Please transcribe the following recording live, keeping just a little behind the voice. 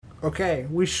Okay,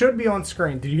 we should be on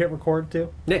screen. Did you hit record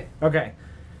too? Yeah. Okay.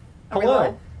 Are we Hello.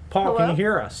 live? Paul, Hello? can you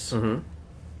hear us? Mm-hmm.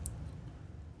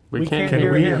 We can't Can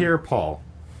hear we him. hear Paul?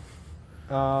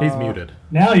 He's muted.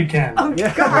 Now you can.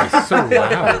 Yeah. So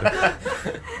loud.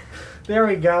 There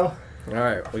we go. All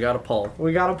right, we got a poll.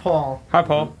 We got a Paul. Hi,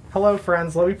 Paul. Hello,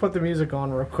 friends. Let me put the music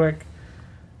on real quick.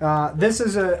 This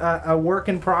is a work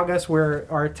in progress. We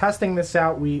are testing this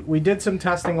out. We did some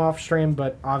testing off stream,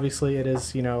 but obviously it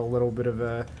is a little bit of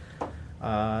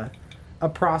a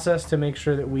process to make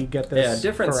sure that we get this. Yeah,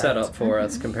 different correct. setup for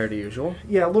us compared to usual.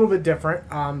 Yeah, a little bit different.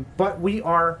 But we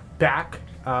are back.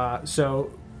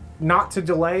 So not to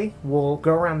delay, we'll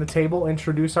go around the table,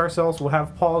 introduce ourselves. We'll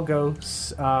have Paul go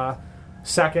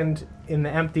second in the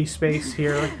empty space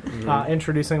here,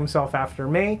 introducing himself after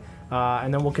me.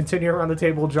 And then we'll continue around the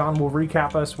table. John will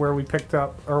recap us where we picked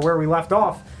up, or where we left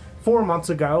off 4 months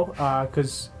ago,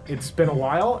 because it's been a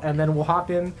while. And then we'll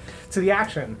hop in to the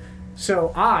action.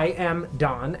 So I am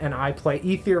Don, and I play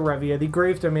Ether Revia, the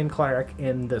Grave Domain Cleric,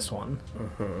 in this one.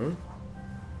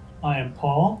 I am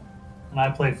Paul, and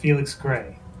I play Felix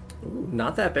Gray. Ooh,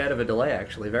 not that bad of a delay,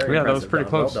 actually. Very Yeah, impressive, that was pretty Don.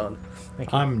 close. Well done.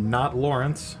 Thank you. I'm not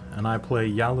Lawrence, and I play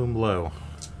Yalum Low.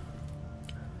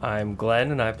 I'm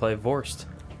Glenn, and I play Vorst.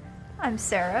 I'm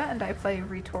Sarah, and I play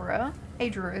Ritora, a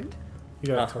druid.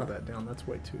 You gotta tone that down. That's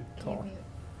way too tall. Can you mute?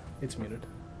 It's muted.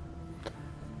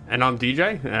 And I'm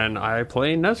DJ, and I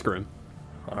play Nesgrim.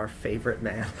 Our favorite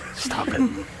man. Stop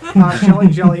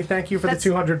it. Jelly, thank you for That's- the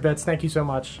 200 bits. Thank you so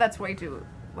much. That's way too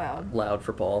loud. Loud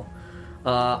for Paul.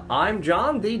 I'm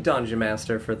John, the Dungeon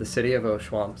Master for the City of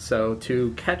Oshwamp. So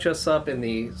to catch us up in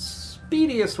the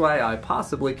speediest way I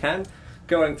possibly can,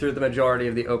 going through the majority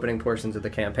of the opening portions of the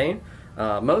campaign.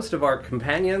 Most of our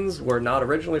companions were not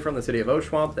originally from the City of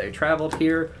Oshwamp. They traveled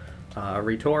here.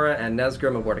 Ritora and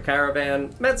Nesgrim aboard a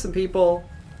caravan, met some people,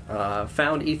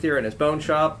 found Ether in his bone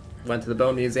shop, went to the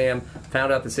bone museum,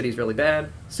 found out the city's really bad,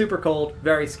 super cold,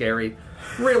 very scary,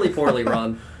 really poorly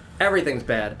run. Everything's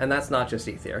bad, and that's not just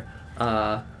Ether.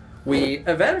 We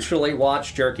eventually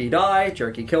watched Jerky die.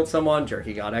 Jerky killed someone.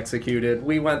 Jerky got executed.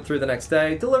 We went through the next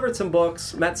day, delivered some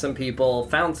books, met some people,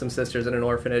 found some sisters in an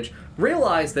orphanage,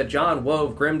 realized that John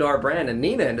wove Grimdar, Bran, and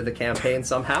Nina into the campaign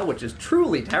somehow, which is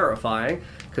truly terrifying,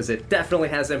 because it definitely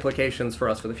has implications for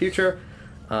us for the future.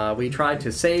 We tried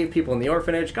to save people in the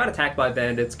orphanage, got attacked by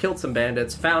bandits, killed some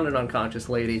bandits, found an unconscious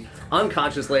lady.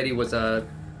 Unconscious lady was a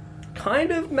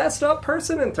kind of messed up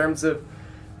person in terms of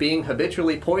being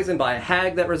habitually poisoned by a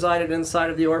hag that resided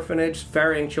inside of the orphanage,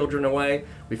 ferrying children away.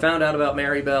 We found out about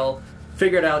Maribel,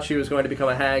 figured out she was going to become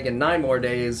a hag in 9 more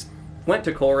days, went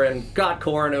to Corin, got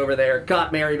Corin over there,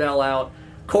 got Maribel out.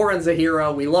 Corin's a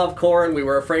hero. We love Corin. We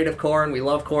were afraid of Corin. We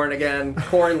love Corin again.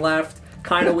 Corin left.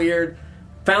 Kind of weird.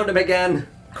 Found him again.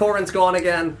 Corin's gone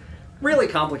again. Really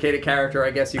complicated character,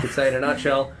 I guess you could say in a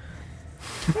nutshell.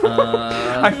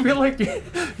 I feel like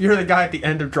you're the guy at the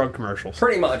end of drug commercials.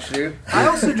 Pretty much, dude. I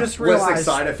also just Listing realized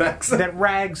side effects. that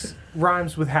rags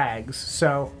rhymes with hags.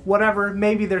 So, whatever,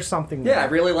 maybe there's something there. Yeah, I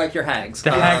really like your hags.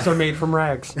 The hags are made from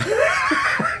rags.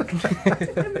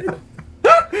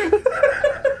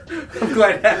 I'm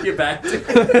glad to have you back.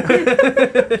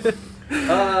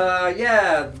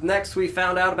 Yeah, next we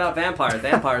found out about vampires.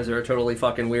 Vampires are a totally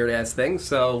fucking weird-ass thing,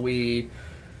 so we...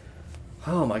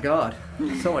 Oh my god,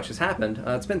 so much has happened.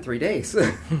 It's been 3 days.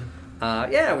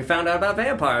 Yeah, we found out about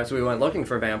vampires. We went looking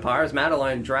for vampires.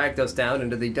 Madeline dragged us down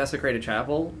into the desecrated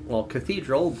chapel,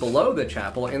 cathedral below the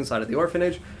chapel inside of the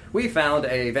orphanage. We found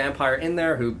a vampire in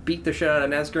there who beat the shit out of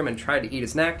Nesgrim and tried to eat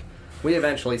his neck. We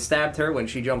eventually stabbed her when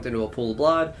she jumped into a pool of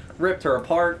blood, ripped her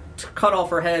apart, cut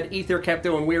off her head. Ether kept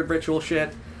doing weird ritual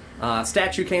shit.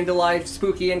 Statue came to life,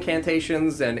 spooky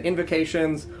incantations and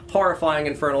invocations, horrifying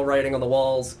infernal writing on the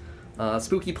walls,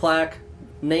 spooky plaque,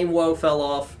 name Woe fell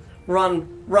off, run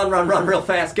real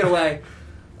fast, get away.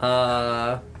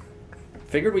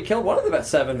 Figured we killed one of the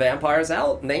 7 vampires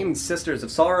out, named Sisters of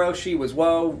Sorrow. She was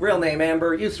Woe, real name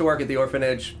Amber, used to work at the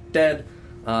orphanage, dead.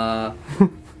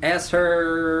 Asked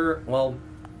her,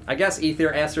 I guess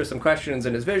Ether asked her some questions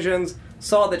in his visions,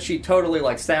 saw that she totally,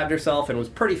 stabbed herself and was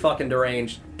pretty fucking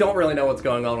deranged. Don't really know what's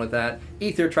going on with that.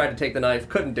 Ether tried to take the knife,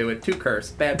 couldn't do it, too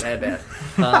cursed. Bad.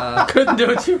 Couldn't do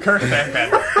it too cursed.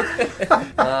 Bad.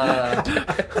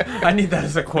 I need that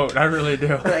as a quote. I really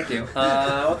do. Thank you.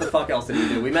 What the fuck else did we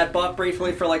do? We met Buck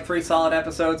briefly for 3 solid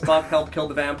episodes. Buck helped kill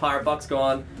the vampire. Buck's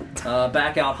gone.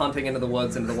 Back out hunting into the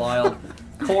woods, into the wild.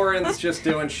 Corin's just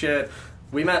doing shit.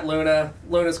 We met Luna.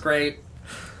 Luna's great.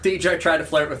 DJ tried to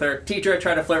flirt with her. TJ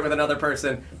tried to flirt with another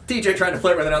person. TJ tried to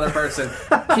flirt with another person.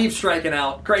 Keep striking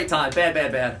out. Great time.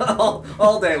 Bad.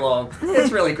 all day long.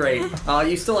 It's really great.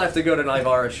 You still have to go to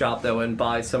Nivara's shop, though, and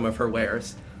buy some of her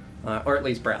wares. or at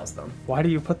least browse them. Why do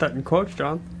you put that in quotes,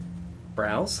 John?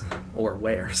 Browse or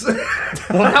wears.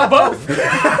 Well, how both?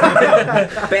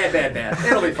 Bad.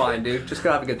 It'll be fine, dude. Just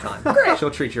go have a good time. Great.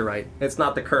 She'll treat you right. It's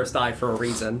not the Cursed Eye for a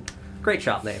reason. Great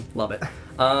shop name. Love it.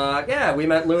 Yeah, we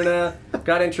met Luna,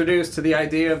 got introduced to the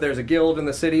idea of there's a guild in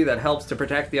the city that helps to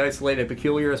protect the isolated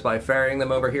peculiars by ferrying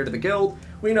them over here to the guild.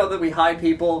 We know that we hide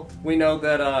people. We know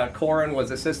that Corin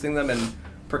was assisting them in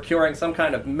procuring some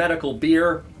kind of medical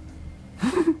beer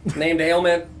named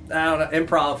ailment. I don't know,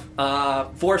 improv.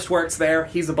 Forrest works there.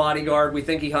 He's a bodyguard. We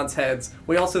think he hunts heads.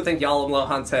 We also think Yalumlo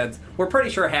hunts heads. We're pretty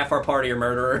sure half our party are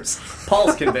murderers.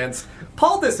 Paul's convinced.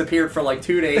 Paul disappeared for like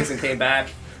 2 days and came back.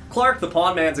 Clark, the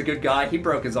pawn man's a good guy. He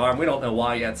broke his arm. We don't know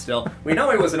why yet still. We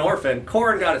know he was an orphan.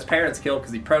 Corin got his parents killed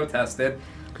because he protested.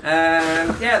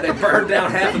 And, yeah, they burned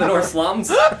down half of the North slums.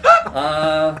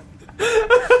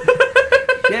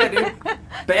 Yeah, dude.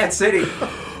 Bad city.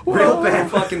 Real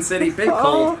bad fucking city. Big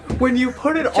cold. When you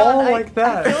put it John, all like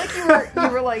that. I feel like you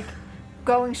were like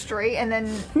going straight and then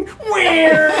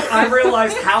Weird! I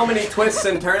realized how many twists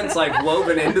and turns I've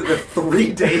woven into the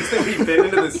 3 days that we've been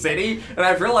into the city, and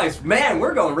I've realized, man,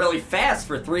 we're going really fast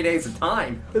for 3 days at a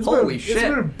time. Holy shit.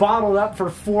 It's been bottled up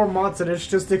for 4 months and it's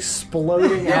just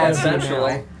exploding Yeah, out of you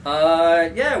essentially. now.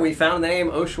 Yeah, we found the name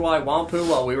Oshuai Wampu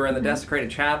while we were in the Desecrated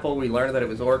Chapel. We learned that it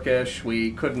was Orcish.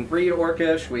 We couldn't read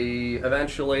Orcish. We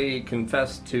eventually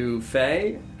confessed to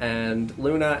Faye and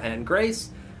Luna and Grace,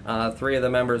 3 of the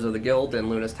members of the guild in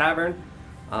Luna's Tavern.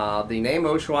 The name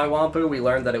Oshuai Wampu, we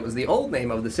learned that it was the old name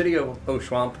of the city of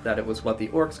Oshwamp, that it was what the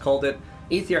orcs called it.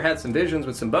 Ether had some visions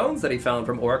with some bones that he found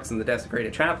from orcs in the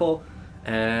Desecrated Chapel.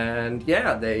 And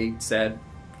yeah, they said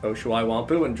Oshuai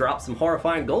Wampu and dropped some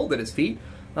horrifying gold at his feet.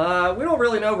 We don't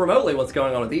really know remotely what's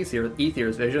going on with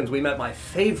Ether's visions. We met my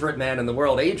favorite man in the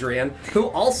world, Adrian, who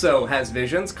also has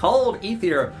visions, called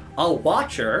Ether a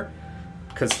Watcher,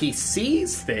 because he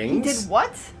sees things. he did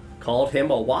what? Called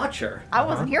him a Watcher. I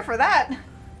wasn't here for that.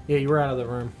 Yeah, you were out of the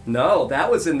room. No,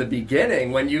 that was in the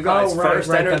beginning when you guys first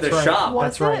entered the that's right. shop. Was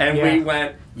That's right. it? And yeah. we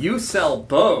went, you sell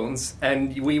bones,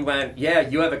 and we went, yeah,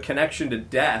 you have a connection to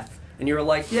death. And you were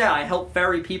like, yeah, I help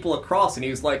ferry people across. And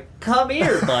he was like, come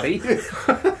here, buddy.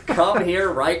 Come here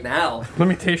right now. Let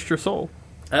me taste your soul.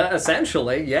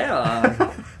 Essentially,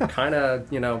 yeah. Kind of,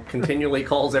 continually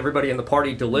calls everybody in the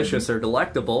party delicious or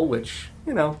delectable, which,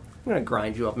 I'm going to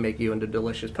grind you up and make you into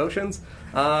delicious potions.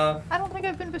 I don't think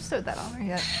I've been bestowed that honor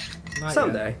yet. Not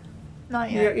Someday. yet. Not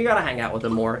yet. You gotta hang out with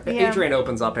him more. Yeah. Adrian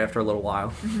opens up after a little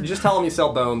while. You just tell him you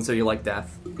sell bones or you like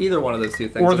death. Either one of those two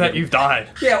things. Or will that get- you've died.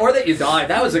 Yeah, or that you died.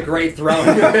 That was a great throw.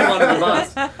 Him under the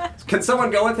bus. Can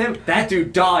someone go with him? That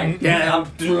dude died. Yeah,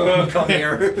 come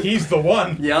here. He's the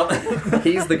one. Yep.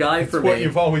 He's the guy for What me.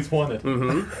 you've always wanted.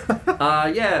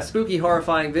 Yeah, spooky,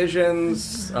 horrifying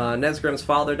visions. Nesgrim's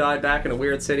father died back in a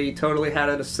weird city. Totally had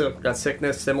a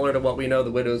sickness similar to what we know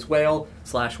the Widow's Wail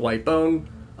 / White Bone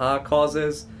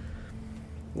causes.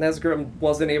 Nesgrim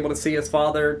wasn't able to see his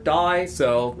father die,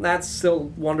 so that's still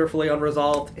wonderfully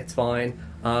unresolved. It's fine.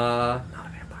 Not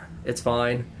a vampire. It's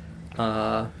fine.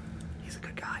 He's a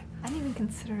good guy. I didn't even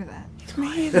consider that.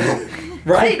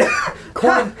 Right?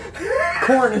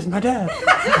 Corin is my dad.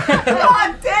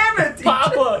 God damn it!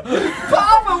 Papa!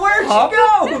 Papa, where'd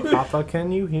you go? Papa,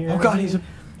 can you hear? Oh god, he's a...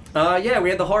 Yeah, we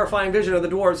had the horrifying vision of the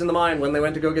dwarves in the mine when they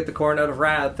went to go get the Coronet of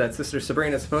Wrath that Sister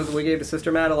Sabrina supposedly gave to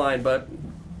Sister Madeline, but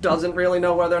doesn't really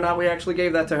know whether or not we actually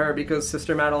gave that to her because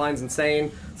Sister Madeline's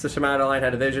insane. Sister Madeline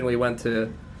had a vision. We went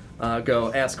to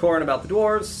go ask Corin about the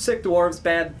dwarves. Sick dwarves,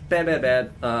 bad.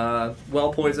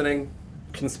 Well poisoning,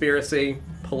 conspiracy,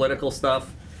 political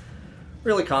stuff.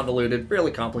 Really convoluted,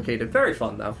 really complicated. Very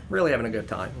fun, though. Really having a good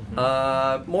time.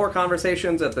 More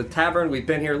conversations at the tavern. We've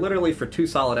been here literally for 2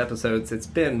 solid episodes. It's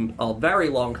been a very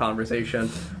long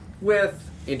conversation with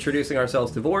introducing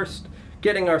ourselves to Vorst,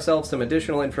 getting ourselves some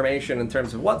additional information in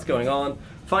terms of what's going on,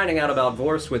 finding out about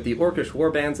Vorst with the Orcish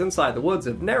warbands inside the woods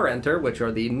of Nerenter, which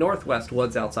are the northwest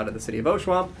woods outside of the city of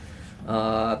Oshwamp.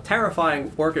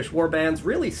 Terrifying Orcish warbands,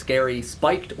 really scary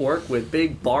spiked orc with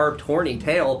big barbed horny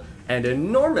tail and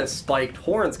enormous spiked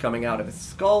horns coming out of his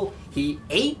skull. He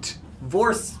ate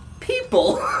Vorst's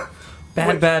people.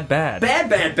 Bad. Bad.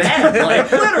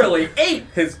 Like, literally ate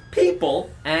his people.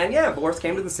 And yeah, Vorst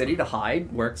came to the city to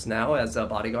hide, works now as a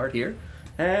bodyguard here,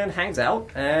 and hangs out.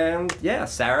 And yeah,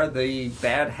 Sarah, the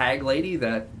bad hag lady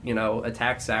that,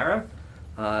 attacked Sarah,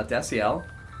 Desiel.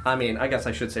 I mean, I guess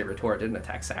I should say Ritora didn't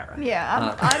attack Sarah.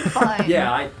 Yeah, I'm fine.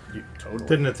 Yeah, you totally.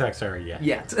 Didn't attack Sarah yet.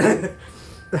 Yet.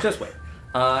 Just wait.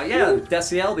 Yeah,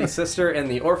 Desiel, the sister in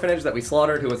the orphanage that we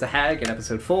slaughtered, who was a hag in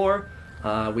episode 4.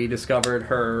 We discovered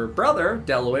her brother,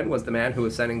 Delwyn, was the man who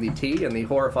was sending the tea and the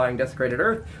horrifying desecrated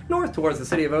earth north towards the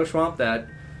city of Oshwamp that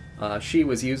she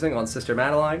was using on Sister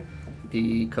Madeline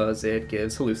because it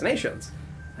gives hallucinations.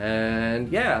 And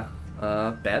yeah,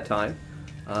 bad time.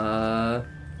 I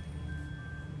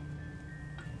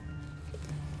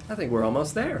think we're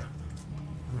almost there.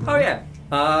 Oh yeah,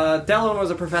 Delwyn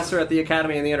was a professor at the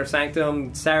Academy in the Inner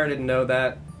Sanctum. Sarah didn't know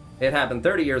that. It happened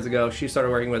 30 years ago. She started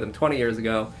working with him 20 years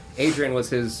ago. Adrian was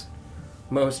his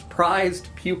most prized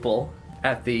pupil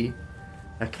at the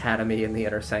Academy in the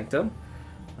Inner Sanctum.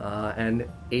 And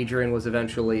Adrian was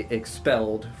eventually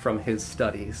expelled from his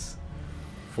studies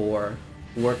for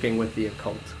working with the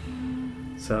occult.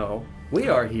 So, we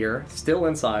are here, still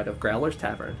inside of Growler's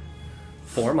Tavern,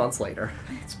 4 months later.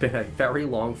 It's been a very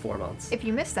long 4 months. If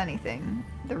you missed anything,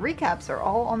 the recaps are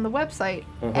all on the website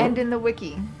and in the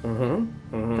wiki.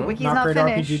 The wiki's not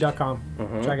finished,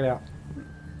 NotGreatRPG.com. Check it out.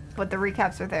 but the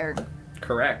recaps are there,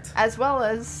 Correct. as well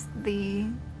as the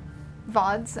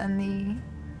VODs and the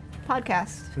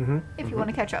podcast, if you want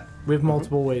to catch up. We have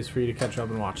multiple ways for you to catch up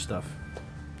and watch stuff.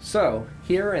 So,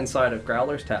 here inside of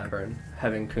Growler's Tavern,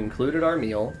 having concluded our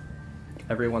meal,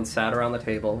 everyone sat around the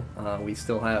table. We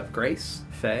still have Grace,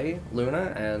 Faye,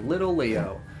 Luna, and little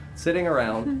Leo sitting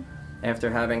around after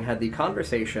having had the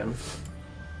conversation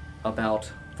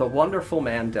about the wonderful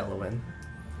man Delwyn,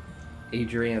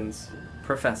 Adrian's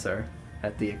professor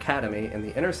at the Academy in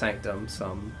the Inner Sanctum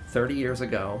some 30 years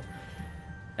ago,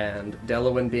 and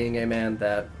Delwyn being a man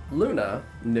that Luna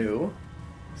knew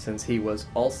since he was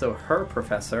also her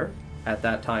professor at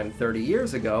that time 30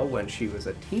 years ago when she was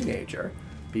a teenager,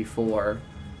 before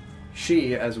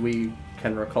she, as we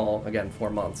can recall, again, 4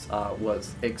 months,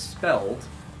 was expelled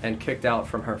and kicked out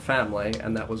from her family,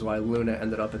 and that was why Luna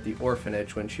ended up at the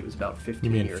orphanage when she was about 15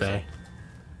 You mean years Faye?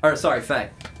 old. Or, sorry, Faye.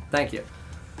 Thank you.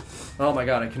 Oh my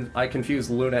god, I confuse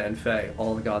Luna and Faye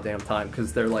all the goddamn time,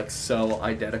 because they're, like, so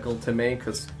identical to me,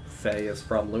 because Faye is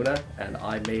from Luna, and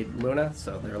I made Luna,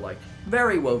 so they're, like,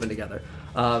 very woven together.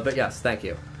 But yes, thank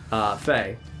you.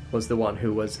 Faye was the one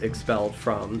who was expelled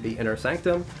from the Inner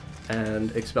Sanctum,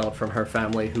 and expelled from her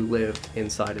family who lived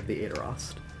inside of the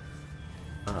Aderost.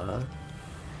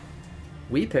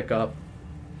 We pick up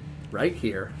right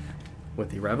here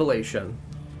with the revelation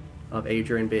of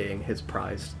Adrian being his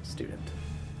prized student.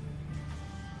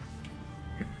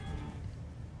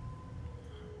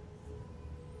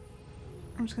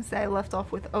 I'm just going to say I left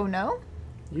off with, oh no?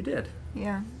 You did.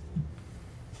 Yeah.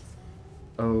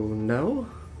 Oh no?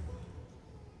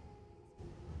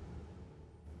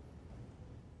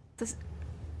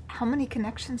 How many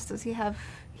connections does he have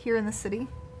here in the city?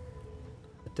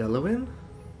 Delwyn?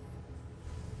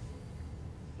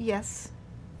 Yes.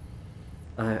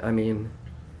 I mean,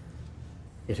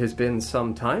 it has been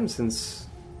some time since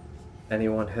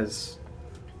anyone has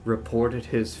reported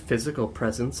his physical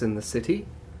presence in the city.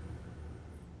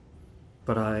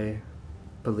 But I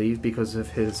believe because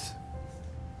of his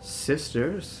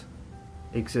sister's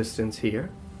existence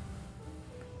here.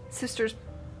 Sisters.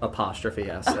 Apostrophe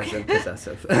S, as in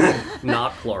possessive.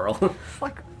 Not plural.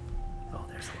 Like, Oh,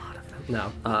 there's a lot of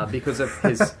them. No, because of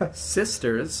his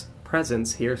sister's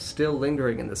presence here still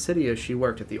lingering in the city as she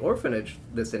worked at the orphanage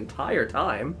this entire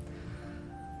time,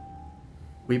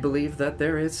 we believe that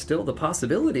there is still the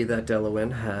possibility that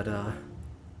Delwyn had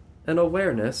an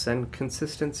awareness and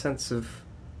consistent sense of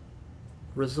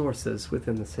resources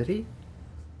within the city.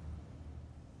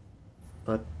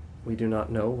 But we do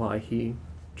not know why he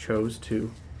chose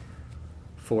to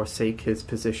forsake his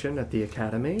position at the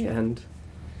Academy and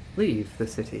leave the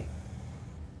city.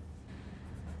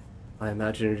 I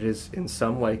imagine it is in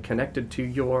some way connected to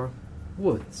your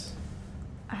woods.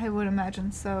 I would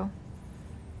imagine so.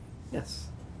 Yes.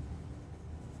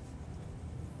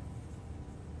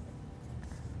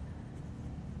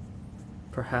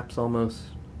 Perhaps almost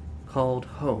called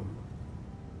home,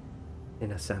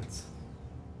 in a sense.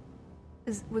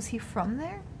 Was he from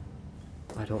there?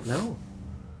 I don't know.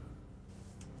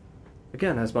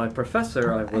 Again, as my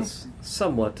professor, I was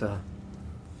somewhat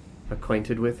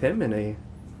acquainted with him in a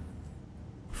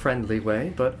friendly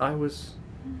way, but I was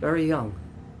very young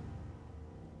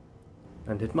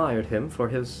and admired him for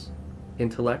his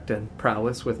intellect and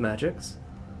prowess with magics.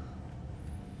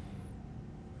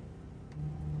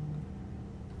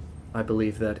 I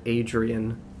believe that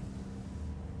Adrian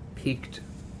piqued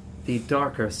the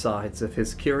darker sides of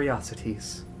his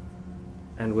curiosities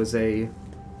and was a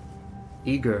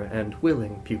eager and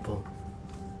willing pupil.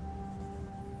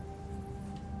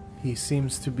 He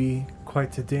seems to be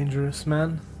quite a dangerous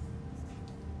man.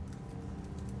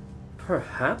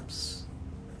 Perhaps.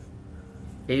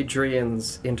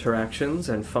 Adrian's interactions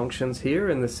and functions here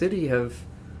in the city have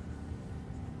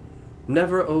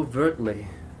never overtly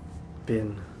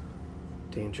been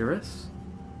dangerous.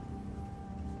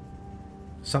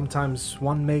 Sometimes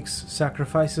one makes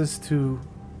sacrifices to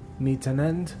meet an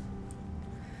end.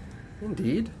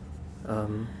 Indeed.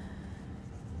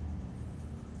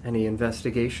 Any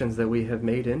investigations that we have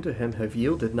made into him have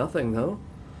yielded nothing, though.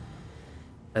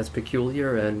 As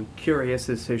peculiar and curious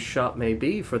as his shop may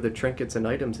be for the trinkets and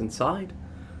items inside,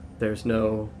 there's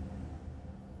no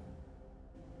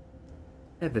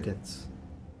evidence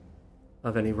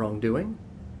of any wrongdoing.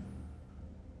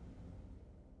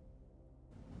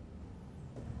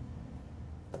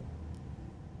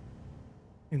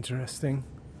 Interesting.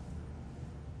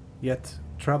 Yet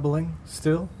troubling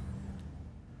still.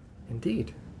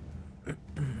 Indeed.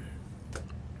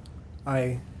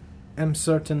 I am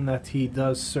certain that he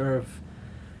does serve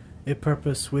a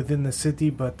purpose within the city,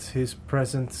 but his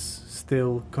presence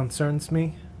still concerns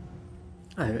me.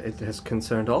 It has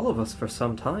concerned all of us for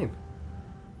some time.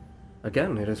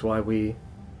 Again, it is why we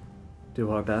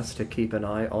do our best to keep an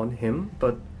eye on him,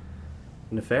 but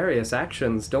nefarious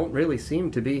actions don't really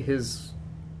seem to be his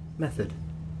method.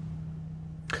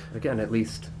 Again, at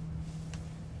least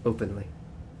openly.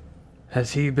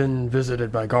 Has he been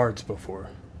visited by guards before?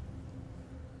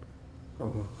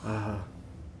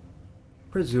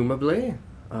 Presumably.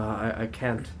 I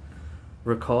can't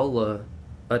recall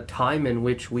a time in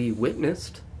which we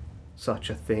witnessed such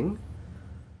a thing.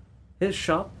 His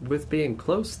shop, with being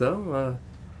close, though,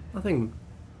 nothing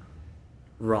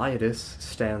riotous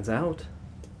stands out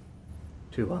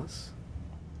to us.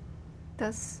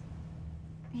 Does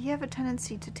he have a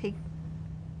tendency to take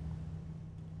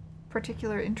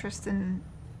particular interest in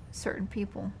certain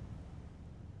people?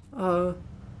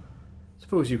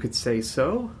 Suppose you could say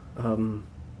so.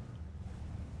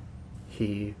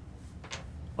 He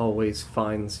always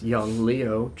finds young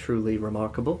Leo truly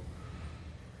remarkable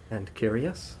and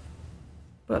curious.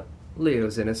 But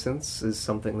Leo's innocence is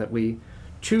something that we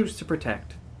choose to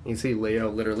protect. You see Leo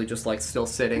literally just like still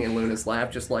sitting in Luna's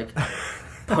lap, just like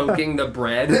poking the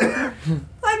bread.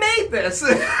 I made this!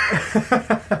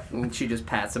 And she just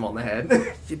pats him on the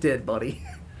head. You did, buddy.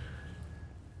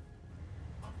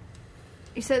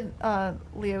 You said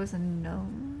Leo is a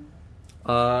gnome?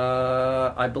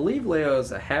 I believe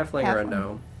Leo's a halfling or a Halfling.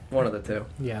 gnome. One of the two.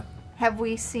 Yeah. Have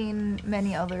we seen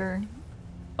many other...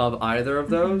 Of either of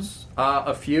those?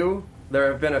 A few.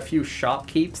 There have been a few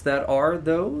shopkeeps that are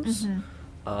those.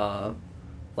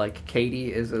 Like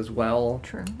Katie is as well.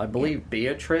 True. I believe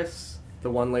Beatrice, the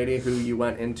one lady who you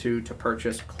went into to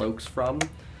purchase cloaks from.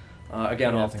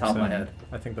 Again, Yeah, I off the think top so. of my head.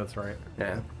 I think that's right.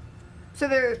 Yeah. So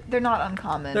they're not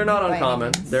uncommon. They're not by any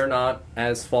uncommon. means. They're not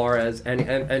as far as...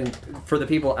 And for the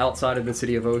people outside of the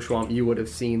city of Oshwamp, you would have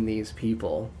seen these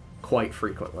people quite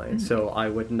frequently. So I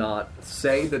would not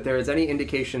say that there is any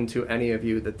indication to any of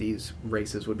you that these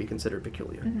races would be considered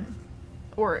peculiar.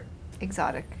 Or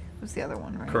exotic was the other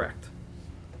one, right? Correct.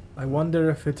 I wonder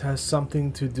if it has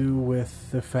something to do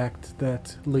with the fact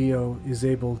that Leo is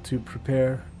able to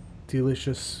prepare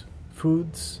delicious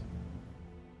foods.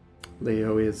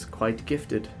 Leo is quite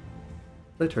gifted.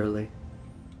 Literally.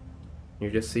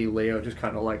 You just see Leo just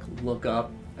kind of like look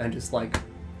up and just like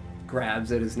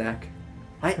grabs at his neck.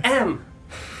 I am!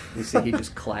 You see he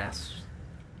just clasps.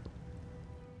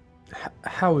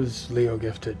 How is Leo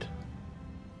gifted?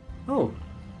 Oh,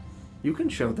 you can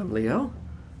show them, Leo.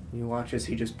 You watch as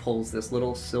he just pulls this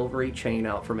little silvery chain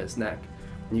out from his neck.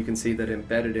 And you can see that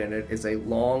embedded in it is a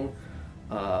long,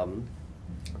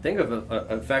 think of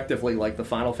effectively like the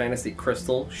Final Fantasy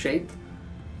crystal shape.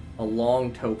 A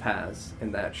long topaz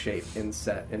in that shape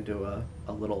inset into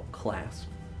a little clasp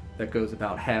that goes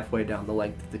about halfway down the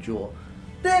length of the jewel.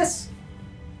 This!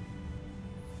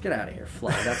 Get out of here,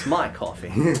 fly. That's my coffee.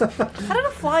 How did a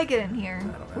fly get in here?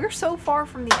 don't know. We're so far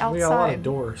from the outside. We got a lot of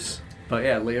doors. But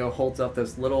yeah, Leo holds up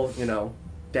this little,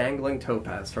 dangling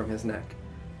topaz from his neck.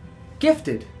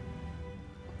 Gifted!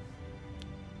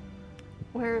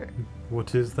 Where...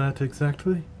 What is that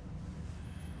exactly?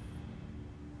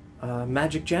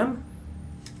 Magic gem?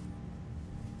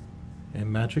 A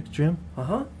magic gem?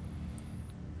 Uh-huh.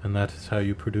 And that is how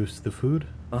you produce the food?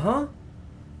 Uh-huh.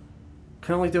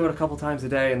 Can only do it a couple times a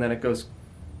day, and then it goes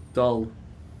dull.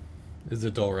 Is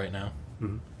it dull right now?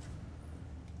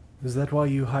 Is that why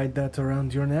you hide that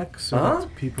around your neck, so Huh?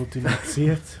 that people do not see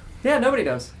it? Yeah, nobody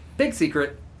knows. Big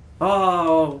secret.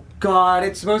 Oh, God,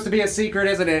 it's supposed to be a secret,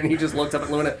 isn't it? And he just looks up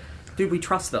at Luna. Dude, we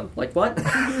trust them. Like, what?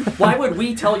 Why would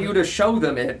we tell you to show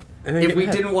them it if we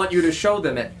didn't want you to show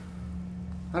them it?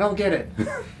 I don't get it.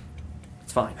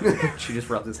 It's fine. She just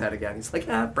rubs his head again. He's like,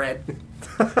 bread.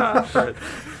 I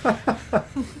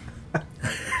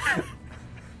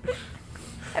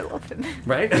love him.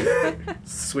 Right?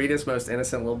 Sweetest, most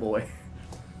innocent little boy.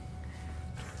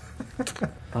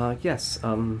 Yes,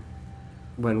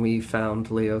 when we found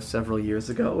Leo several years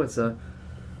ago as a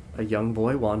young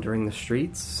boy wandering the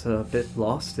streets, a bit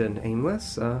lost and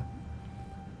aimless,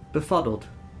 befuddled,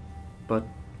 but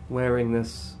wearing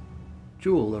this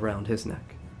jewel around his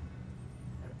neck.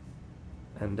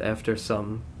 And after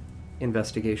some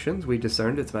investigations, we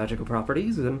discerned its magical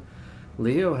properties, and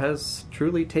Leo has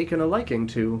truly taken a liking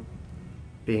to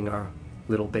being our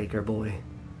little baker boy.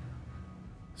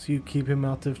 So you keep him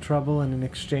out of trouble, and in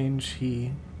exchange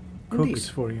he cooks Indeed.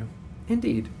 for you.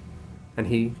 Indeed. And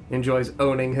he enjoys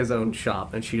owning his own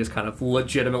shop, and she just kind of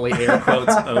legitimately air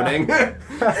quotes owning.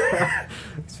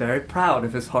 He's very proud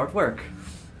of his hard work.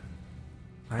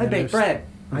 I bake bread.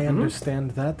 I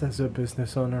understand that as a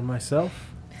business owner myself.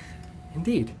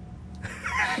 Indeed.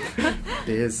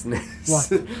 Business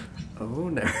What?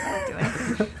 owner. Do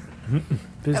anything.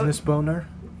 Business boner?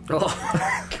 Oh.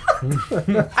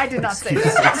 I did not say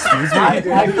that.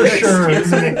 I for sure made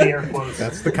the air quotes.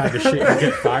 That's the kind of shit you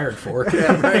get fired for.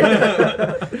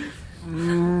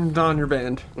 Don, you're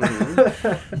banned.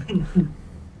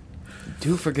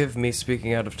 Do forgive me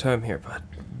speaking out of term here, but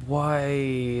why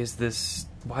is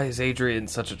Adrian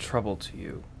such a trouble to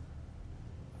you?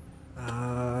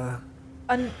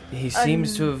 He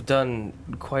seems to have done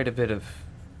quite a bit of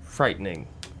frightening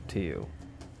to you.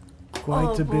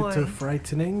 Quite a boy. bit of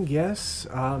frightening, yes.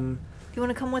 You want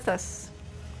to come with us?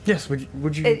 Yes,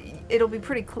 would you... It'll be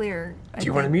pretty clear. do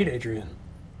you want to meet Adrian?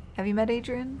 Have you met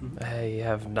Adrian? I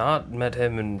have not met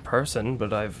him in person, but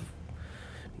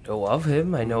know of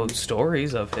him. I know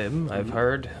stories of him. I've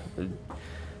heard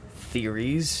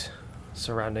theories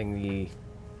surrounding the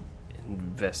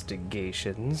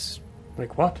investigations.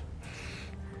 Like what?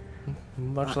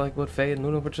 Much like what Faye and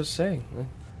Luna were just saying.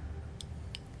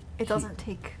 It doesn't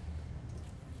take.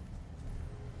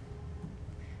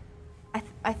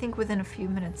 I think within a few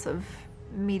minutes of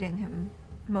meeting him,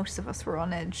 most of us were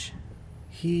on edge.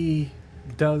 He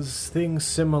does things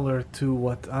similar to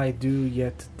what I do,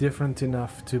 yet different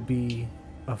enough to be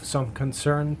of some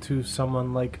concern to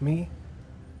someone like me,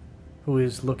 who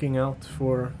is looking out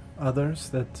for others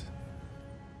that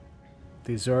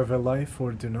deserve a life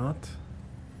or do not.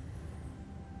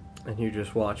 And you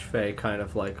just watch Faye kind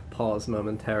of like pause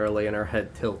momentarily, and her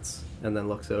head tilts and then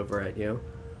looks over at you.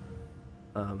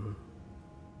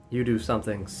 You do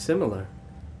something similar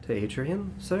to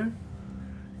Adrian, sir?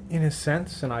 In a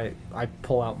sense, and I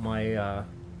pull out my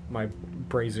my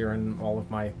brazier and all of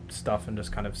my stuff and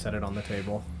just kind of set it on the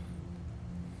table.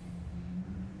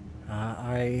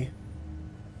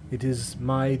 It is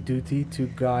my duty to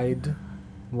guide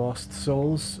lost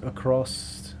souls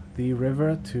across the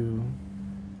river to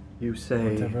You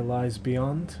say... whatever lies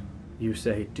beyond. You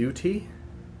say duty,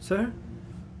 sir?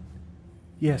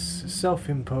 Yes,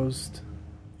 self-imposed.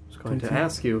 I was going to Duty.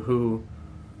 ask you who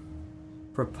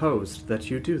proposed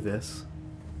that you do this.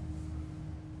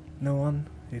 No one.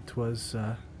 It was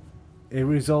a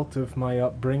result of my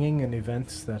upbringing and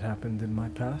events that happened in my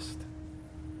past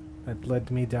that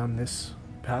led me down this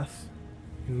path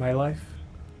in my life.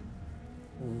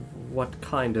 What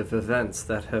kind of events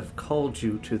that have called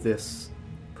you to this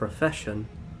profession?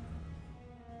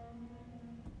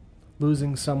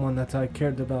 Losing someone that I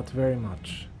cared about very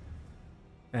much.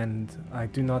 And I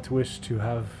do not wish to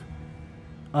have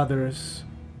others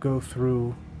go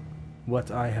through what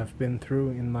I have been through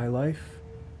in my life,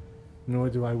 nor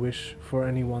do I wish for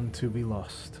anyone to be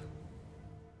lost.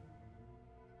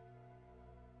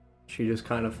 She just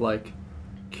kind of like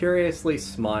curiously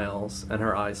smiles and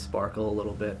her eyes sparkle a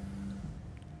little bit.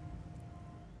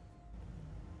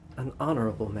 An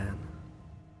honorable man.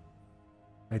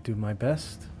 I do my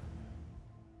best.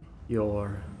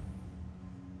 You're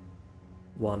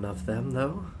one of them,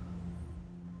 though?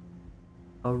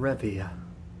 Aurevia.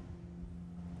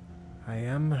 I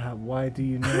am. Why do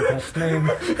you know that name?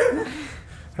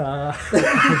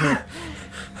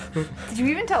 Did you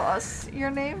even tell us your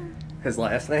name? His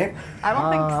last name? I don't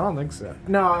think. I don't think so.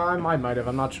 No, I might have.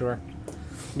 I'm not sure.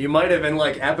 You might have in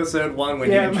like episode 1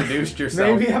 when you introduced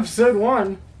yourself. Maybe episode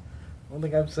 1. I don't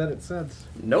think I've said it since.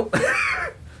 Nope.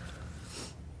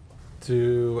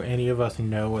 Do any of us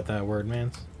know what that word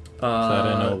means? Is that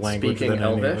in a language speaking that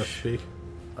any of us Elvish. speak?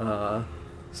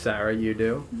 Sarah, you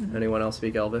do. Anyone else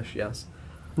speak Elvish? Yes.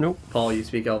 Nope. Paul, you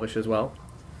speak Elvish as well.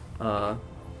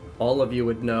 All of you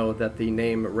would know that the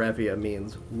name Revia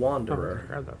means wanderer.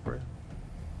 Grab that for you.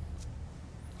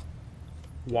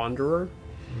 Wanderer?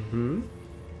 Hmm.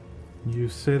 You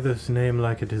say this name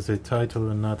like it is a title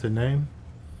and not a name?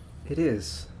 It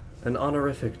is an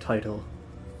honorific title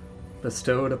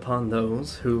bestowed upon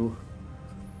those who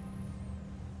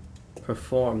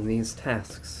perform these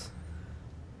tasks.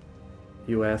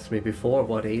 You asked me before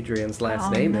what Adrian's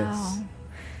last name is.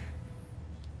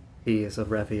 He is a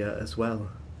Revia as well.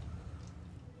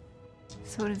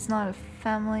 So it's not a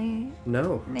family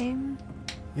No. name?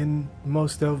 In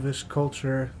most Elvish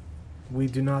culture, we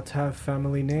do not have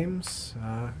family names.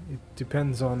 It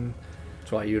depends on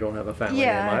That's why you don't have a family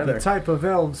Yeah. name either. the type of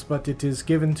elves, but it is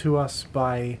given to us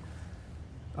by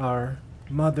our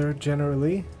mother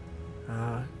generally,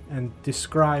 and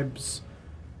describes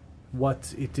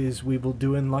what it is we will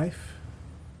do in life.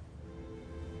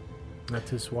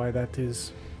 That is why that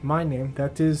is my name.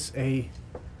 That is a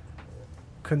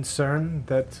concern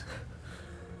that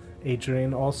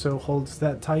Adrian also holds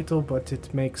that title, but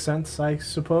it makes sense, I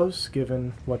suppose,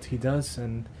 given what he does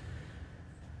and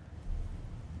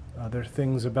other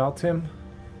things about him.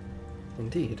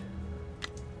 Indeed.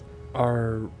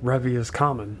 Are Revias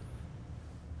common?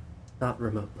 Not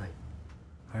remotely.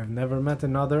 I have never met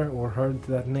another or heard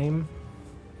that name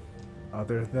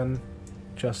other than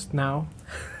just now.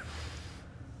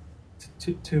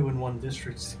 Two in one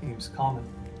district seems common.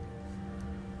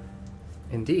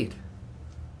 Indeed.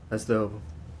 As though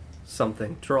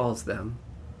something draws them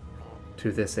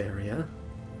to this area.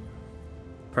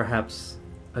 Perhaps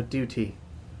a duty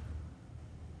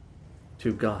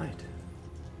to guide.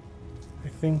 I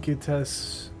think it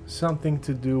has something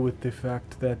to do with the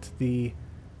fact that the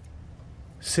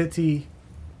city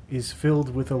is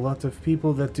filled with a lot of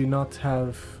people that do not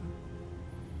have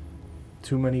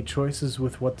too many choices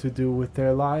with what to do with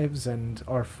their lives and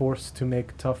are forced to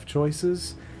make tough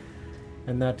choices,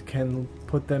 and that can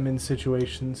put them in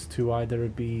situations to either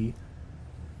be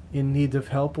in need of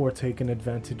help or taken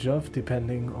advantage of,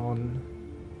 depending on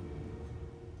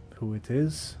who it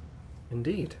is.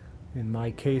 Indeed. In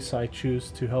my case, I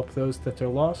choose to help those that are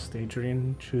lost.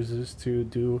 Adrian chooses to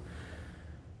do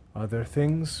other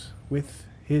things with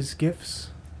his gifts.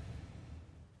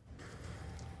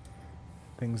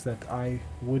 Things that I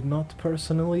would not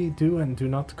personally do and do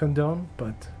not condone,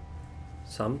 but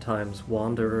Sometimes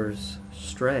wanderers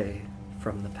stray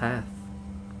from the path,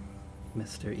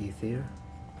 Mr. Ether.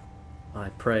 I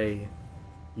pray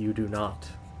you do not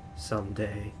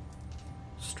someday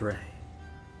stray.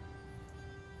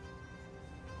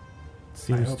 It I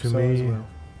seems hope to so as me well.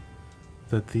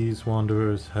 that these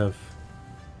wanderers have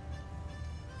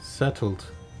settled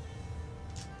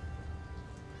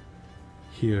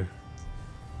here.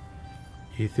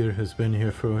 Ether has been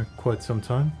here for quite some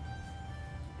time,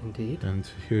 Indeed. and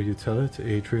here you tell it,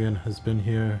 Adrian has been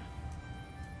here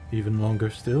even longer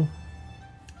still.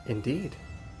 Indeed.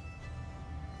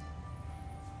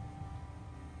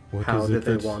 What How is did it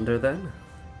they that wander then?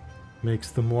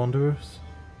 makes them wanderers?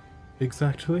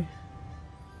 Exactly.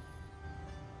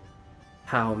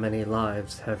 How many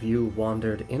lives have you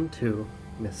wandered into,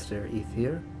 Mr.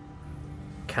 Ether?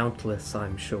 Countless,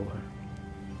 I'm sure.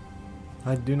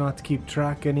 I do not keep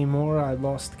track anymore. I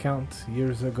lost count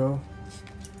years ago.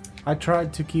 I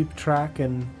tried to keep track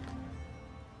and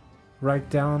write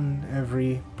down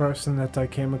every person that I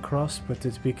came across, but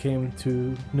it became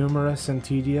too numerous and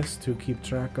tedious to keep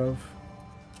track of.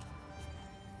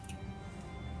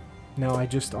 Now I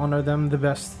just honor them the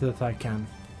best that I can.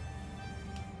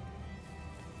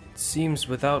 It seems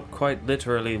without quite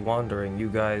literally wandering, you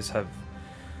guys have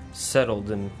settled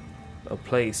in a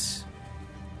place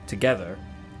together,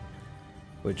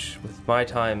 which with my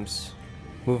times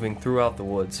moving throughout the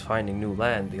woods, finding new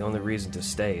land, the only reason to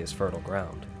stay is fertile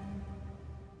ground.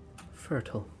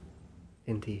 Fertile.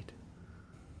 Indeed.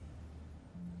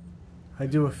 I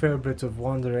do a fair bit of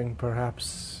wandering,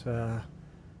 perhaps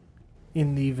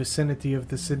in the vicinity of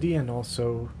the city and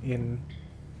also in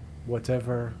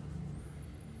whatever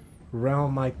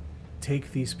realm I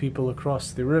take these people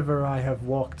across the river. I have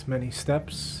walked many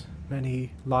steps,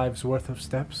 many lives worth of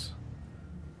steps.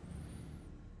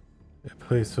 A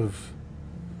place of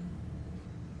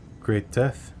great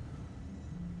death,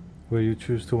 where you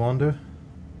choose to wander.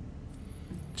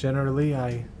 Generally,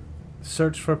 I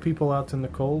search for people out in the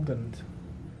cold and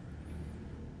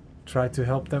try to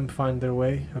help them find their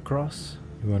way across.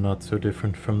 You are not so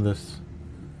different from this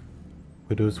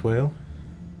widow's wail.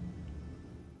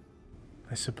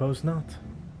 I suppose not.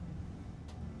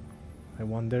 I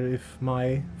wonder if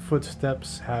my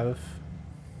footsteps have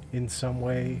in some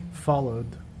way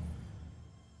followed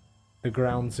the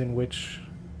grounds in which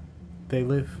they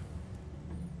live.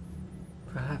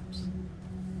 Perhaps.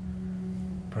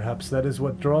 Perhaps that is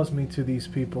what draws me to these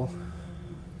people.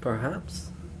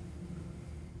 Perhaps.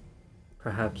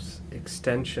 perhaps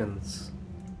extensions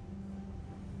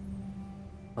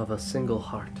of a single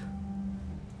heart.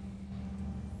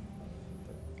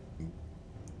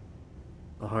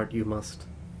 A heart you must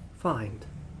find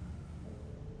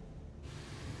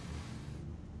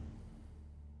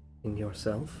in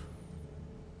yourself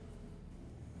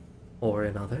or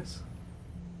in others,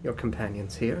 your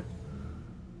companions here.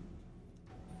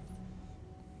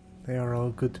 They are all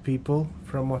good people,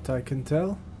 from what I can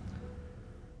tell.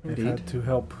 I've Indeed. had to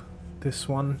help this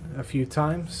one a few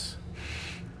times.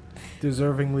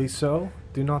 Deservingly so.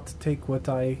 Do not take what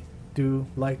I do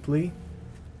lightly.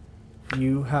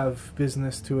 You have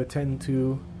business to attend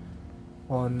to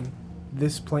on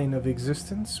this plane of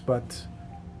existence, but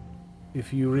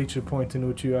if you reach a point in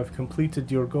which you have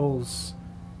completed your goals,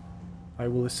 I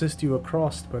will assist you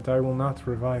across, but I will not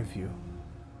revive you.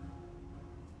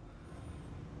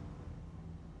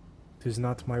 It is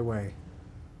not my way.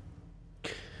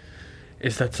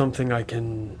 Is that something I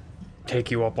can take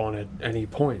you up on at any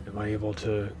point? Am I able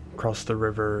to cross the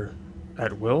river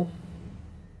at will?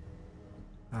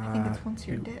 I think it's once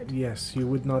you're dead. Yes, you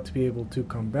would not be able to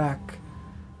come back,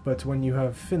 but when you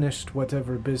have finished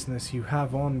whatever business you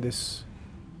have on this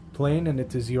plane and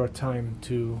it is your time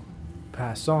to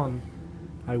pass on,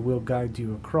 I will guide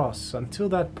you across. Until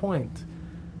that point,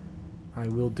 I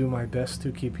will do my best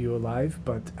to keep you alive,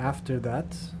 but after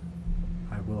that,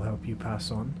 I will help you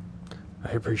pass on.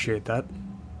 I appreciate that.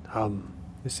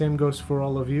 The same goes for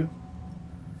all of you.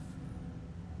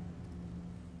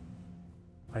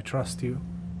 I trust you.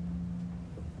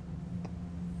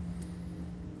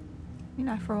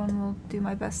 I, for one, will do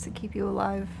my best to keep you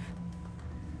alive.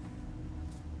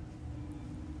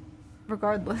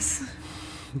 Regardless.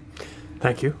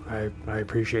 Thank you. I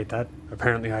appreciate that.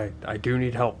 Apparently I do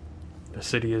need help. The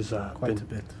city has Quite a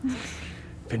bit.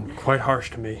 been quite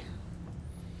harsh to me.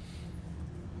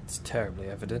 It's terribly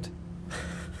evident.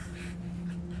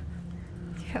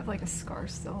 You have like a scar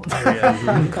still.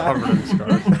 Covered in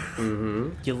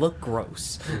scars. You look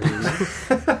gross.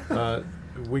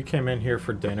 We came in here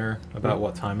for dinner. About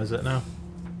what time is it now?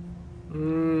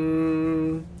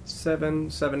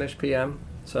 7-ish p.m.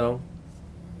 So,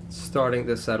 starting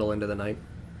to settle into the night.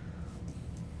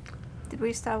 Did we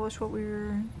establish what we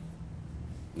were...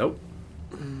 Nope.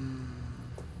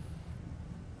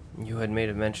 You had made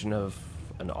a mention of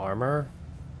an armor.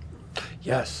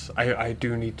 Yes, I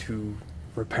do need to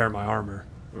repair my armor.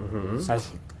 As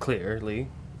Clearly.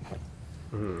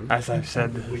 I've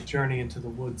said, If we journey into the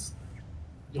woods,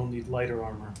 you'll need lighter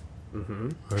armor.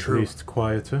 Or True. at least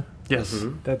quieter. yes,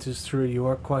 That is true, you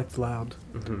are quite loud.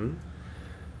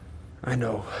 I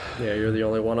know. Yeah, you're the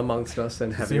only one amongst us in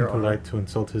It's heavier armor. impolite to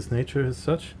insult his nature as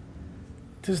such.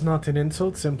 It is not an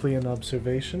insult, simply an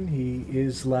observation. He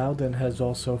is loud and has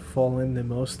also fallen the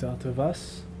most out of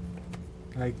us.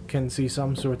 I can see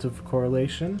some sort of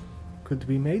correlation could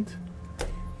be made.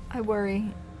 I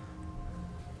worry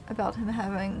about him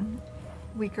having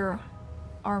weaker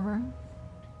armor.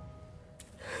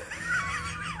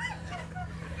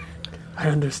 I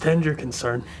understand your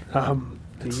concern.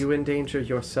 Do you endanger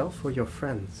yourself or your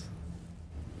friends?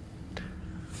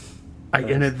 I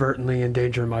inadvertently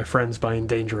endanger my friends by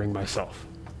endangering myself.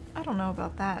 I don't know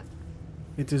about that.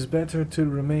 It is better to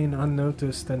remain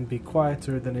unnoticed and be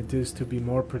quieter than it is to be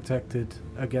more protected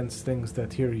against things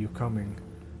that hear you coming.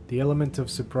 The element of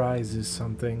surprise is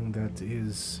something that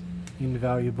is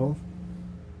invaluable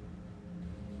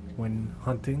when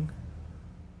hunting.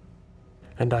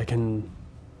 And I can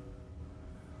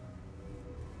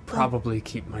probably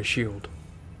keep my shield,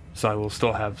 so I will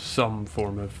still have some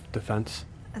form of defense.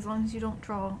 As long as you don't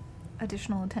draw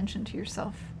additional attention to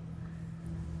yourself.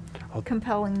 I'll-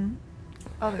 Compelling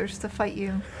others to fight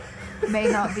you may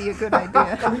not be a good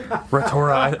idea.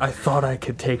 Ratora, I thought I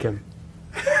could take him.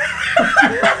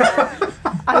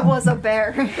 I was a bear.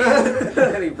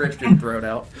 And he ripped your throat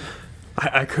out.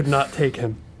 I could not take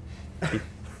him.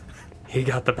 He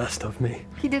got the best of me.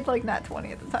 He did like nat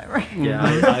 20 at the time, right? Yeah,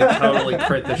 I totally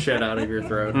crit the shit out of your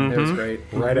throat. It was great.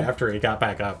 Right after he got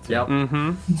back up. too. Yep.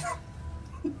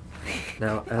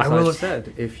 Now, as I will- I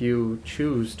said, if you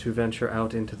choose to venture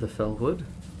out into the Fellwood,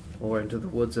 or into the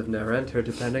woods of Nerenter,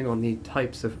 depending on the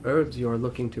types of herbs you are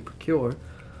looking to procure,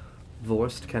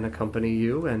 Vorst can accompany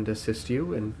you and assist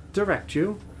you and direct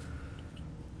you,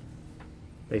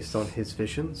 based on his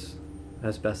visions,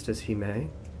 as best as he may.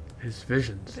 His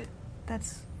visions. But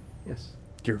that's... Yes.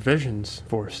 Your visions,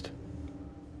 Forrest.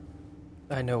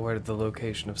 I know where the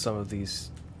location of some of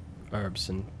these herbs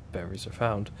and berries are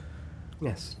found.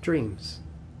 Yes, dreams.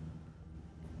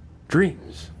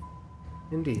 Dreams.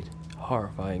 Indeed.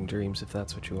 Horrifying dreams, if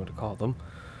that's what you want to call them.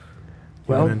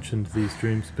 Well- You mentioned these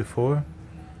dreams before.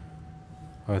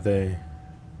 Are they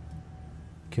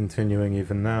continuing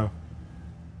even now?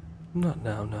 Not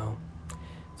now, no.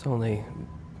 It's only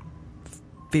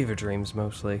fever dreams,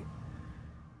 mostly.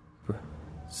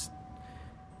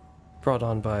 Brought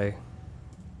on by an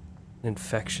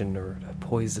infection or a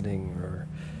poisoning or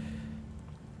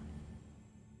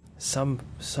some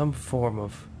form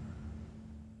of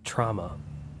trauma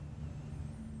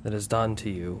that is done to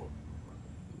you.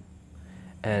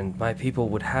 And my people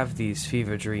would have these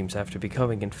fever dreams after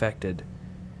becoming infected.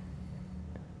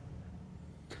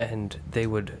 And they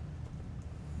would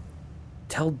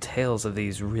tell tales of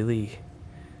these really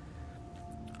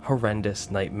horrendous,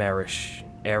 nightmarish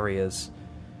areas,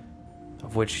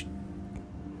 of which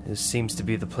this seems to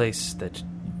be the place that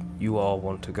you all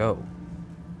want to go.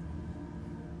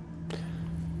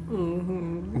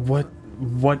 Mm-hmm.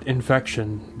 What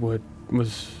infection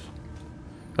was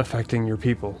affecting your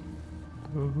people?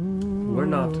 We're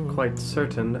not quite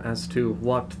certain as to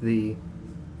what the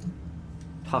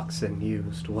toxin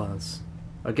used was.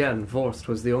 Again, Vorst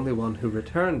was the only one who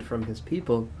returned from his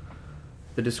people.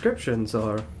 The descriptions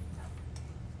are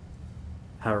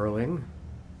harrowing,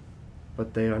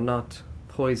 but they are not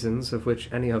poisons of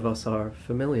which any of us are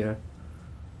familiar.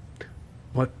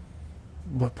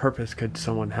 What purpose could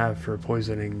someone have for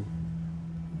poisoning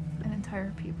An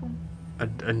entire people.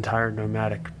 an entire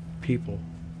nomadic people?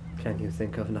 Can you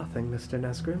think of nothing, Mr.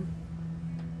 Nesgrim?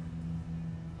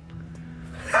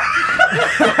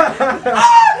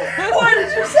 Why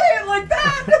did you say it like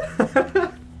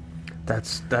that?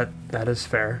 That is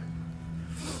fair.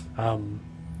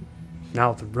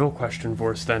 Now the real question,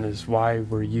 Vorst, then is why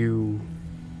were you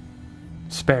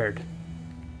spared?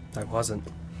 I wasn't.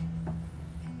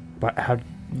 But how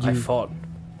I fought.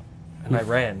 And I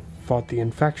ran. Fought the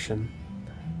infection.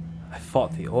 I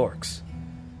fought the orcs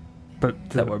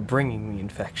But that were bringing the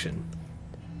infection.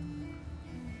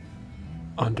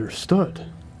 Understood.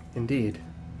 Indeed.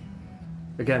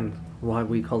 Again, why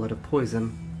we call it a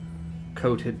poison.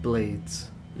 Coated blades.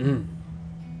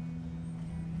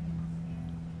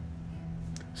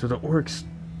 So the orcs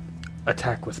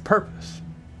attack with purpose.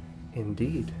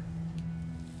 Indeed.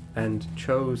 And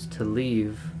chose to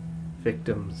leave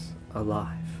victims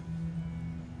alive.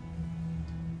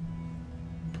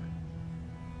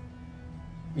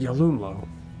 Yalumlo,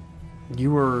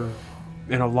 you were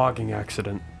in a logging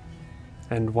accident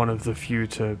and one of the few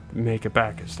to make it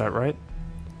back, is that right?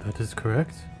 That is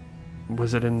correct.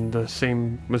 Was it in the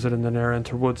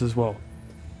Narenter Woods as well?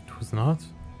 It was not.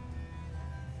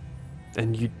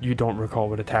 And you don't recall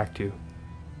what attacked you?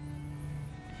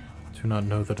 I do not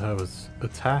know that I was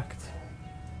attacked.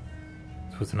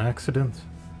 It was an accident.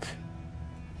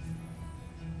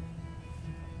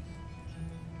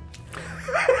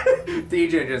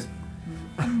 DJ just...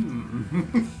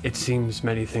 It seems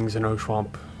many things in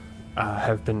Oshwamp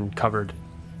have been covered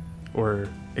or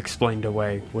explained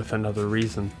away with another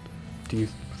reason. Do you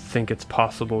think it's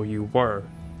possible you were?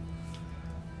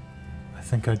 I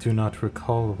think I do not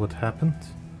recall what happened.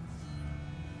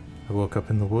 I woke up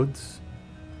in the woods,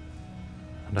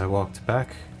 and I walked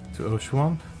back to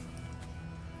Oshwamp,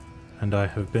 and I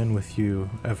have been with you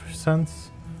ever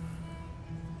since.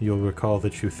 You'll recall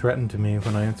that you threatened me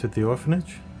when I entered the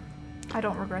orphanage. I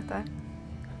don't regret that.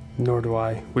 Nor do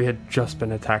I. We had just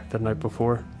been attacked the night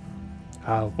before.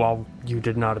 While you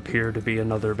did not appear to be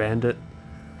another bandit,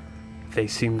 they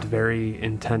seemed very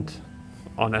intent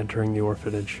on entering the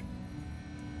orphanage.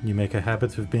 You make a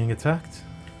habit of being attacked?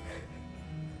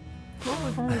 Well,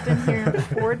 we've only been here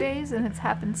 4 days, and it's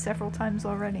happened several times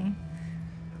already.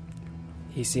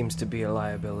 He seems to be a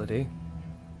liability.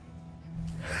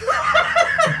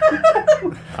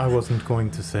 I wasn't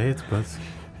going to say it, but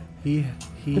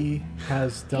He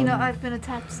has done... You know, I've been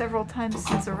attacked several times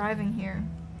since arriving here.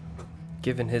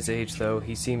 Given his age, though,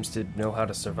 he seems to know how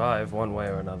to survive one way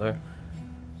or another.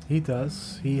 He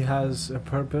does. He has a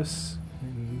purpose.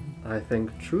 I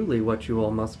think truly what you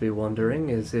all must be wondering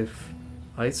is if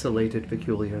isolated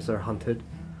peculiars are hunted,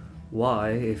 why,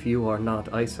 if you are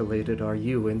not isolated, are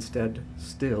you instead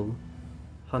still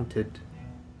hunted?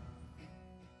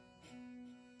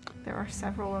 There are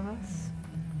several of us.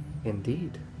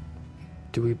 Indeed.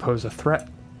 Do we pose a threat?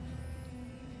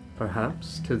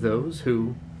 Perhaps to those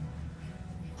who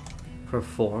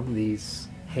perform these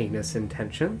heinous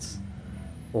intentions,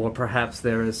 or perhaps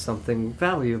there is something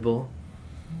valuable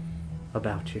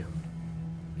about you,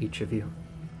 each of you.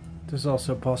 It is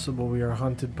also possible we are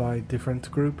hunted by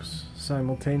different groups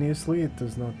simultaneously. It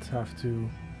does not have to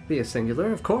Be a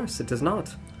singular, of course, it does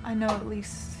not. I know at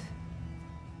least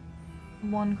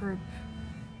one group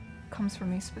comes for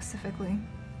me specifically.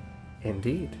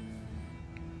 Indeed.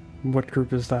 What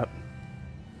group is that?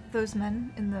 Those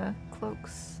men in the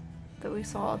cloaks that we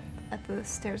saw at the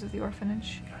stairs of the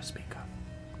orphanage. You gotta speak up.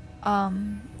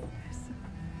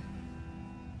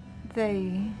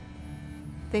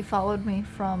 They followed me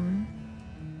from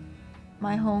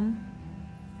my home.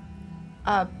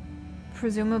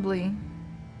 Presumably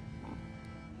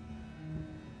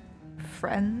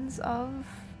friends of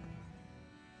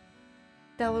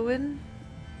Delawin,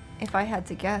 if I had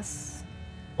to guess.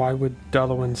 Why would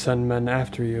Delawin send men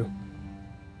after you?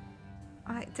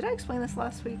 Did I explain this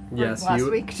last week? Yes, last you.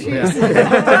 week. Yeah. Jeez.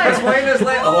 I explained this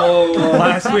last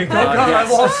week. Oh God,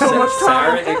 yes, I lost so much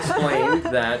time. Sarah explained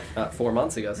that 4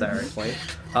 months ago. Sarah explained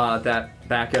that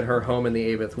back at her home in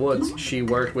the Avith Woods, she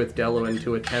worked with Delawin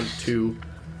to attempt to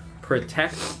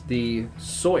protect the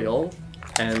soil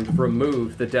and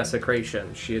remove the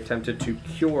desecration. She attempted to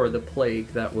cure the plague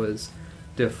that was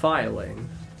defiling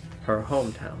her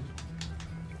hometown.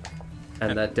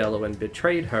 And that Delawin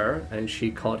betrayed her, and she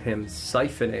caught him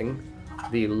siphoning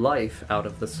the life out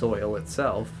of the soil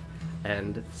itself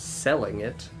and selling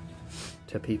it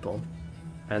to people.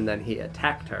 And then he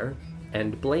attacked her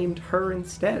and blamed her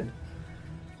instead,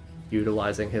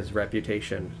 utilizing his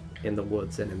reputation in the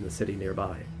woods and in the city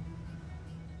nearby.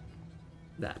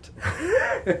 That.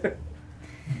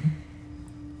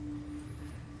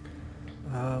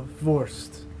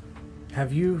 Vorst,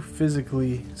 have you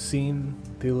physically seen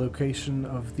the location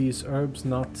of these herbs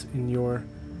not in your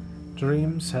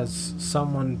dreams? Has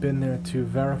someone been there to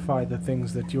verify the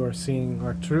things that you are seeing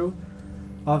are true?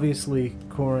 Obviously,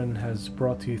 Corin has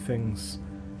brought you things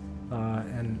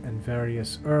and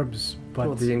various herbs, but...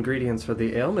 Well, the ingredients for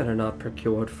the ailment are not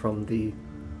procured from the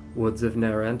woods of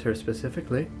Narenter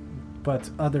specifically. But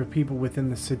other people within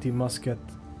the city must get,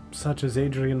 such as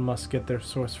Adrian, must get their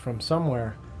source from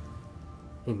somewhere.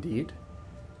 Indeed.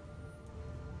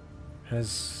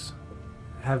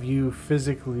 Have you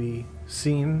physically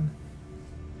seen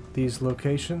these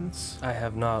locations? I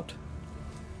have not.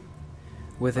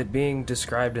 With it being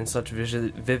described in such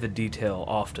vivid detail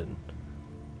often,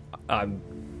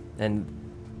 and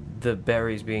the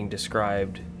berries being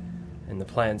described and the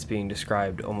plants being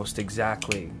described almost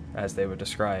exactly as they were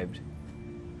described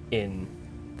in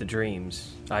the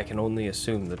dreams, I can only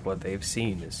assume that what they've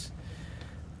seen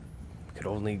could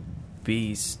only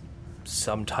be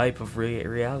some type of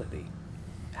reality.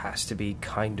 Has to be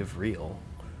kind of real.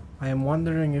 I am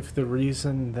wondering if the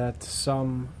reason that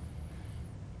some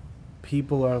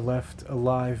people are left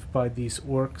alive by these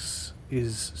orcs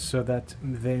is so that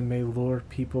they may lure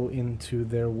people into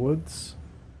their woods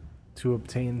to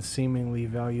obtain seemingly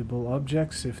valuable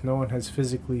objects. If no one has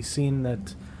physically seen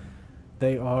that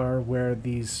they are where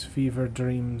these fever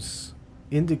dreams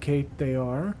indicate they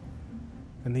are,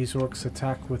 and these orcs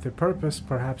attack with a purpose,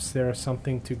 perhaps there is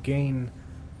something to gain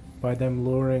by them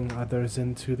luring others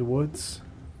into the woods.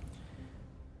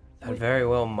 That very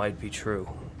well might be true.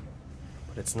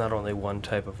 But it's not only one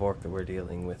type of orc that we're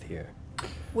dealing with here.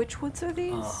 Which woods are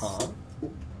these? Uh-huh.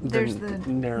 There's the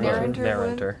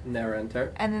Narenter wood.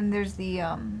 Narenter. And then there's the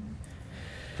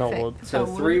Felwood. So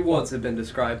 3 woods have been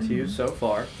described to you so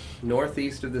far.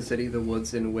 Northeast of the city, the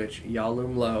woods in which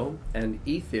Yalum Lo and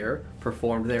Ether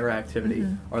performed their activity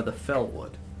are the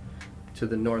Felwood. To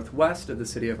the northwest of the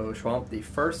city of Oshwamp, the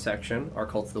first section are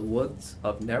called the Woods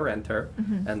of Narenter,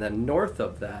 and then north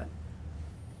of that,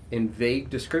 in vague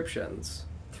descriptions,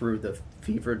 through the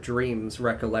fever dreams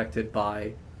recollected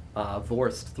by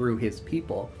Vorst through his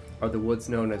people, are the woods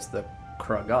known as the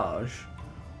Kragaj,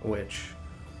 which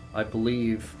I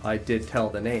believe I did tell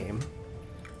the name.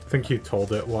 I think you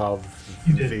told it while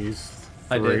these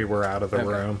I three did. were out of the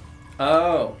room.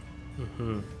 Oh.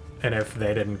 Mm-hmm. And if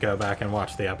they didn't go back and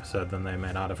watch the episode, then they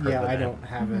may not have heard Yeah, the I name. don't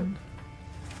have it.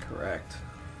 Correct.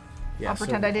 I'll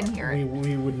pretend I didn't hear it.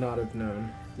 We would not have known.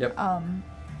 Yep.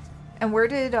 And where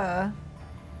did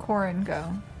Corin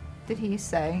go? Did he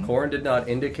say? Corin did not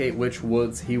indicate which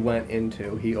woods he went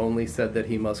into. He only said that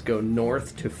he must go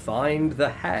north to find the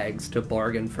hags to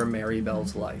bargain for Mary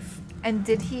Bell's life. And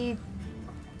did he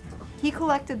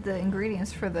collected the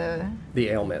ingredients for the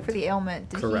ailment. For the ailment.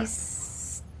 Did Correct.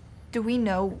 Do we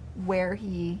know where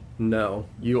he... No.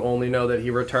 You only know that he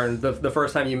returned. The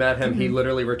first time you met him, he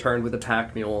literally returned with a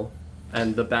pack mule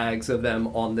and the bags of them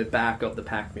on the back of the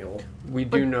pack mule. We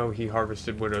do know he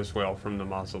harvested widow's wail from the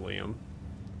mausoleum.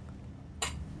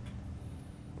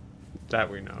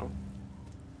 That we know.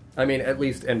 I mean, at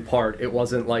least in part. It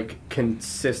wasn't, like,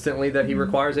 consistently that he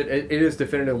requires it. It is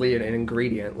definitively an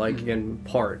ingredient, like, in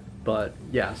part. But,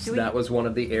 yes, that was one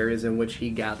of the areas in which he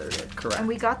gathered it, correct. And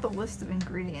we got the list of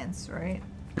ingredients, right?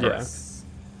 Yes.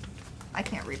 I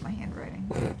can't read my handwriting.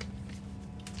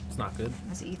 It's not good.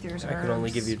 As ethers, I could only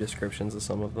herbs. give you descriptions of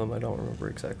some of them. I don't remember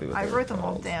exactly what I they were wrote them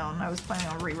all called. down. I was planning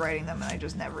on rewriting them, and I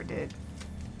just never did.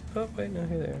 Oh, wait, no,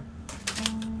 here they are.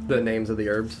 The names of the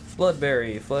herbs.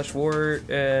 Bloodberry, Fleshwort,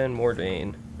 and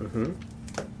Mordane. Mm-hmm.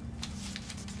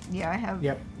 Yeah, I have.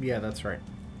 Yep. Yeah, that's right.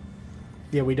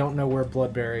 Yeah, we don't know where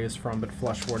Bloodberry is from, but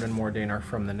Fleshwort and Mordane are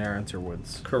from the Narranter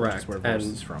Woods. Correct. Which is where And-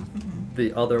 Vorst is from.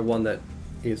 The other one that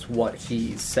is what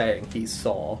he's saying he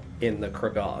saw in the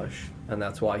Kragaj, and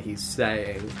that's why he's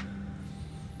saying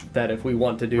that if we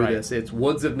want to do Right. this, it's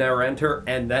Woods of Narranter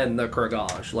and then the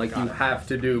Kragaj. Like, you have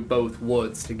to do both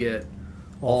woods to get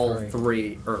all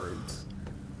three herbs.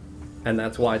 And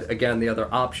that's why, again, the other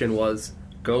option was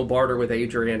go barter with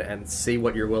Adrian and see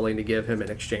what you're willing to give him in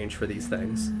exchange for these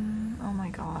things. Oh my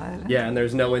god. Yeah, and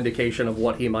there's no indication of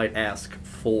what he might ask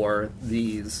for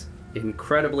these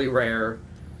incredibly rare,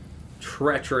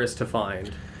 treacherous to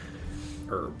find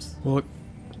herbs. Well,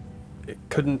 it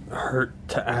couldn't hurt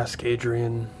to ask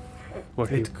Adrian what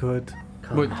he It could.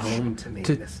 Come What- home to me,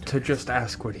 to, Mr. to just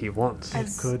ask what he wants.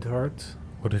 As- It could hurt.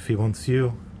 What if he wants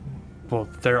you? Well,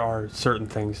 there are certain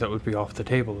things that would be off the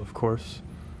table, of course.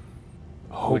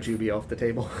 Would you be off the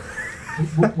table?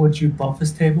 Would you buff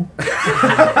his table?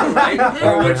 Right?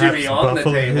 Or would you be on the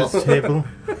Buffalo table? his table?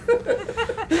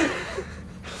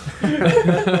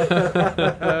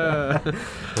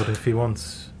 What if he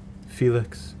wants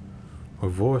Felix or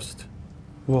Vorst?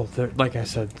 Well, there, like I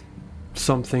said,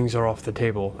 some things are off the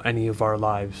table, any of our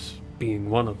lives being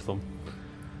one of them.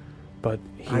 But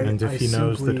he, And if I he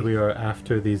knows that simply- we are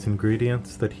after these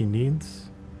ingredients that he needs,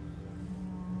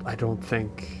 I don't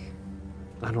think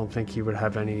he would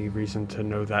have any reason to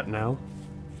know that now.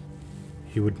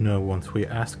 he would know once we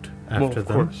asked Well, after of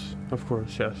them.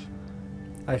 course, yes.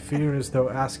 I fear as though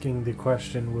asking the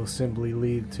question will simply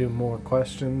lead to more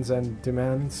questions and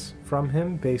demands from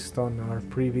him based on our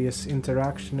previous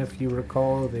interaction. If you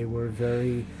recall, they were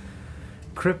very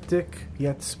cryptic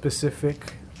yet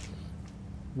specific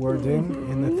wording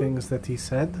in the things that he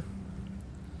said.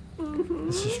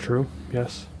 This is true,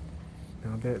 yes.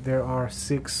 Now, there are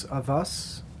 6 of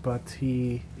us, but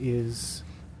he is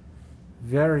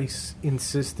very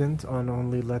insistent on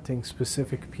only letting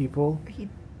specific people He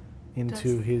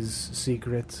into does- his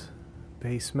secret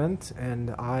basement, and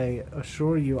I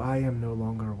assure you I am no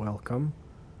longer welcome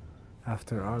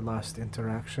after our last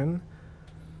interaction.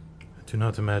 I do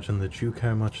not imagine that you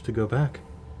care much to go back.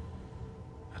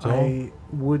 At all. I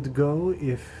would go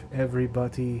if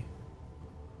everybody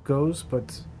goes,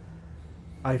 but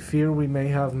I fear we may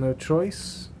have no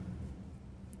choice.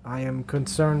 I am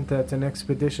concerned that an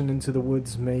expedition into the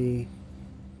woods may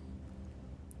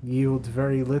yield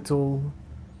very little,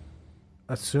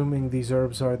 assuming these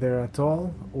herbs are there at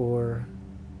all, or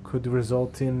could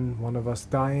result in one of us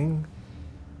dying.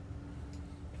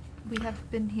 We have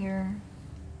been here,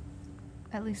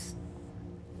 at least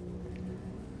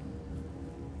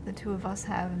the 2 of us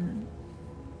have, and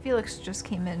Felix just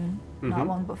came in not Mhm.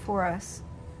 long before us.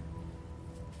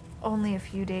 Only a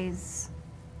few days,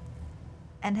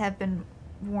 and have been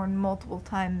warned multiple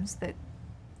times that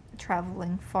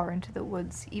traveling far into the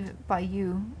woods, even by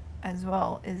you as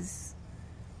well, is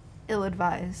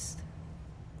ill-advised.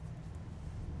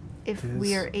 If It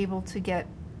we is. are able to get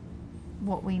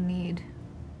what we need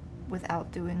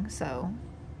without doing so,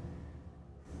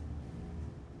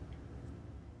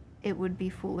 it would be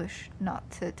foolish not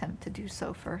to attempt to do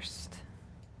so first.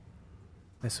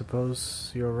 I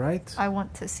suppose you're right. I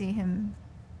want to see him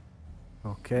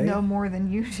Okay. no more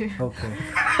than you do. Okay.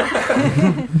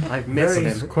 I've missed Very-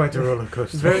 him. Quite a roller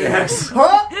coaster. Very yes.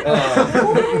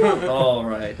 All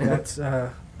right. That's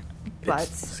But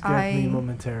scared me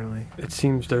momentarily. It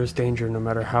seems there's danger no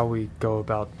matter how we go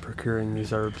about procuring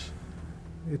these herbs.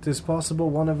 It is possible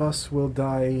one of us will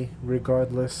die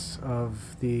regardless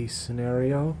of the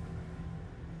scenario.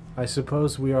 I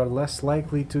suppose we are less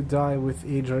likely to die with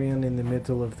Adrian in the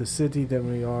middle of the city than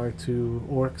we are to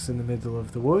orcs in the middle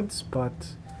of the woods,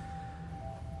 but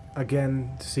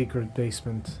again, secret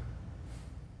basement.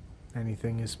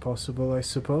 Anything is possible, I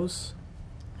suppose.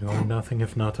 You are nothing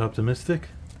if not optimistic.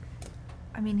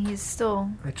 I mean, he's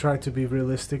still. I try to be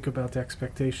realistic about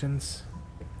expectations.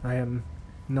 I am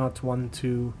not one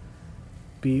to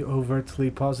be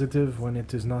overtly positive when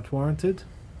it is not warranted.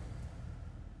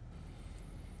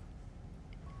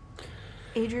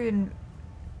 Adrian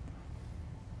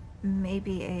may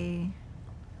be a.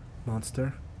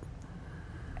 Monster.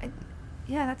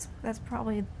 Yeah, that's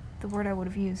probably the word I would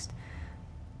have used.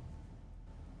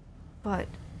 But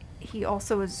he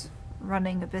also is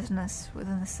running a business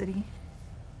within the city.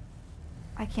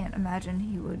 I can't imagine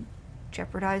he would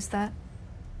jeopardize that.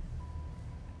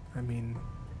 I mean,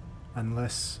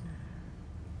 unless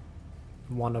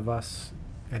one of us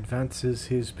advances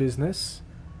his business.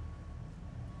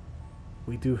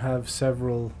 We do have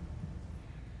several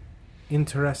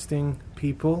interesting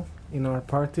people in our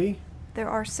party. There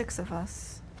are 6 of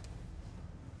us.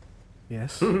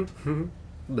 Yes.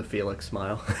 The Felix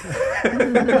smile.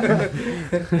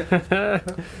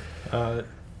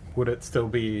 Would it still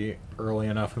be early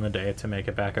enough in the day to make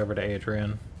it back over to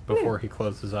Adrian before he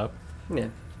closes up? Yeah.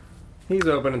 He's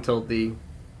open until the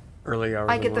Early hours.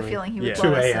 I of get the morning. feeling he would Yeah. 2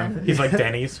 let us a.m. in. He's like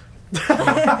Denny's.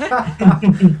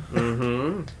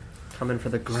 Coming for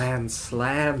the Grand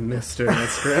Slam, Mr.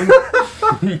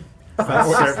 Nesgrim.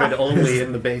 Served only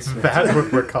in the basement. That's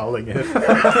what we're calling it.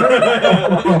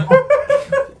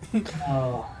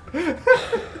 Oh,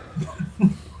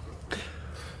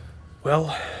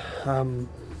 Well,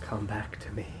 Come back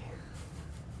to me,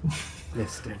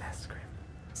 Mr. Nesgrim.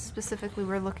 Specifically,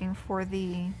 we're looking for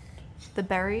the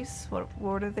berries.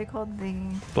 What are they called? The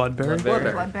Bloodberry.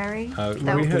 Bloodberry. bloodberry. we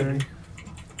that, would had- be,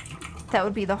 that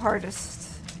would be the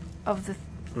hardest of the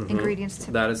ingredients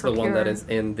to That is the one that procure. is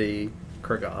in the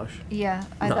Kurgaj. Yeah,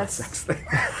 Not a that's sex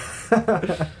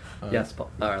thing. Yes, Paul.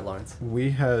 Lawrence.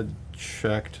 We had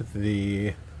checked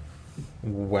the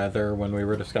weather when we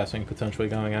were discussing potentially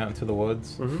going out into the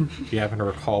woods. Do you happen to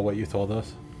recall what you told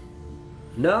us?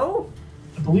 No?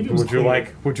 I believe it was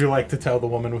Would you like to tell the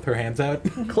woman with her hands out?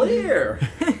 Clear.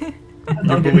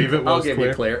 You believe it was I'll give clear?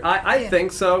 you clear. I Yeah.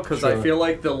 think so, because I Sure. feel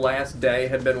like the last day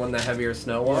had been when the heavier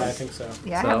snow was. Yeah, I think so.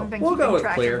 yeah. So, I haven't been we'll go keeping with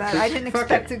track clear. of that. I didn't Fuck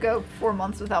expect it. to go 4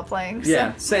 months without playing. So.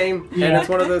 Yeah, same. And Yeah. it's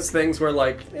one of those things where,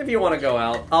 like, if you want to go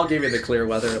out, I'll give you the clear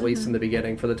weather, at least in the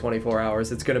beginning, for the 24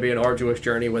 hours. It's going to be an arduous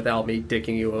journey without me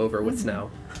dicking you over with snow.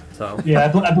 So, Yeah,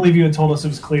 I believe you had told us it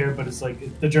was clear, but it's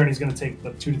like the journey's going to take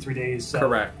like 2 to 3 days. So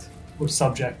correct. We're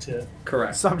subject to.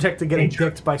 Correct. Subject to getting Nature.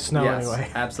 dicked by snow Yes, anyway.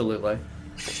 absolutely.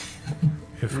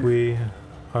 If we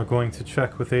are going to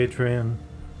check with Adrian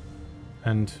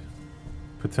and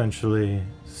potentially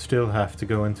still have to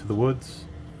go into the woods,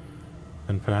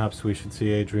 then perhaps we should see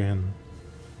Adrian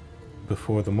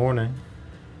before the morning.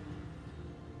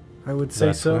 I would say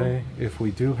That so. way, if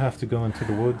we do have to go into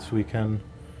the woods, we can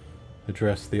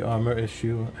address the armor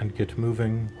issue and get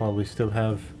moving while we still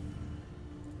have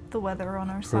The weather on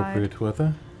our side. appropriate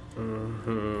weather.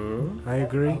 I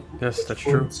agree. Yes, that's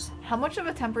true. How much of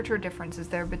a temperature difference is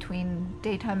there between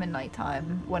daytime and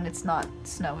nighttime when it's not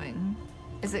snowing?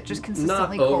 Is it just Not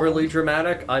consistently overly cold?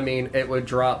 dramatic. I mean, it would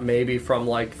drop maybe from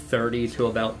like 30 to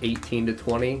about 18 to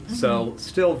 20. So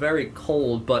still very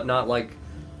cold, but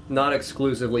not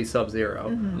exclusively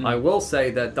sub-zero. I will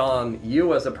say that, Don,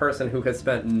 you as a person who has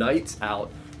spent nights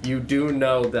out, you do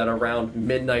know that around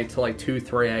midnight to like 2,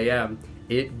 3 a.m.,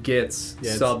 it gets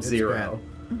Yeah, it's sub-zero.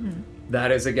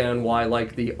 That is, again, why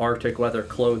like the Arctic weather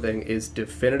clothing is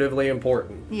definitively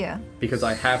important. Yeah. Because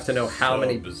I have to know how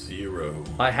many... Sub-Zero.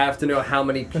 I have to know how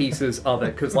many pieces of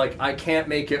it, because like I can't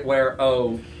make it where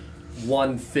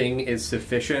one thing is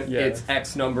sufficient. Yeah. It's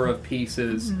X number of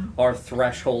pieces are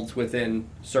thresholds within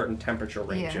certain temperature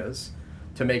Yeah. ranges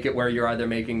to make it where you're either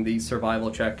making the survival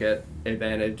check at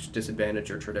advantage,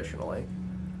 disadvantage, or traditionally.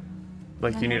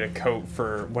 Like you need a coat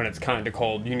for when it's kind of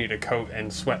cold. You need a coat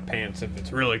and sweatpants if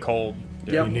it's really cold.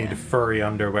 Yep. You need furry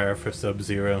underwear for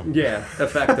Sub-Zero. Yeah,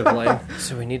 effectively.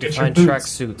 So we need to Get your find boots.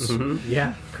 tracksuits.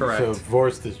 Yeah. Correct. So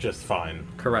Vorst is just fine.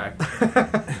 Correct.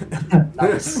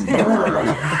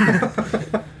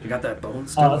 You got that bone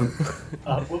Uh,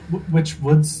 still? which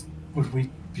woods would we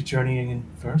be journeying in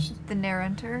first? The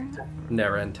Narenter.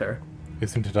 Nerenter.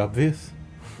 Isn't it obvious?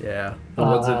 Yeah. The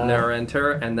woods of Uh,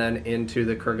 Nerenter, and then into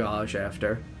the Kurgaj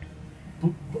after.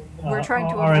 We're trying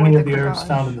to Are avoid any the of the herbs Kurgaj.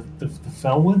 found in the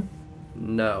Fellwood?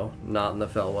 No, not in the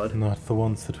Fellwood. Not the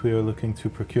ones that we are looking to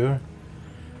procure.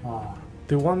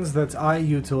 The ones that I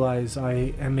utilize,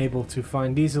 I am able to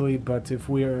find easily, but if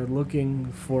we are looking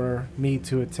for me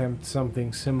to attempt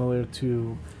something similar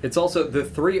to... It's also the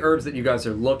 3 herbs that you guys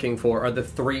are looking for are the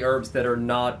 3 herbs that are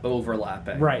not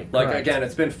overlapping. Right, Like, correct. again,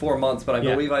 it's been 4 months, but I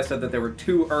Yeah. believe I said that there were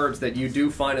 2 herbs that you do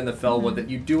find in the Fellwood that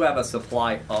you do have a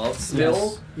supply of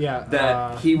still. Yeah.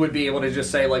 That he would be able to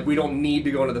just say, like, we don't need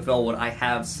to go into the Fellwood, I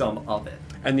have some of it.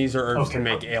 And these are herbs Okay. to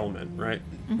make ailment, right?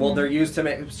 Well, they're used to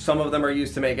make. Some of them are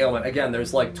used to make ailment. Again,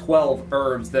 there's like 12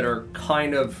 herbs that are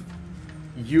kind of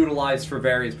utilized for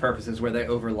various purposes where they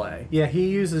overlay. Yeah, he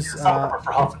uses... For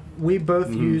Huffing. we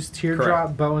both use Teardrop,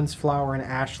 Correct. Bowen's Flower, and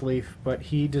Ash Leaf, but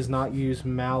he does not use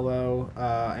Mallow,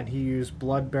 and he used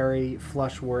Bloodberry,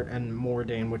 Flushwort, and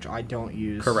Mordane, which I don't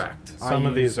use. Correct. I Some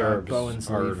of use, these herbs Bowen's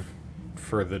are Leaf.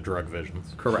 for the drug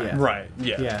visions. Correct. Yeah. Right.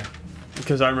 Yeah. Yeah.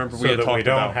 Because I remember we So had that talked we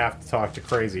don't about have to talk to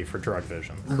Crazy for drug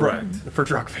vision. right for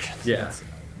drug visions. Yeah.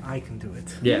 I can do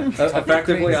it. Yeah,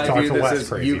 effectively, I Talk view to this Wes as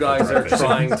crazy you guys for are breakfast.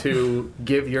 trying to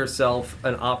give yourself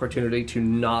an opportunity to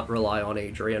not rely on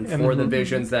Adrian for the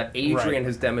visions that Adrian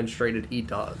has demonstrated he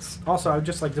does. Also, I would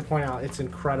just like to point out it's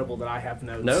incredible that I have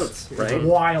notes. Notes, It's right?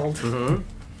 wild.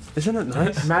 Isn't it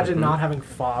nice? Imagine not having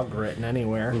fog written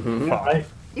anywhere. Right.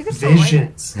 You can still write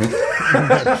it.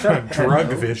 Visions. Drug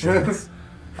visions.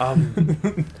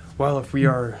 Well, if we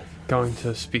are going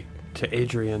to speak to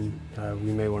Adrian,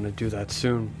 we may want to do that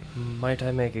soon. Might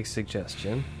I make a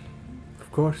suggestion?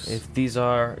 Of course. If these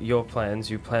are your plans,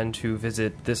 you plan to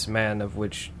visit this man of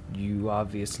which you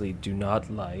obviously do not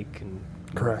like and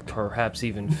Correct. perhaps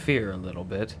even fear a little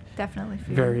bit. Definitely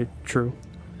fear. Very true.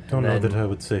 Don't know then- that I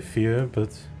would say fear,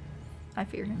 but I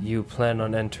fear him. You plan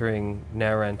on entering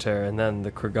Narenter and then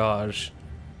the Kragaj.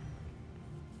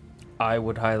 I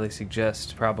would highly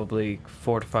suggest probably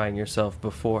fortifying yourself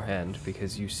beforehand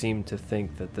because you seem to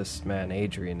think that this man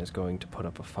Adrian is going to put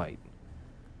up a fight.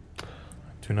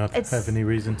 do not It's- have any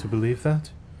reason to believe that.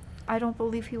 I don't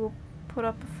believe he will put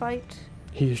up a fight.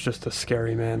 He is just a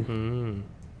scary man.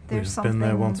 There's We've something been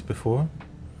there once before.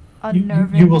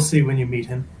 unnerving. You will see when you meet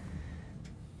him.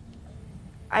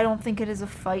 I don't think it is a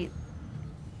fight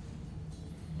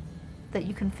that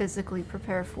you can physically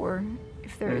prepare for,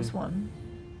 if there is one.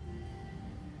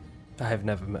 I have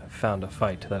never found a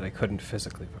fight that I couldn't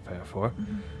physically prepare for.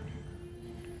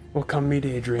 We'll come meet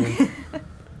Adrian.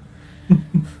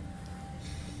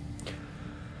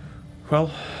 Well,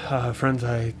 friends,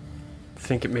 I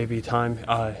think it may be time.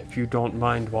 If you don't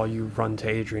mind, while you run to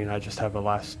Adrian, I just have a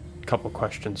last couple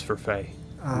questions for Faye.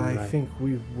 I Right. think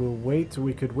we will wait.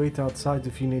 We could wait outside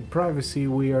if you need privacy.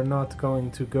 We are not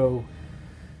going to go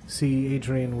see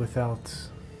Adrian without.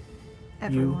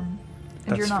 Everyone. And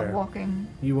That's you're not fair. walking.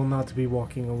 You will not be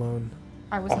walking alone.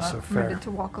 I was Also not fair. permitted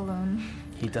to walk alone.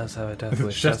 He does have a death wish.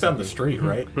 It's just doesn't down the he? street,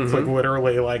 right? It's like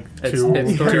literally like It's two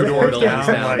three two or four doors buildings down.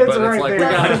 down, Like, but It's it's right like we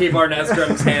there. gotta keep our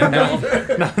Nestrom's hand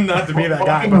out. not to be that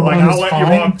guy, Walking but like alone I'll is let you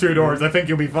fine. walk 2 doors. I think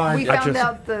you'll be fine. We I found just-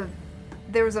 out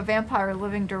there was a vampire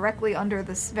living directly under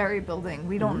this very building.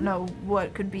 We don't know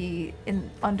what could be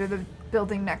under the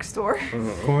building next door.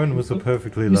 Corin was a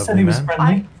perfectly You said lovely he was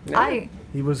man. friendly.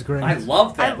 He was great. I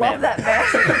love I that love man. that man.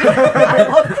 I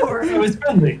love He Corin. was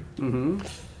friendly.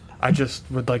 I just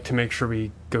would like to make sure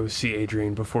we go see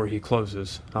Adrian before he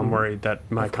closes. I'm worried that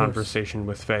my Of course. conversation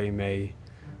with Faye may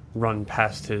run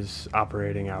past his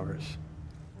operating hours.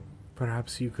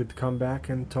 Perhaps you could come back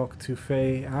and talk to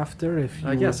Faye after if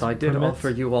you. Yes, would I did permit. offer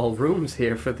you all rooms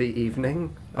here for the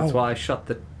evening. That's Oh. why I shut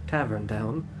the tavern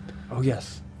down. Oh,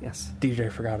 yes. Yes,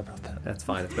 DJ forgot about that. that's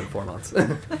fine. It's been 4 months.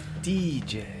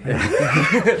 DJ.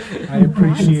 I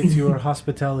appreciate your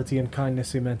hospitality and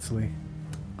kindness immensely.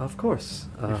 Of course.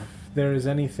 If there is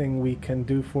anything we can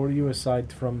do for you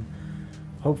aside from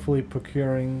hopefully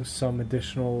procuring some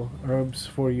additional herbs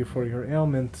for you for your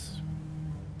ailment,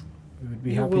 we would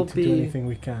be You happy will to do be- anything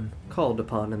we can. Called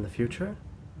upon in the future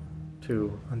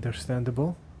to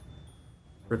Understandable?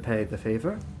 repay the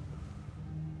favor.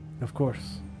 Of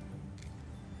course.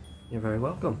 You're very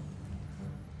welcome.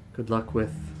 Good luck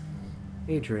with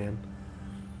Adrian.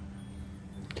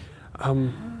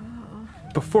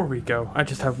 Before we go, I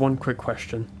just have one quick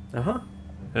question. Uh-huh.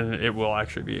 And it will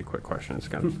actually be a quick question. It's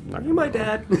kind of not Are you my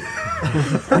gonna be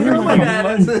long. dad? You're my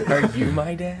dad. Are you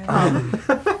my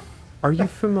dad? Are you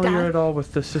familiar Dad? at all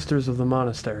with the Sisters of the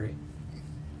Monastery?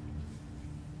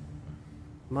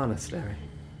 Monastery.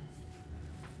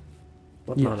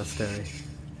 What Yes. monastery?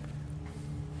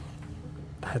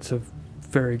 That's a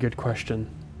very good question.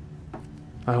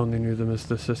 I only knew them as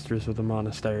the Sisters of the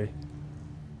Monastery.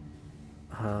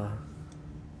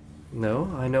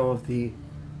 No, I know of the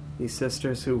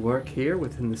sisters who work here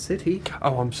within the city.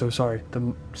 Oh, I'm so sorry.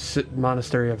 The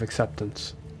Monastery of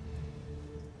Acceptance.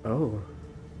 Oh.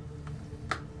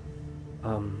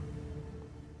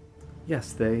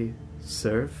 Yes, they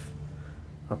serve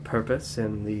a purpose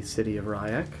in the city of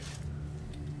Ryak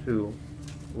to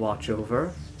watch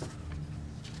over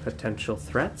potential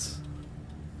threats,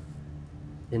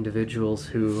 individuals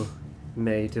who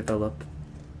may develop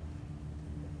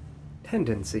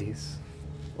tendencies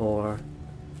or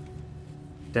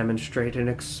demonstrate an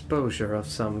exposure of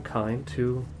some kind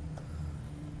to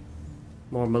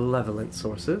more malevolent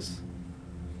sources,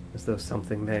 as though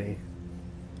something may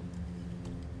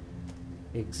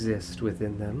exist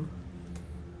within them.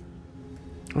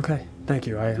 Okay, thank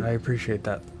you. I appreciate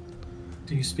that.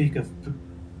 Do you speak of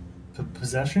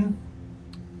possession?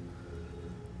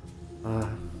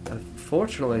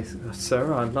 Unfortunately,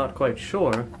 sir, I'm not quite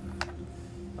sure.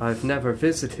 I've never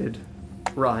visited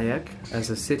Ryak as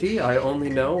a city. I only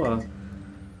know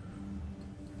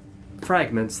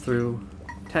fragments through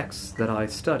texts that I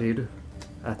studied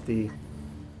at the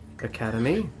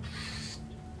academy,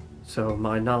 so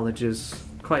my knowledge is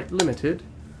quite limited.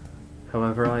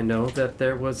 However, I know that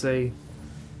there was a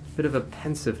bit of a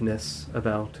pensiveness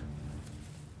about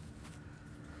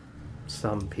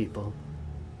some people,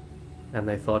 and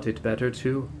they thought it better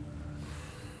to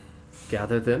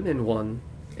gather them in one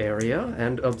area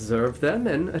and observe them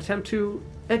and attempt to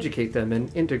educate them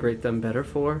and integrate them better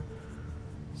for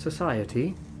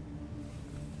society.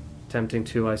 Attempting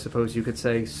to, I suppose you could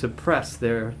say, suppress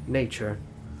their nature,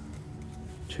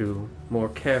 to more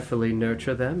carefully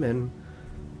nurture them in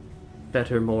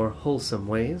better, more wholesome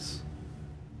ways.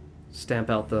 Stamp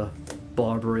out the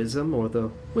barbarism or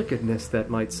the wickedness that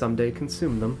might someday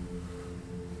consume them.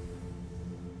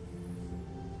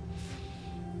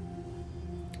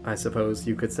 I suppose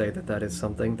you could say that that is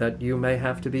something that you may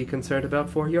have to be concerned about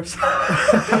for yourself.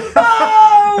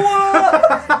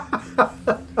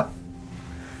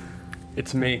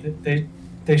 It's me.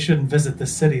 They shouldn't visit the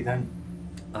city then.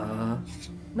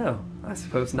 No, I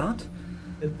suppose not.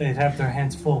 They'd have their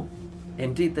hands full.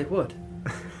 Indeed they would.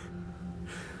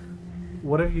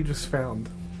 What have you just found?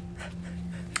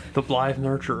 The Blithe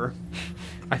Nurturer.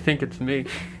 I think it's me.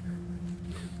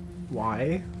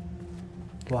 Why?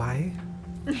 Why?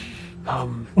 I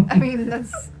mean,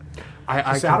 that's...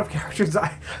 Just out of characters,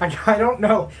 I don't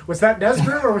know. Was that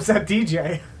Nesgrim or was that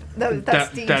DJ? That's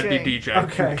DJ. That'd be DJ.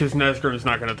 Okay. Because Nesgrim's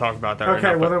not going to talk about that right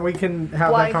Okay, now. well then we can have that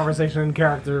Blithe- conversation in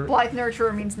character. Blithe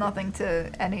Nurturer means nothing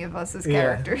to any of us as Yeah,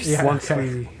 characters. yeah.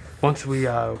 Once we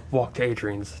walk to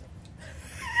Adrian's.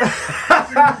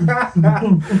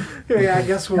 Yeah, I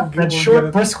guess we'll That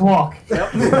short, brisk walk.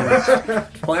 Yep.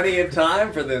 Plenty of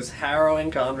time for this harrowing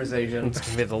conversation. It's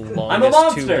gonna be the I'm a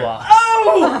longest 2 monster! blocks.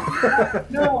 Oh!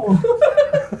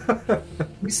 No.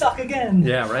 We suck again.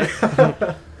 Yeah,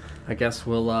 right? I guess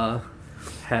we'll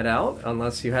head out,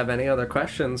 unless you have any other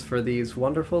questions for these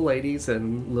wonderful ladies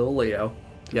and Lil Leo.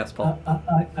 Yes, Paul?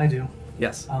 I do.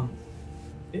 Yes.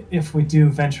 If we do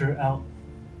venture out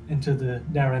into the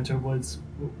Narenter woods,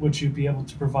 would you be able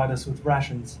to provide us with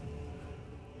rations?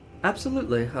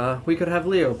 Absolutely. We could have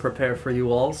Leo prepare for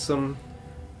you all some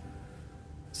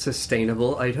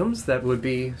sustainable items that would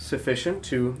be sufficient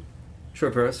to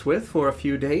traverse with for a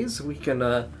few days. We can,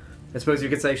 I suppose you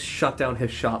could say, shut down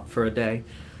his shop for a day.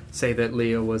 Say that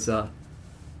Leo was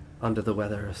under the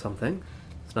weather or something.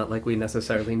 It's not like we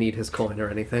necessarily need his coin or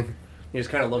anything. He just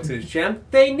kind of looks at his gem.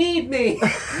 They need me!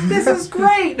 This is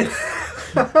great!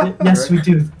 Yes, we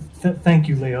do. Thank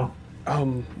you, Leo.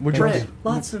 Would you Bread.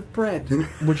 Lots of bread.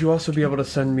 would you also be able to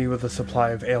send me with a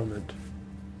supply of ailment?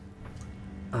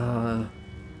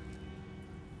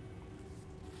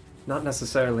 Not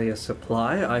necessarily a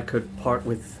supply. I could part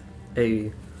with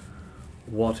a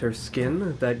water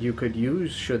skin that you could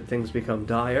use should things become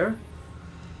dire.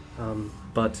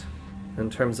 But in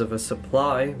terms of a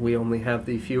supply, we only have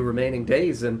the few remaining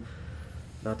days, and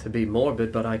not to be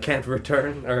morbid, but I can't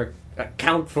return or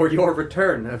account for your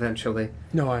return eventually.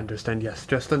 No, I understand. Yes,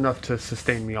 just enough to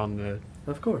sustain me on the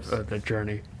Of course. the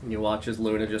journey. And you watch as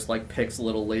Luna just like picks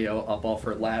little Leo up off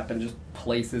her lap and just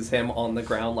places him on the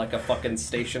ground like a fucking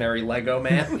stationary Lego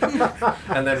man.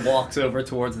 And then walks over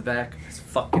towards the back. This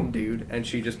fucking dude. And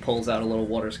she just pulls out a little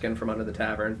water skin from under the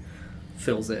tavern,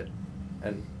 fills it,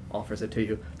 and offers it to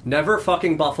you. Never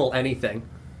fucking buffle anything.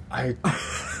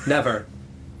 Never.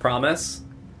 Promise?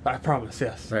 I promise,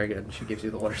 yes. Very good. She gives you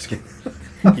the water skin.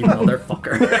 You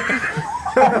motherfucker.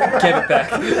 Give it back.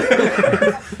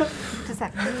 What does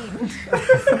that mean?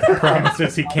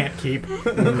 Promises he can't keep.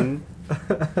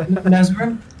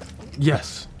 Nesgrim,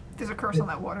 Yes. There's a curse on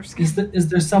that water skin. is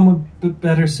there someone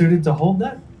better suited to hold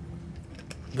that?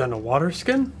 Then a water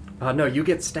skin? No, you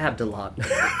get stabbed a lot.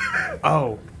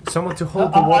 Oh. Someone to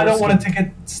hold the I water don't skin. want it to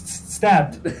get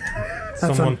stabbed.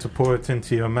 Someone to pour it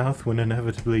into your mouth when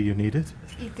inevitably you need it.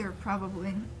 Ether,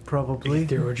 probably. Probably.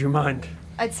 Dear, would you mind?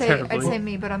 I'd Terribly. say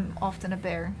me, but I'm often a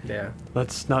bear. Yeah.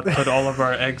 Let's not put all of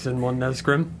our eggs in one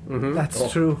Nesgrim. Mm-hmm.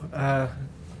 That's true.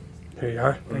 Here you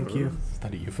are. Thank you. Is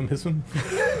that a euphemism?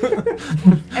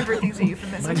 Everything's a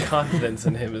euphemism. My confidence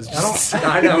in him is just...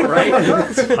 I know, right?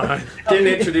 Fine. Getting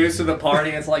introduced to the party,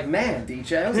 and it's like, man,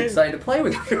 DJ, I was excited to play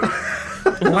with you.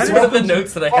 That's one of the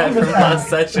notes that I had from last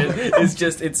session is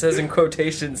just, it says in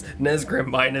quotations, Nesgrim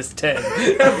minus 10.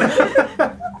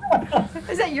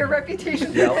 Is that your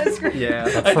reputation for Yep. Nesgrim?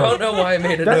 Yeah. I don't know why I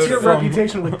made a That's note your of it.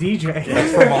 reputation with DJ.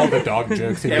 That's from all the dog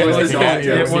jokes. It was the dog It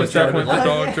jokes. was definitely the Oh,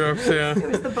 dog yeah. jokes, yeah. It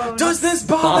was the bone. Does this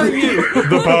bother you?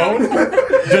 The bone?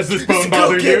 Does this bone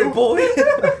bother Go get you? it, boy.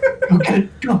 Okay,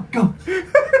 go.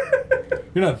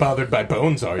 You're not bothered by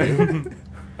bones, are you?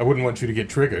 I wouldn't want you to get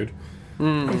triggered.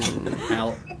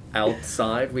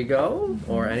 Outside we go,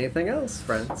 or anything else,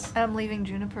 friends? I'm leaving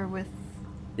Juniper with.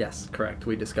 Yes, correct.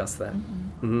 We discussed that.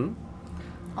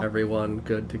 Everyone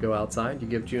good to go outside? You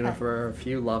give Juniper a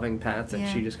few loving pats, and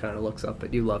Yeah. she just kind of looks up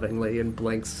at you lovingly and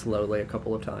blinks slowly a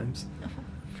couple of times.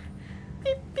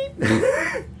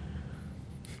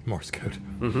 Morse code.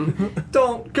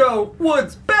 Don't go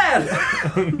woods, bad!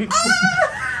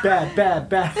 Bad.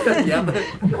 Yep.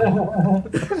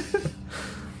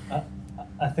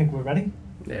 I think we're ready.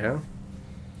 Yeah.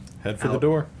 Head for the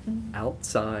door.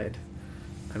 Outside.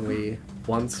 And we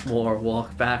once more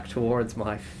walk back towards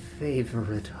my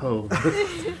favorite home.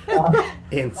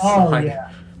 Inside. Oh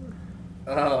yeah.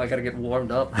 Oh, I gotta get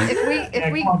warmed up. If we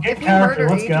come on, get if we character,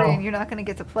 murder let's go. Adrian, you're not going to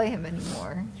get to play him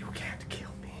anymore. You can't kill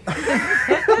me.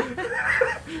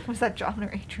 Was that John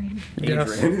or Adrian?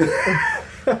 Adrian.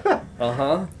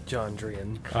 Uh-huh. John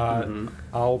Drian.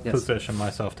 I'll Yes. position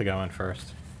myself to go in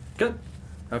first. Good.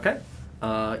 Okay.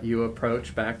 You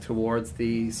approach back towards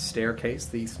the staircase,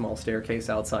 the small staircase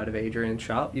outside of Adrian's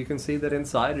shop. You can see that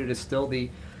inside it is still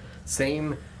the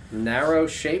same narrow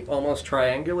shape, almost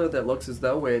triangular, that looks as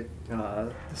though it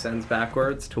descends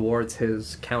backwards towards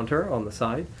his counter on the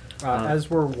side. As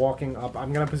we're walking up,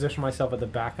 I'm going to position myself at the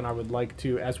back, and I would like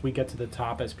to, as we get to the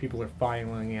top, as people are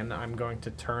filing in, I'm going to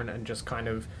turn and just kind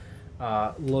of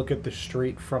look at the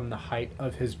street from the height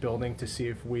of his building to see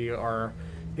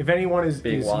if anyone is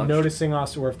Being watched. noticing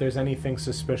us, or if there's anything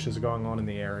suspicious going on in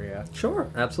the area. Sure,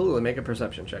 absolutely. Make a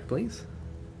perception check, please.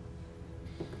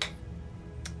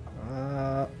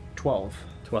 12.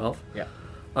 12. Yeah.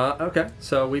 Okay,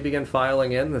 so we begin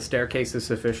filing in. The staircase is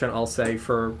sufficient, I'll say,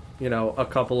 for, a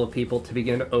couple of people to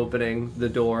begin opening the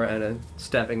door and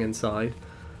stepping inside.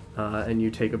 And you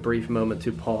take a brief moment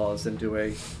to pause and do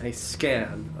a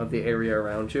scan of the area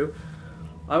around you.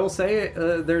 I will say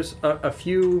there's a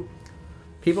few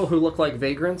people who look like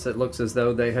vagrants. It looks as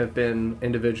though they have been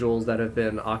individuals that have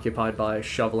been occupied by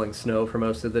shoveling snow for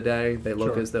most of the day. They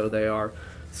look Sure. as though they are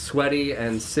sweaty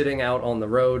and sitting out on the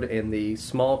road in the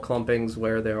small clumpings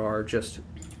where there are just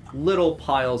little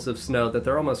piles of snow that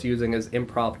they're almost using as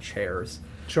improv chairs.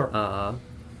 Sure.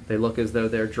 They look as though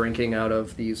they're drinking out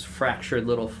of these fractured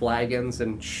little flagons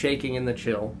and shaking in the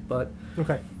chill, but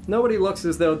Okay. nobody looks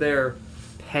as though they're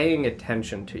paying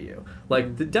attention to you.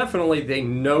 Like, definitely they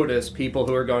notice people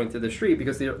who are going through the street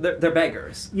because they're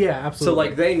beggars. Yeah, So, absolutely.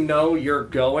 like, they know you're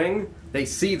going, they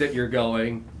see that you're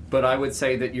going, but I would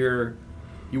say that you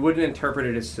wouldn't interpret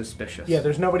it as suspicious. Yeah,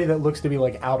 there's nobody that looks to be,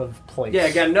 like, out of place. Yeah,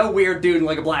 again, no weird dude in,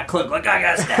 like, a black cloak, like, I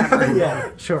got stabbed. Yeah,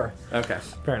 sure. Okay.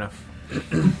 Fair enough.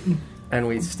 And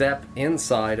we step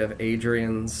inside of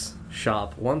Adrian's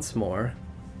shop once more,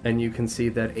 and you can see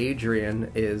that Adrian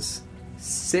is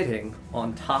sitting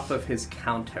on top of his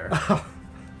counter,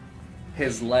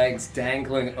 his legs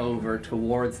dangling over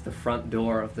towards the front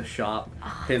door of the shop,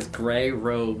 his gray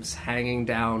robes hanging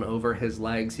down over his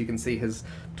legs. You can see his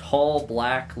tall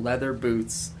black leather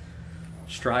boots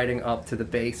striding up to the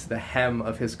base, the hem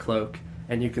of his cloak,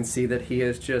 and you can see that he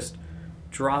is just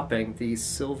dropping these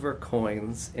silver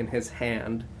coins in his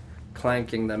hand,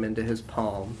 clanking them into his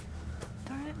palm,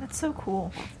 Darn it, that's so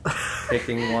cool.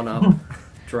 picking one up,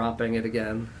 dropping it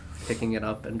again, picking it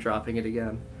up and dropping it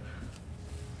again.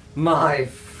 My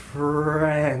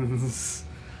friends,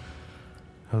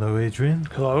 Hello, Adrian.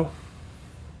 Hello?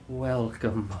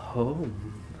 welcome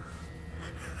home.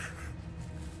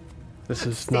 This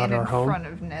is Stand not our in home. front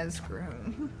of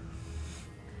Nezgrim.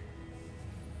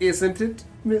 Isn't it,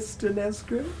 Mr.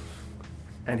 Nesgrim?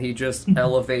 And he just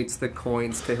elevates the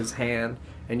coins to his hand,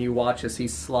 and you watch as he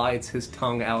slides his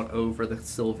tongue out over the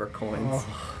silver coins.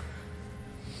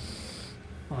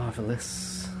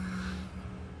 Marvelous.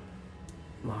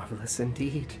 Marvelous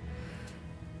indeed.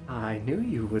 I knew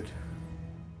you would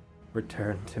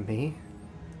return to me.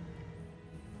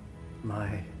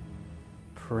 My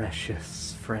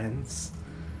precious friends.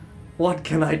 What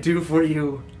can I do for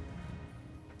you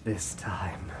this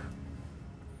time?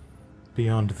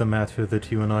 Beyond the matter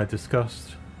that you and I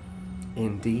discussed,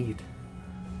 Indeed.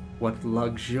 What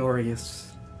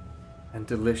luxurious and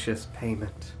delicious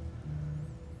payment.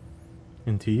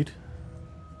 indeed,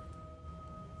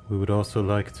 we would also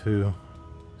like to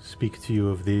speak to you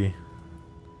of the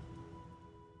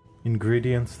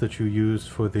ingredients that you used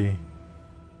for the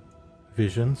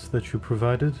visions that you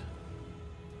provided.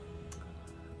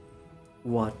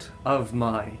 What of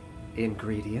my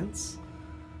ingredients?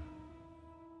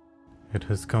 It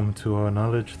has come to our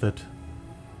knowledge that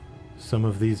some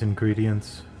of these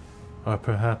ingredients are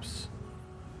perhaps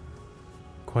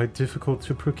quite difficult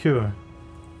to procure.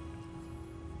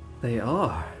 They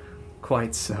are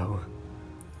quite so.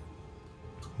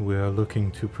 We are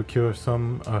looking to procure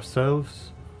some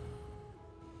ourselves.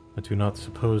 I do not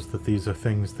suppose that these are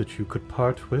things that you could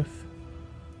part with.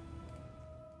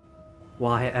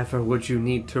 Why ever would you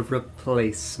need to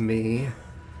replace me?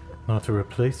 Not a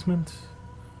replacement.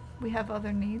 We have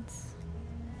other needs.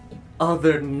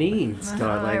 Other needs,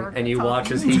 darling. Never And you talk.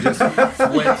 watch as he just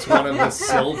flips one of the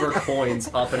silver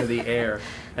coins up into the air.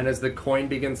 And as the coin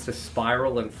begins to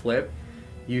spiral and flip,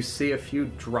 you see a few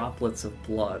droplets of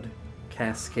blood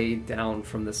cascade down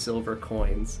from the silver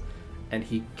coins. And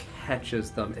he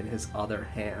catches them in his other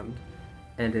hand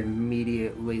and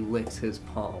immediately licks his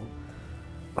palm.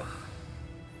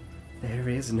 There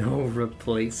is no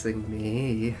replacing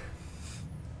me.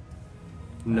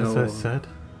 No. As I said,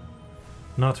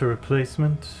 not a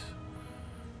replacement.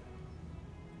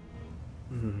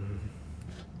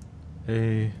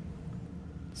 A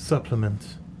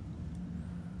supplement.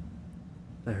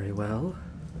 Very well.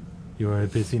 You are a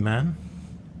busy man.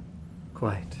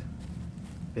 Quite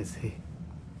busy.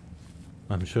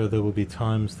 I'm sure there will be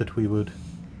times that we would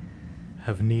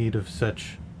have need of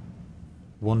such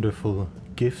wonderful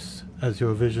gifts as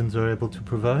your visions are able to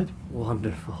provide.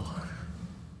 Wonderful.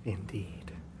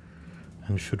 Indeed.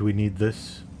 And should we need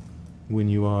this when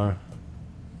you are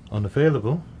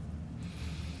unavailable,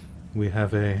 we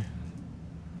have a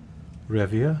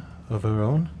Revia of our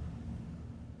own.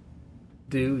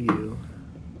 Do you?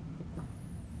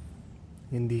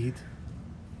 Indeed.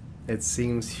 It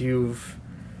seems you've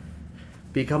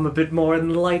become a bit more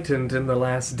enlightened in the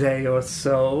last day or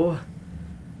so.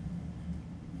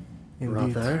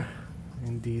 Indeed. Brother.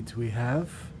 Indeed, we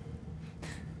have.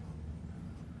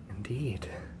 Indeed.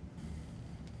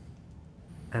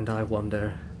 And I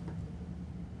wonder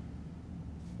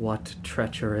what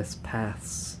treacherous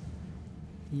paths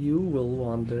you will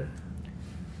wander.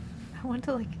 I want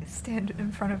to stand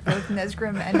in front of both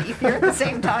Nesgrim and Ether at the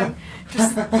same time.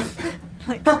 Just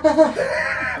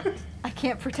I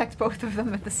can't protect both of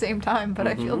them at the same time, but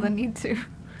I feel the need to.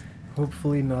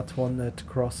 Hopefully not one that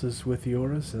crosses with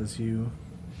yours, as you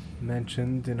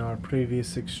mentioned in our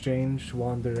previous exchange.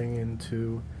 Wandering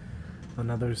into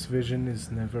another's vision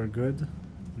is never good,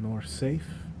 nor safe.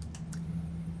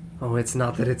 Oh, it's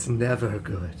not that it's never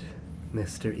good,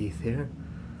 Mr. Ether.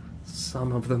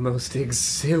 Some of the most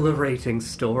exhilarating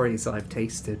stories I've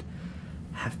tasted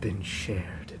have been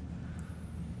shared.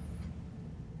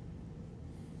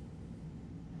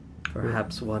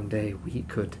 Perhaps one day we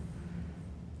could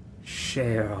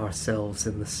share ourselves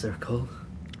in the circle.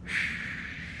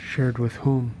 Shared with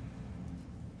whom?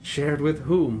 Shared with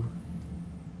whom?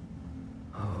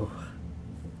 Oh,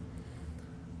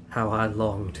 how I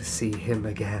long to see him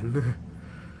again.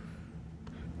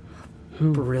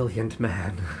 Who? Brilliant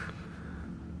man.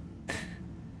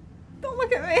 Don't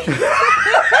look at me.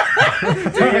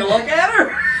 Do you look at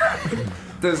her?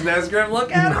 Does Nesgrim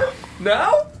look at her?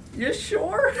 No? You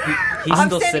sure? He's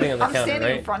still sitting on the I'm counter, standing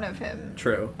in right? front of him.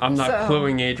 True. I'm not So-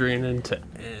 cluing Adrian into.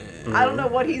 I don't know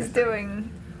what he's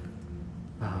doing.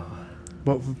 Oh,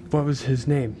 What was his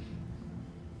name?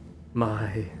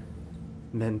 my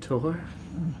mentor,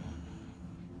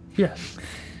 Yes.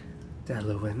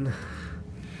 Delwyn.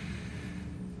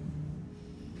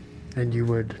 And you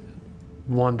would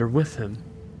wander with him.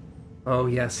 Oh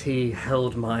yes, he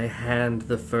held my hand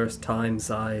the first times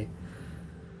I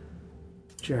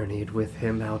journeyed with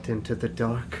him out into the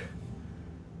dark.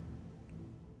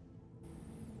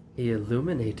 He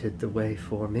illuminated the way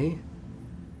for me,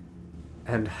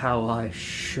 and how I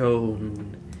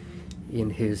shone in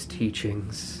his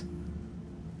teachings.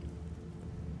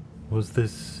 Was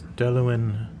this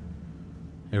Delwyn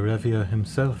Erevia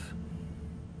himself?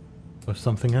 Or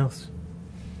something else?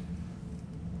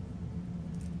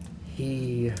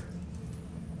 He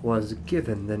was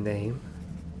given the name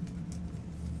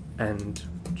and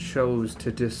chose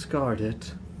to discard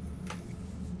it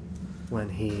when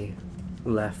he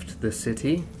left the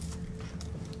city.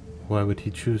 Why would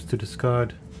he choose to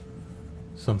discard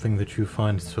something that you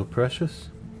find so precious?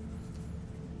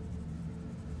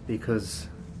 Because,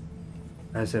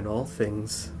 as in all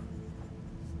things,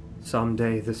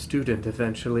 someday the student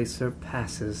eventually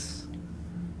surpasses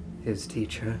his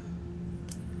teacher.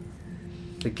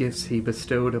 The gifts he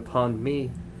bestowed upon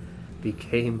me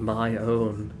became my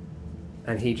own.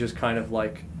 And he just kind of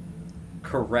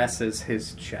caresses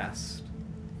his chest.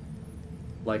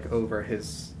 Over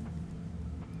his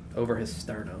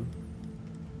sternum.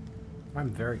 I'm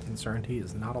very concerned he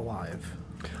is not alive.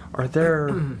 Are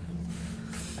there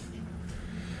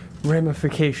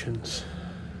ramifications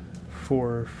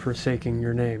for forsaking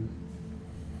your name?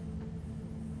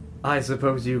 I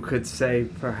suppose you could say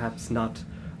perhaps not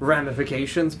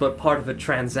ramifications, but part of a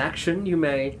transaction you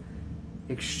may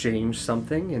exchange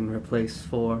something in replace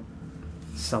for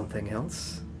something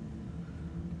else.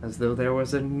 As though there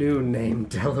was a new name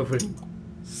Delawin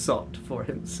sought for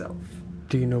himself.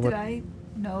 Do you know Did what? I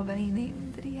know of any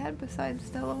name that he had besides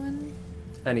Delawin?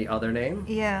 Any other name?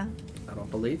 Yeah. I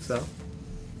don't believe so.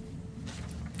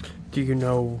 Do you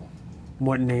know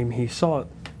what name he sought?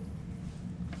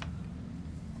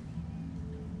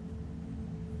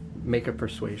 Make a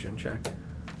persuasion check.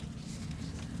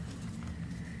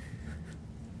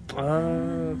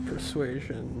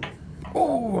 Persuasion.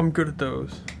 Oh, I'm good at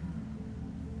those.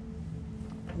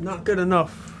 Not good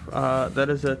enough. That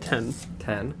is a 10.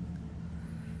 10.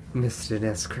 Mr.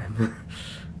 Nesgrim,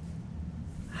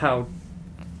 how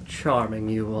charming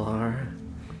you are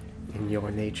in your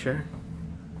nature.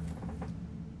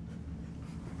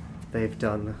 They've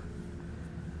done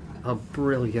a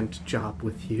brilliant job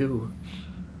with you.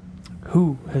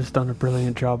 Who has done a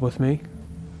brilliant job with me?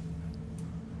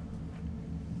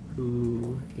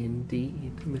 Who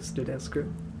indeed, Mr.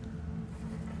 Nesgrim?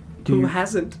 Do Who you,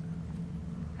 hasn't?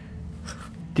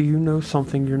 do you know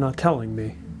something you're not telling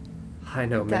me? I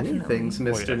know many Definitely. things,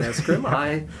 Mr. Nesgrim.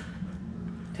 I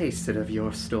tasted of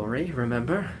your story,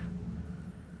 remember?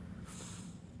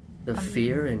 The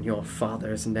fear in your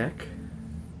father's neck.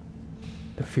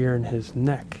 The fear in his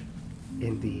neck.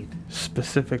 Indeed.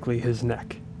 Specifically his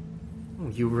neck.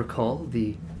 You recall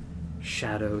the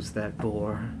shadows that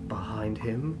bore behind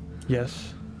him,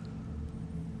 Yes.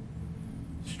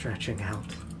 stretching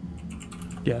out?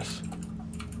 Yes.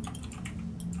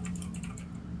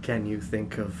 Can you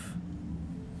think of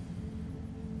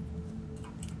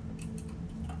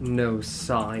no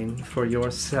sign for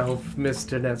yourself,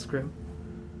 Mr. Nesgrim?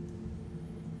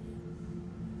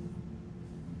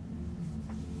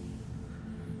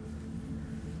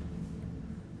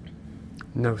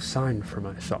 No sign for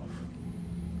myself.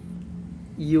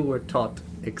 You were taught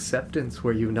acceptance,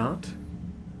 were you not?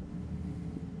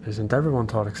 Isn't everyone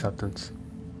taught acceptance?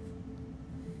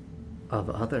 Of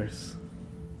others.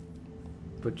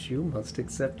 But you must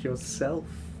accept yourself,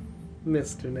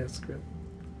 Mr. Nesgrim,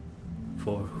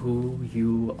 for who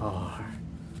you are.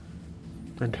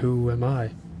 And who am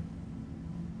I?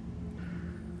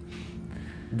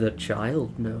 The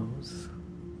child knows.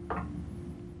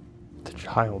 The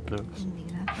child knows.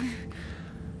 Nina.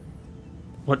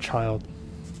 What child?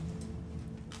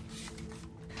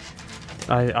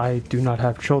 I do not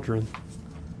have children.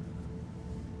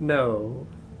 No,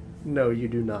 you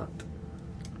do not.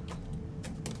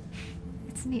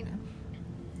 It's Nina.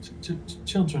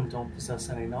 Children don't possess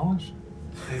any knowledge.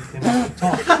 They must be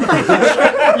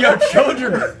taught. Your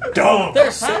children are dumb.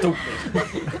 They're stupid.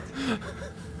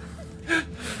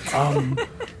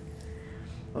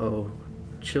 Oh,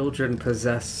 children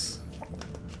possess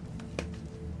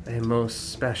a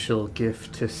most special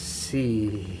gift to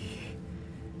see.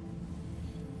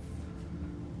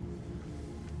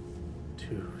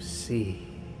 To see.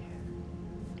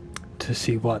 To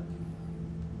see what?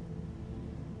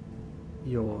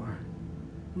 Your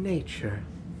nature.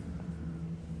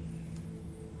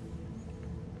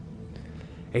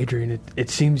 Adrian, it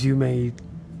seems you may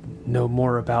know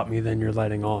more about me than you're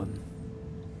letting on.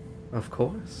 Of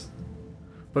course.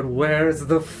 But where's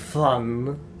the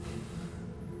fun?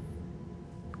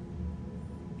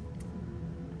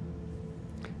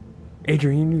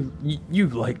 Adrian, you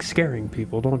like scaring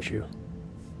people, don't you?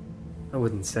 I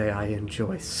wouldn't say I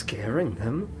enjoy scaring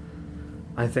them.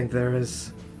 I think there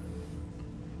is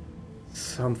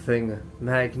something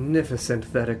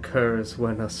magnificent that occurs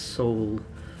when a soul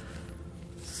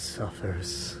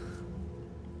suffers.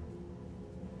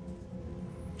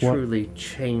 What? Truly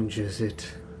changes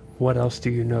it. What else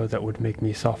do you know that would make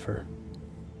me suffer?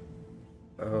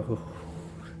 Oh,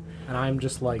 And I'm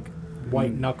just like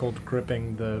white-knuckled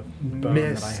gripping the bone that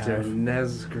I Mr. have.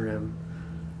 Nesgrim.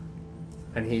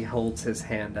 And he holds his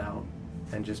hand out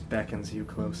and just beckons you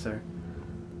closer.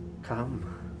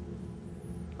 Come.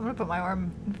 I'm gonna put my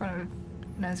arm in front of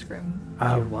Nesgrim.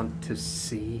 You want to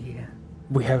see?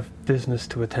 We have business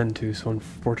to attend to, so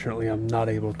unfortunately I'm not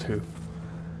able to.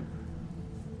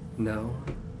 No.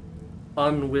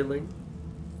 Unwilling?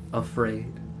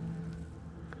 Afraid?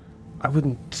 I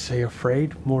wouldn't say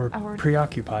afraid, more Our-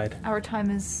 preoccupied. Our time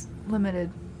is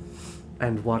limited.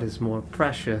 And what is more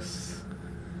precious?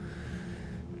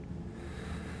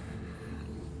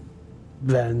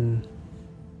 Then...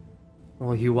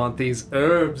 Well, you want these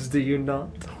herbs, do you not?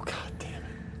 Oh, god damn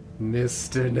it.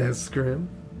 Mr. Nesgrim?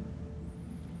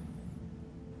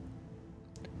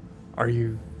 Are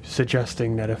you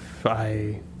suggesting that if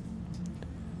I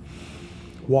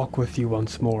walk with you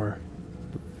once more,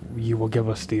 you will give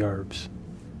us the herbs?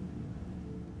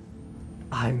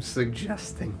 I'm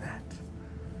suggesting that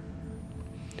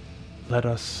let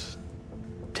us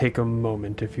take a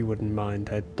moment, if you wouldn't mind.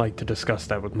 I'd like to discuss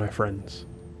that with my friends.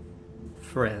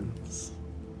 Friends.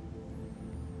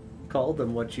 Call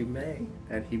them what you may.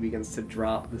 And he begins to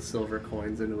drop the silver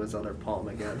coins into his other palm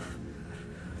again.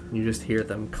 You just hear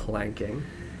them clanking.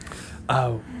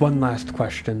 One last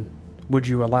question. Would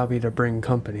you allow me to bring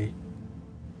company?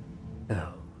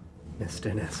 No,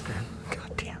 Mr. Neskrin.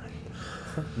 God damn it.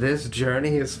 This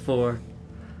journey is for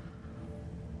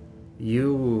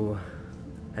you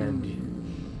and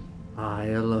I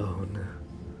alone.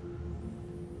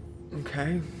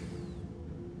 Okay.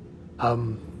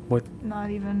 What? Not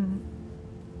even.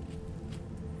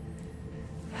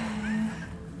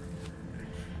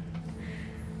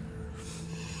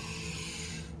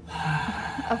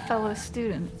 A fellow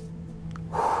student.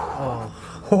 Oh,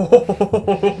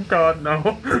 God, no.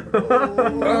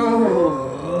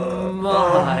 Oh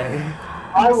my.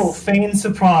 I will feign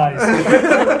surprise.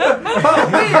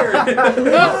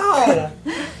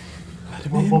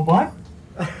 What?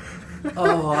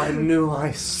 Oh, I knew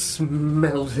I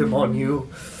smelled him on you.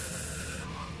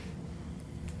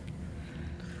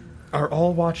 Are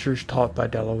all Watchers taught by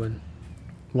Delawin?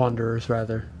 Wanderers,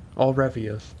 rather. All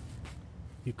Revios.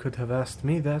 You could have asked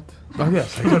me that. Oh,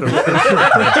 yes, I could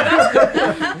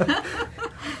have.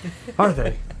 Are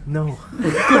they? No.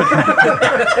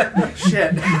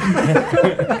 Shit.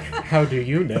 How do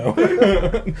you know?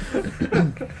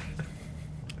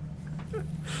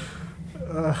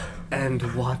 And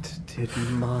what did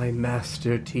my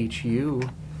master teach you,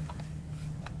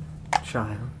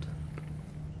 child?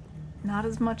 Not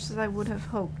as much as I would have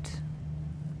hoped.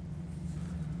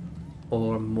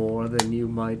 Or more than you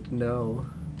might know.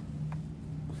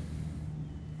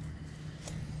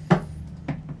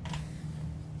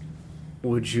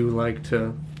 Would you like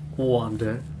to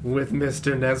wander with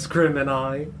Mr. Neskrim and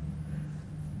I?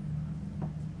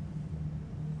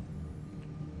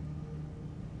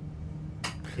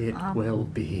 It will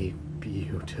be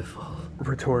beautiful.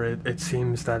 Retort, it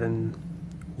seems that in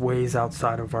ways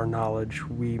outside of our knowledge,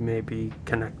 we may be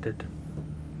connected.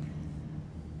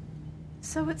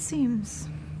 So it seems.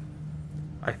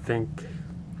 I think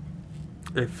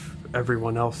if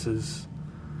everyone else is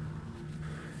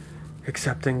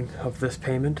accepting of this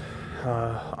payment,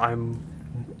 I'm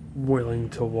willing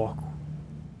to walk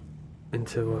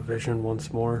into a vision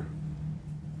once more.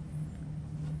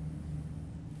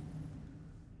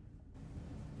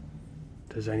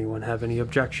 Does anyone have any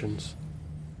objections?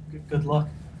 Good luck.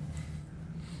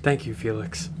 Thank you,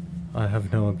 Felix. I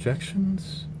have no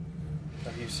objections,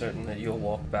 Are you certain that you'll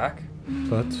walk back?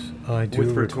 but I do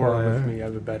With Retort with me, require I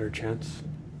have a better chance.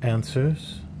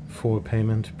 answers for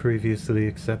payment previously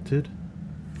accepted.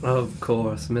 Of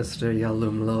course, Mr.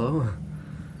 Yalumlo.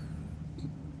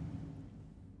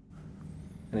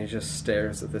 And he just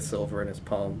stares at the silver in his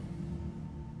palm.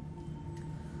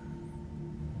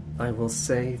 I will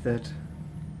say that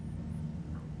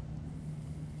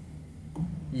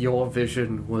your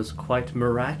vision was quite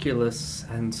miraculous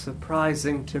and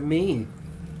surprising to me,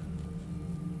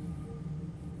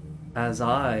 as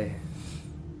I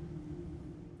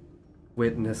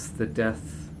witnessed the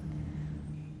death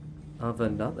of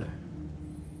another.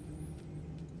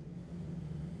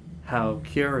 How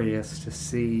curious to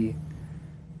see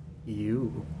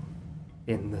you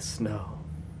in the snow,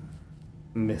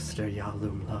 Mr.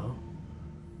 Yalumlo.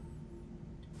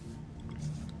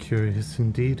 Curious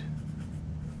indeed.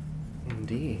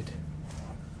 Indeed.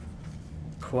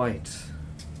 Quite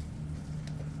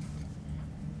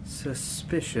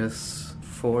suspicious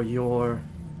for your...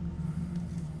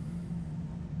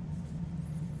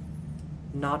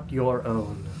 not your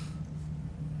own.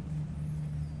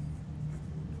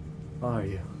 Are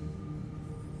you?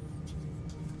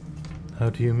 How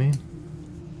do you mean?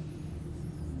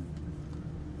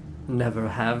 Never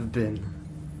have been.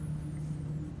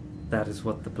 That is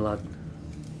what the blood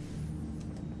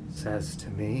says to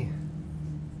me.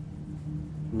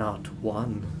 Not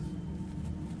one,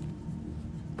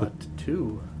 but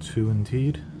two. Two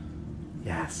indeed.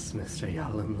 Yes, Mr.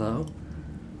 Yalumlo.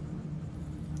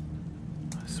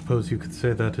 I suppose you could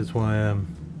say that is why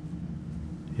I'm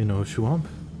in Oshuamp.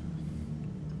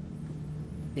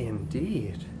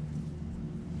 Indeed.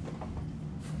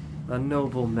 A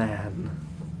noble man.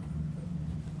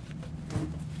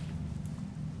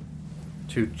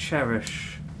 To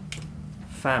cherish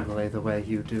family the way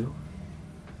you do.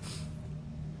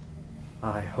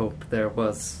 I hope there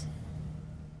was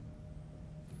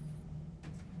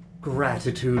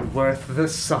gratitude worth the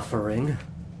suffering.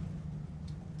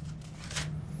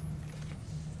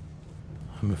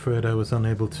 I'm afraid I was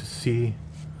unable to see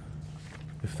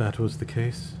if that was the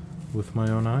case with my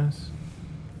own eyes.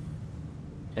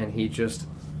 And he just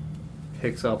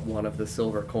picks up one of the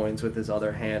silver coins with his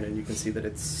other hand, and you can see that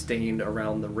it's stained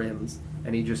around the rims.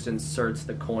 And he just inserts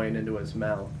the coin into his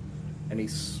mouth, and he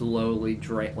slowly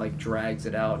drags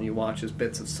it out, and you watch as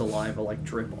bits of saliva like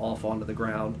drip off onto the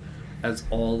ground as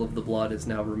all of the blood is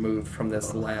now removed from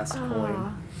this last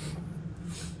coin.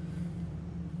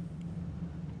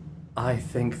 I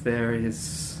think there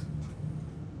is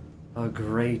a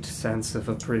great sense of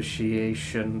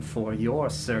appreciation for your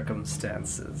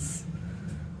circumstances,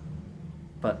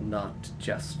 but not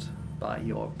just by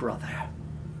your brother,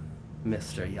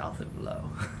 Mr. Yathumlo.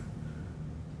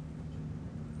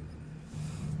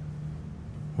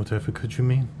 Whatever could you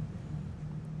mean?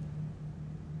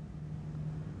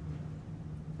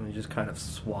 And he just kind of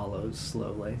swallows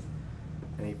slowly,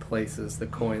 and he places the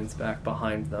coins back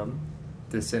behind them,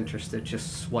 disinterested,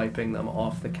 just swiping them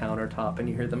off the countertop, and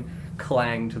you hear them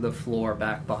clang to the floor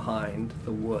back behind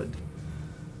the wood.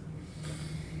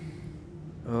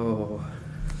 Oh.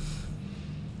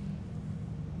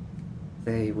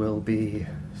 They will be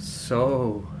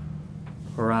so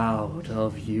proud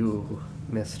of you,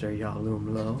 Mr.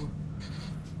 Yalumlo,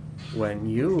 when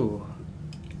you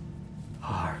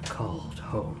are called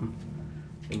home.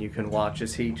 And you can watch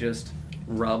as he just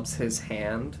rubs his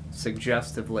hand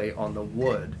suggestively on the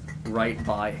wood right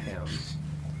by him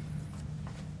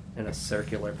in a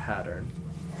circular pattern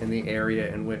in the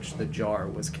area in which the jar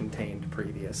was contained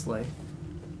previously.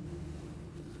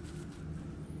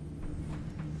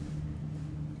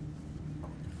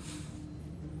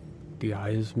 The eye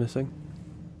is missing?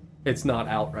 It's not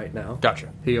out right now. Gotcha.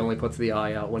 He only puts the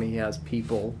eye out when he has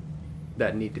people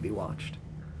that need to be watched.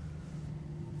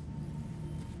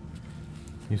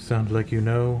 You sound like you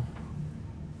know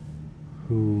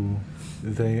who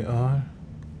they are.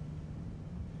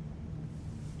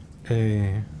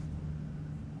 A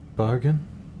bargain,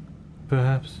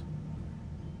 perhaps?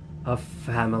 A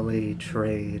family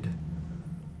trade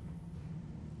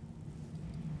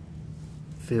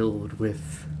filled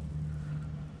with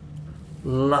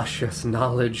luscious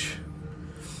knowledge,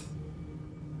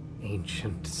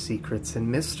 ancient secrets and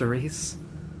mysteries,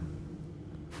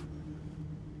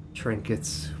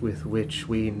 trinkets with which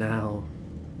we now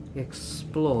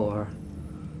explore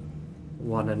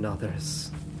one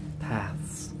another's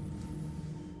paths.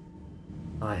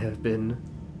 I have been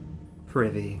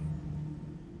privy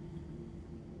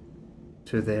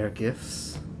to their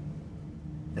gifts,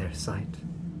 their sight.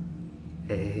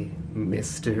 A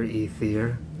Mr.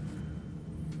 Ether.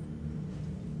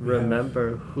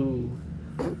 Remember who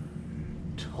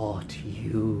taught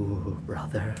you,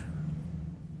 brother.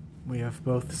 We have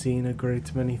both seen a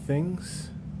great many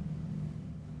things.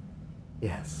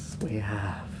 Yes, we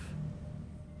have.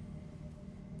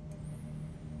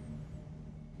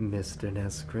 Mr.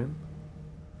 Nesgrim,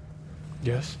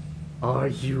 Yes? are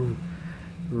you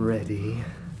ready?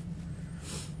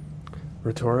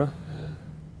 Ritora?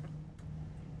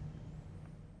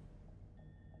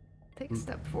 Take a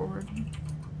step forward.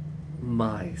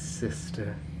 My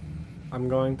sister. I'm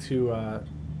going to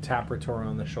tap Ritora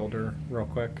on the shoulder real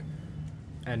quick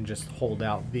and just hold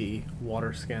out the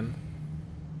water skin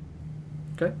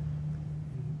Okay.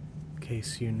 in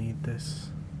case you need this.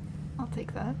 I'll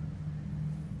take that.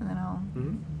 And then I'll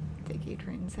Mm-hmm. take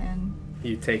Adrian's hand.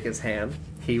 You take his hand.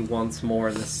 He once more,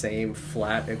 in the same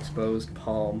flat, exposed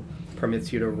palm,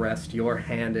 permits you to rest your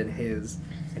hand in his,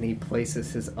 and he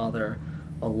places his other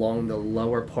along the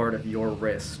lower part of your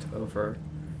wrist over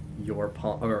your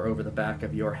palm, or over the back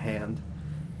of your hand,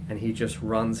 and he just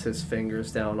runs his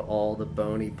fingers down all the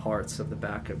bony parts of the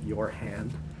back of your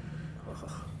hand.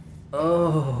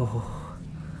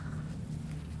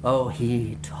 Oh,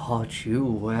 he taught you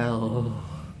well.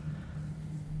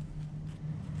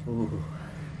 Ooh.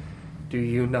 Do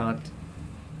you not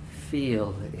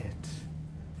feel it?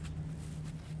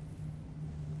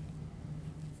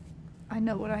 I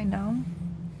know what I know.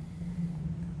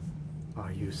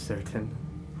 Are you certain?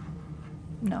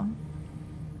 No.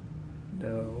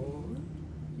 No,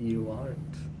 you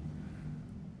aren't.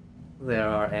 There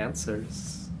are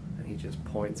answers. And he just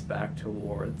points back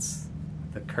towards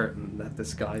the curtain that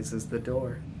disguises the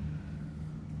door.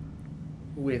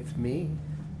 With me.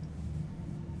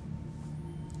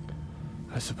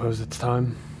 I suppose it's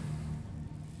time.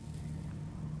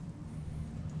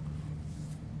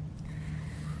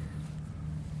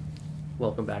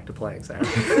 Welcome back to playing, Sarah.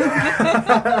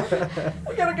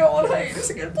 We gotta go on hiatus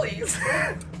again, please.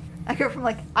 I go from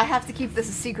I have to keep this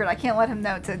a secret. I can't let him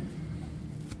know to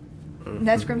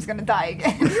Nesgrim's gonna die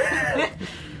again.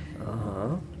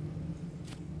 Uh-huh.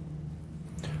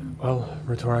 Well,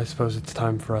 Ritora, I suppose it's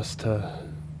time for us to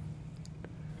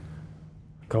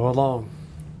go along.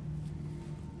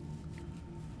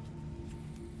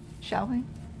 Shall we?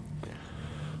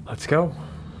 Let's go.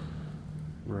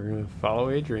 We're gonna follow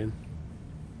Adrian.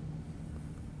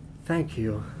 Thank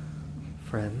you,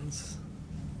 friends.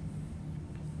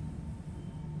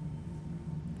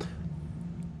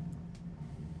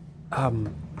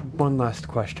 One last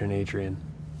question, Adrian.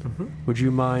 Mm-hmm. Would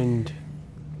you mind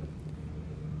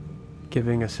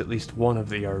giving us at least one of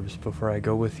the herbs before I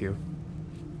go with you?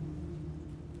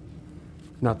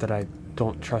 Not that I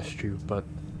don't trust you, but...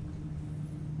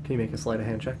 Can you make a sleight of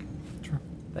hand check? Sure.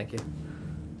 Thank you.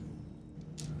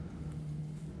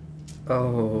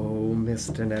 Oh,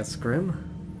 Mr. Nesgrim.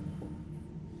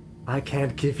 I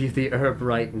can't give you the herb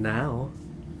right now.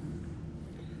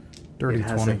 Dirty It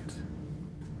 20. hasn't.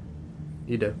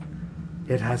 You do.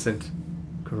 It hasn't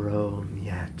grown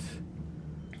yet.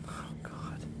 Oh,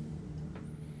 God.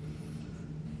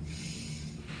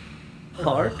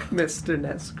 Hark, Mr.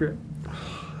 Nesgrim.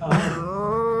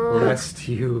 Lest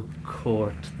you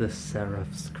court the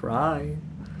seraph's cry.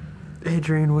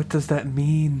 Adrian, what does that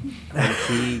mean? And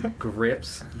he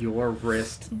grips your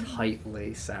wrist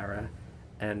tightly, Sarah,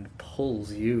 and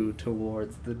pulls you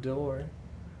towards the door.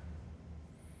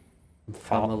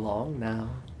 Come along now.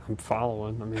 I'm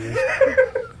following. I mean...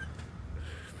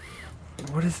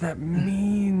 What does that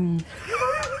mean?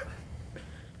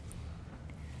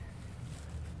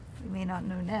 We may not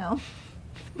know now,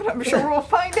 but I'm sure we'll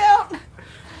find out.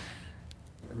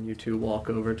 And you two walk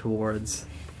over towards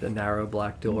the narrow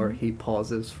black door. He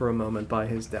pauses for a moment by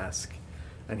his desk,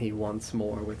 and he once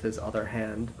more, with his other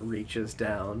hand, reaches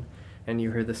down, and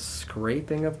you hear the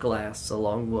scraping of glass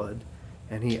along wood,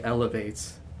 and he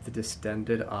elevates the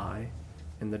distended eye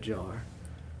in the jar,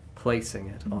 placing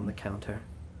it on the counter.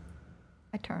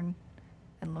 I turn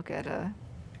and look at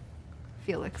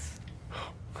Felix.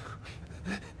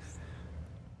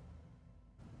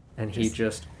 And he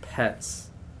just pets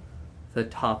the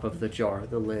top of the jar,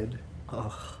 the lid.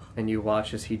 And you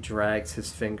watch as he drags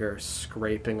his finger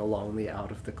scraping along the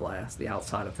outside of the glass.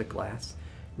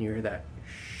 And you hear that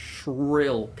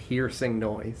shrill, piercing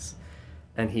noise.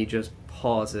 And he just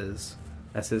pauses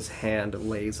as his hand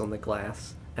lays on the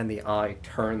glass and the eye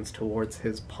turns towards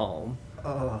his palm.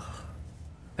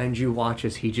 And you watch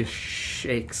as he just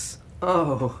shakes.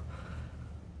 Oh,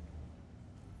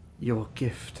 your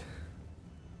gift.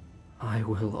 I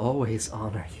will always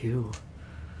honor you.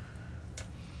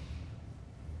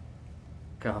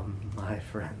 Come, my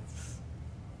friends.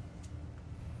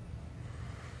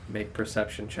 Make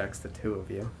perception checks, the two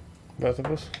of you. Both of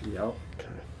us? Yep.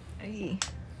 Hey.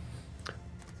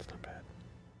 That's not bad.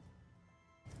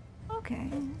 Okay.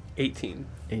 18.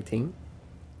 18,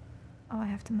 Oh, I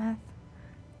have to math.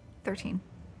 13.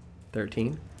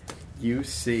 13. You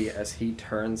see as he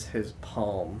turns his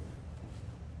palm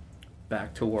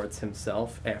back towards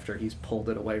himself after he's pulled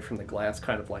it away from the glass,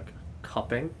 kind of like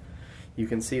cupping. You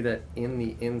can see that in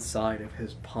the inside of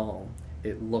his palm,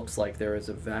 it looks like there is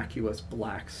a vacuous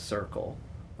black circle,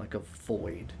 like a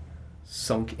void,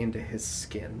 sunk into his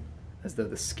skin, as though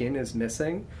the skin is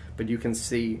missing, but you can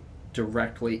see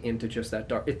directly into just that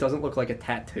dark. It doesn't look like a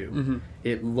tattoo. Mm-hmm.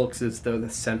 It looks as though the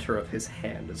center of his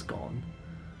hand is gone.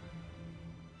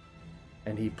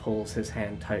 And he pulls his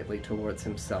hand tightly towards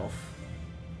himself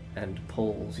and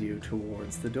pulls you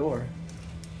towards the door.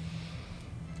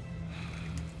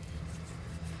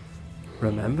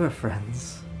 Remember,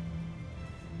 friends.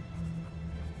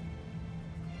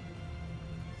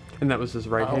 And that was his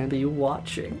right I'll hand? be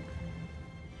watching.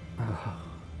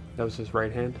 That was his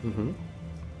right hand? Mm-hmm.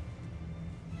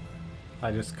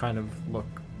 I just kind of look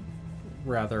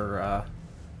rather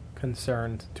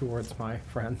concerned towards my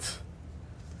friends.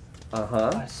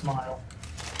 Uh-huh. I smile.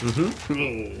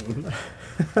 Mm-hmm.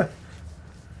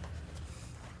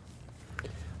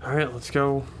 Alright, let's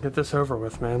go get this over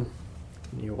with, man.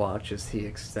 You watch as he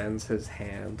extends his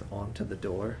hand onto the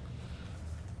door,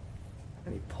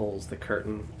 and he pulls the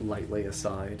curtain lightly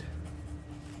aside.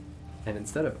 And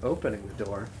instead of opening the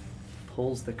door,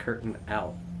 pulls the curtain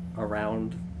out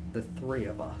around the three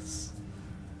of us,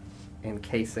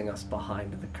 encasing us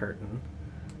behind the curtain.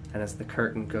 And as the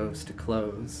curtain goes to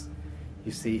close,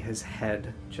 you see his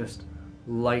head just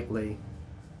lightly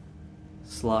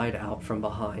slide out from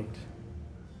behind.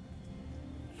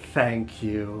 Thank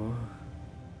you.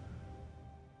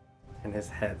 And his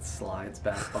head slides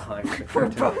back behind the We're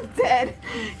curtain. both dead.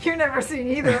 You're never seeing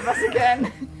either of us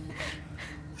again.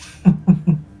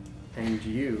 And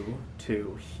you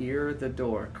two hear the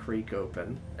door creak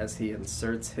open as he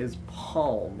inserts his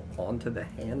palm onto the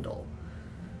handle.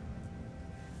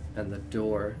 And the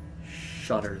door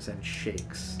shudders and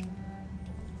shakes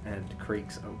and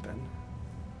creaks open.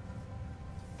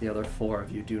 The other four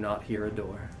of you do not hear a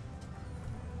door.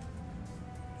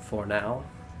 For now,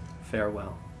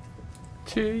 farewell.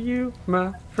 To you,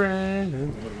 my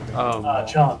friend.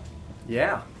 John.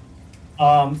 Yeah.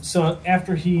 So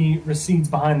after he recedes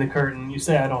behind the curtain, you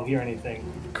say I don't hear anything.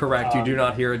 Correct. You do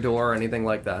not hear a door or anything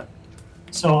like that.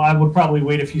 So I would probably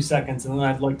wait a few seconds, and then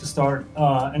I'd like to start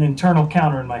an internal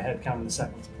counter in my head, counting the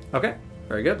seconds. Okay.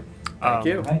 Very good. Thank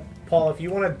you. Right? Paul, if you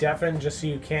want to deafen just so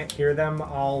you can't hear them,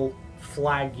 I'll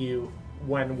flag you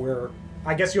when we're...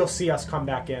 I guess you'll see us come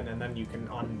back in, and then you can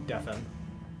undeafen.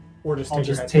 Or just take I'll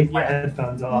your just take my Yeah,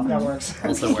 headphones off. that works.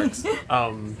 Also works.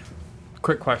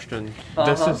 Quick question.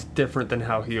 This is different than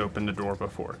how he opened the door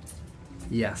before.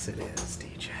 Yes, it is,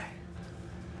 DJ.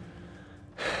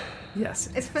 Yes,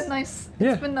 It's been nice.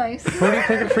 Yeah. It's been nice. What are you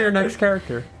thinking for your next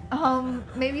character?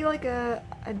 Maybe like a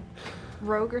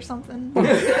rogue or something.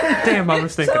 Damn, I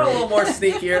was thinking. a little more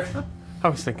sneakier. I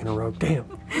was thinking a rogue. Damn.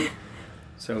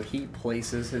 So he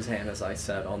places his hand, as I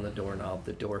said, on the doorknob.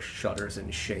 The door shudders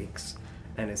and shakes.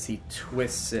 And as he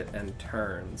twists it and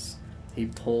turns, he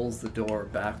pulls the door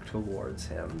back towards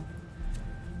him.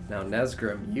 Now,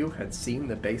 Nesgrim, you had seen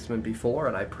the basement before,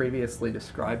 and I previously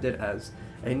described it as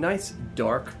a nice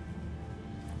dark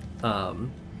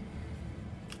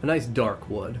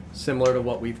wood, similar to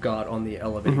what we've got on the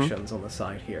elevations on the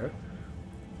side here.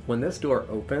 When this door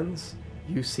opens,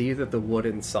 you see that the wood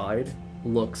inside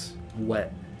looks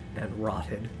wet and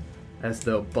rotted, as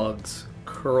though bugs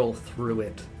curl through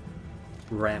it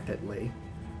rampantly,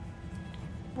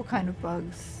 What kind of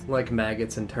bugs? like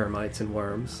maggots and termites and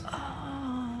worms.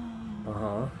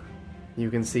 You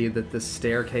can see that the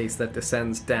staircase that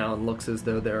descends down looks as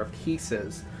though there are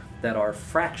pieces that are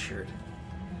fractured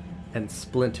and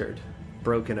splintered,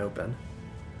 broken open.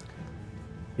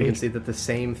 You can see that the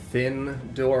same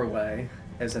thin doorway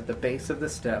as at the base of the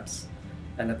steps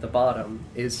and at the bottom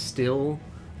is still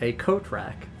a coat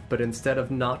rack, but instead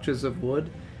of notches of wood,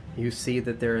 you see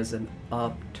that there is an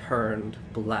upturned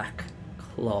black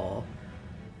claw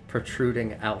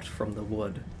protruding out from the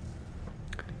wood.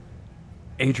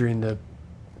 Adrian,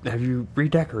 have you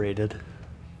redecorated?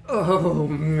 Oh,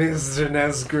 Mr.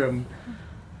 Nesgrim,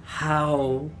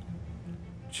 how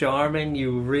charming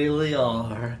you really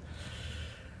are.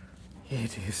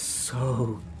 It is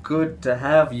so good to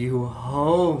have you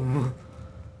home.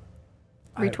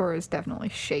 Ritor is definitely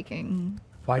shaking.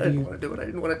 Why I do didn't you? want to do it, I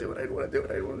didn't want to do it, I didn't want to do it,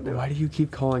 I didn't want to do Why it. do you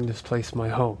keep calling this place my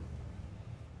home?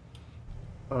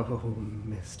 Oh,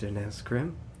 Mr.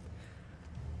 Nesgrim,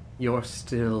 you're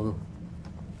still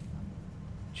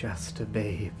just a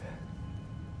babe,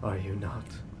 are you not?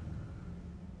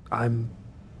 I'm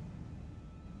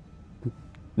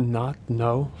not.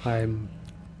 No, I'm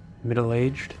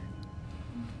middle-aged.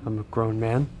 I'm a grown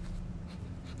man.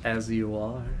 As you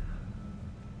are.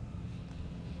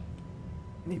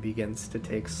 And he begins to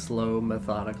take slow,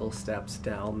 methodical steps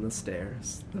down the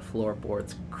stairs, the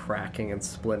floorboards cracking and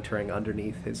splintering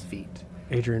underneath his feet.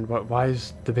 Adrian, why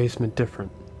is the basement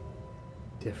different?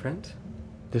 Different?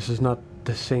 This is not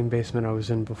the same basement I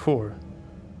was in before.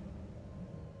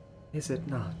 Is it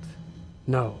not?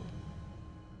 No.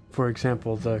 For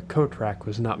example, the coat rack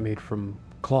was not made from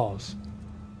claws.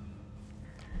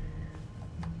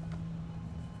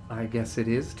 I guess it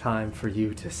is time for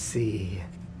you to see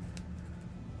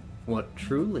what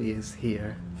truly is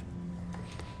here,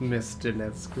 Mr.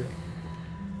 Nesgrim.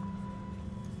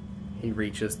 He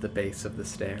reaches the base of the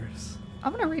stairs.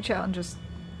 I'm gonna reach out and just,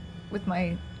 with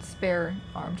my spare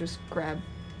arm, just grab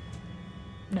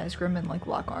Nesgrim and like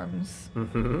lock arms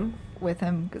with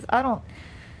him, because I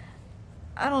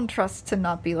don't trust to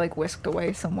not be like whisked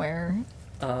away somewhere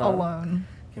alone.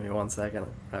 Give me 1 second.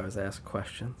 I was asked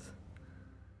questions.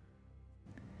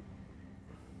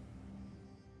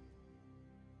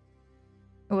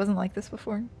 It wasn't like this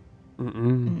before.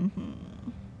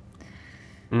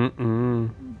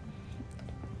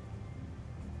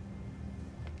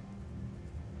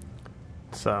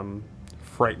 It's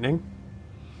frightening.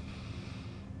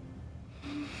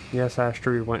 Yes,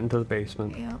 Astor, we went into the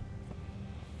basement. Yeah.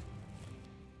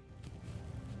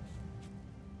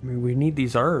 I mean, we need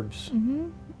these herbs.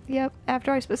 Yep.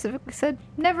 After I specifically said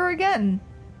never again,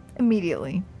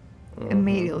 immediately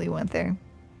went there.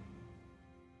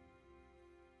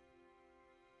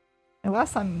 And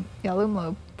last time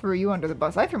Yalumlo threw you under the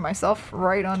bus, I threw myself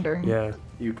right under. Yeah.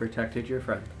 You protected your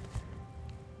friend.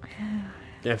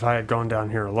 If I had gone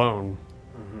down here alone,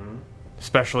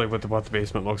 especially with what the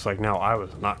basement looks like now, I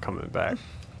was not coming back.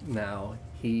 Now,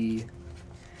 he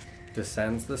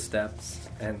descends the steps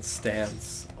and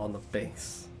stands on the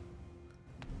base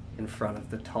in front of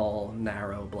the tall,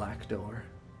 narrow black door.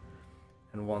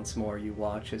 And once more you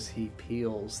watch as he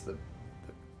peels the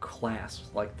clasps,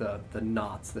 like the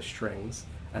knots, the strings,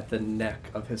 at the neck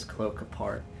of his cloak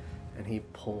apart, and he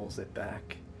pulls it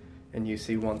back. And you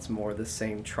see once more the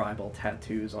same tribal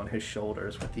tattoos on his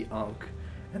shoulders with the Ankh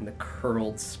and the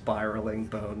curled, spiraling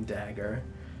bone dagger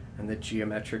and the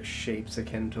geometric shapes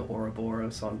akin to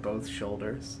Ouroboros on both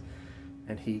shoulders.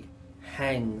 And he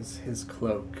hangs his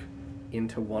cloak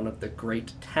into one of the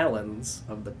great talons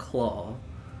of the claw.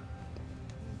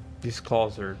 These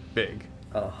claws are big.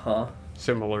 Uh-huh.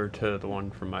 Similar to the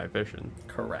one from my vision.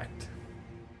 Correct.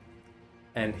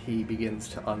 And he begins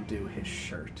to undo his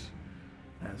shirt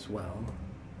as well.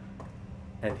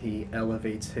 And he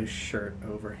elevates his shirt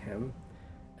over him.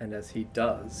 And as he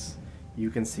does, you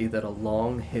can see that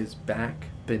along his back,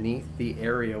 beneath the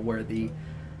area where the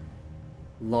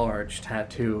large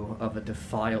tattoo of a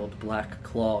defiled black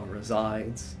claw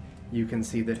resides, you can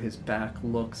see that his back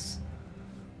looks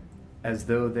as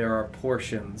though there are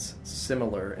portions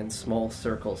similar in small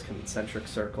circles, concentric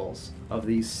circles, of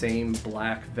these same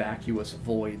black vacuous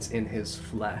voids in his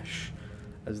flesh,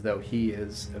 as though he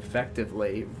is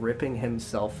effectively ripping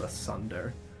himself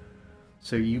asunder.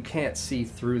 So you can't see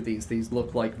through these. These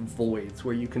look like voids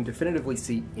where you can definitively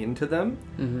see into them,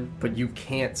 but you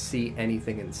can't see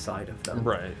anything inside of them.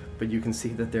 Right. But you can see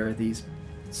that there are these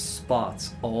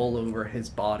spots all over his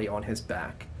body on his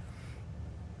back.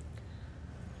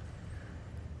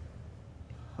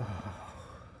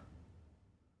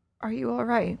 Are you all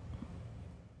right?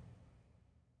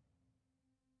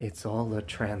 It's all a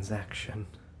transaction,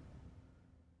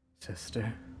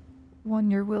 sister. One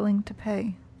you're willing to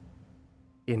pay.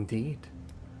 Indeed.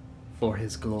 For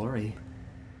his glory.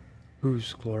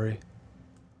 Whose glory?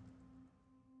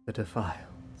 The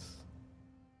Defiles.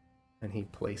 And he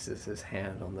places his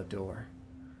hand on the door.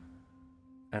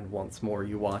 And once more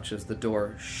you watch as the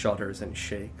door shudders and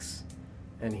shakes,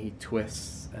 and he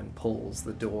twists and pulls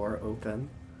the door open.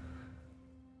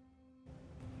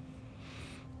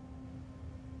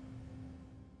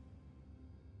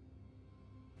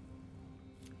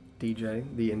 DJ,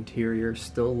 the interior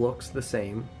still looks the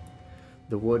same.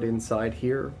 The wood inside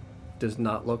here does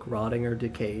not look rotting or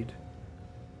decayed.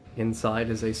 Inside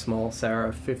is a small,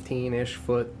 Sarah, 15-ish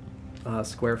foot,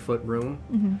 square foot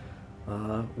room.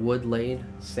 Wood laid,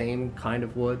 same kind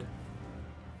of wood.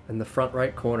 In the front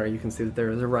right corner, you can see that there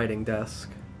is a writing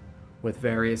desk with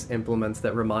various implements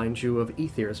that remind you of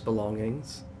Aether's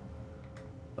belongings.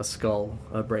 A skull,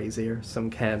 a brazier, some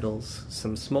candles,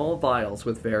 some small vials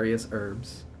with various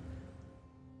herbs.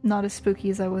 Not as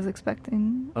spooky as I was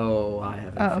expecting. Oh, I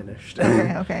haven't finished.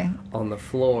 Okay. On the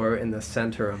floor in the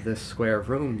center of this square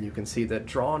room, you can see that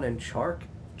drawn in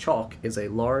chalk is a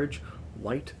large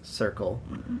white circle,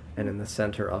 and in the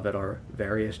center of it are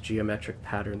various geometric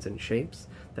patterns and shapes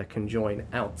that conjoin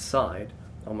outside,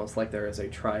 almost like there is a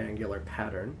triangular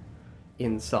pattern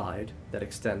inside that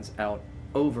extends out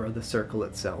over the circle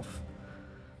itself.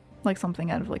 Like something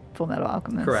out of like Full Metal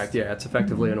Alchemist. Correct, yeah, it's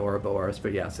effectively an Ouroboros,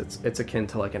 but yes, it's akin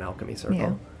to like an alchemy circle.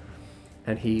 Yeah.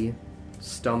 And he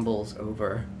stumbles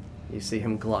over. You see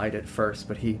him glide at first,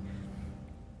 but he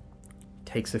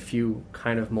takes a few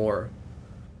kind of more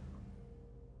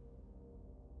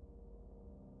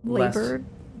Labored?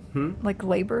 Like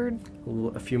labored?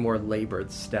 A few more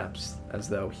labored steps, as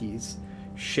though he's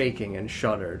shaking and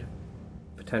shuddered,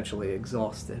 potentially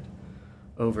exhausted,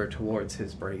 over towards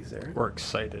his brazier. Or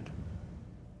excited.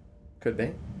 Could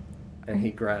be. And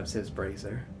he grabs his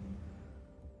brazier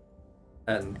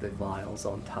and the vials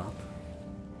on top.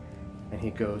 And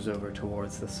he goes over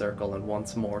towards the circle and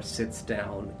once more sits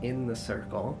down in the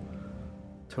circle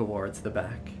towards the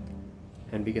back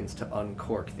and begins to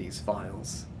uncork these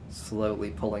vials,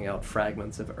 slowly pulling out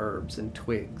fragments of herbs and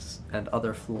twigs and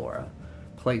other flora,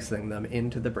 placing them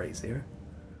into the brazier.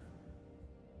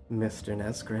 Mr.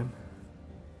 Nesgrim,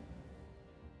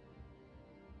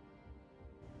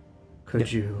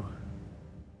 could you...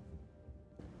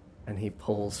 And he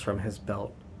pulls from his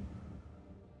belt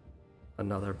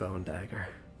another bone dagger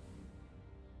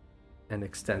and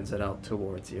extends it out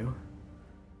towards you.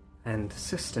 And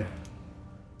sister,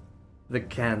 the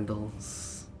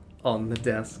candles on the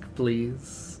desk,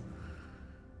 please.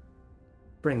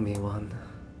 Bring me one.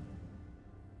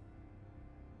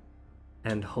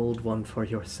 And hold one for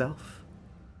yourself,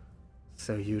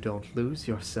 so you don't lose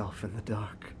yourself in the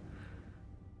dark.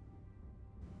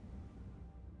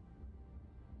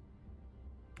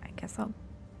 I guess I'll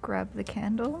grab the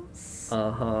candles.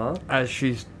 Uh-huh. As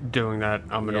she's doing that,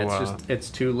 I'm gonna. Yeah,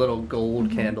 it's two little gold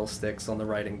candlesticks on the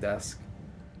writing desk.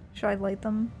 Should I light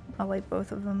them? I'll light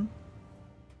both of them.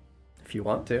 If you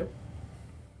want to.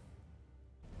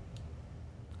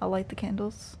 I'll light the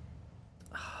candles.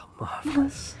 Oh,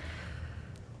 marvelous.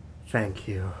 Thank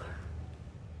you.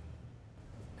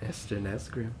 Mr.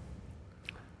 Nesgrim.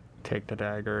 Take the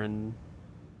dagger and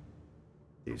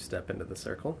You step into the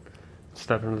circle.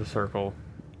 step into the circle.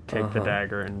 Take the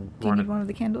dagger and Do you run need it. one of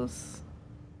the candles?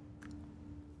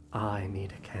 I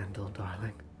need a candle,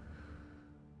 darling.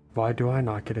 Why do I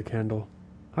not get a candle?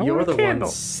 I You're want a the candle.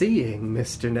 one seeing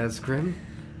Mr. Nesgrim.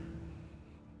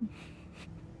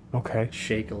 Okay.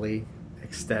 Shakily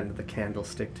extend the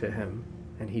candlestick to him,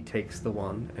 and he takes the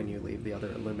one, and you leave the other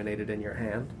illuminated in your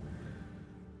hand.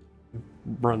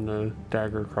 Run the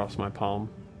dagger across my palm.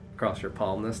 Across your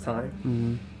palm this time,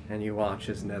 Mm-hmm. and you watch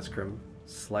as Nesgrim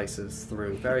slices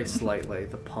through very slightly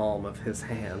the palm of his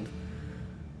hand,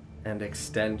 and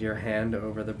extend your hand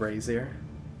over the brazier,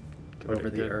 over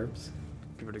the herbs.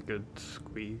 Give it a good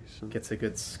squeeze. And Gets a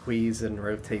good squeeze and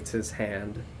rotates his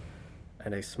hand,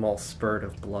 and a small spurt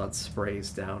of blood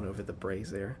sprays down over the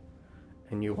brazier.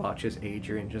 And you watch as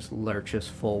Adrian just lurches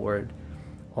forward,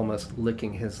 almost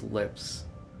licking his lips.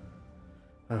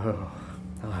 Oh,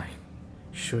 I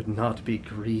should not be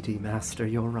greedy, Master,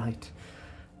 you're right.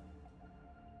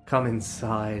 Come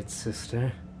inside,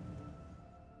 sister.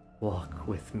 Walk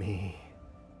with me.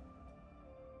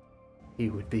 He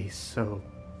would be so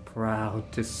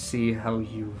proud to see how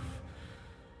you've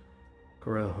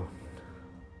grown.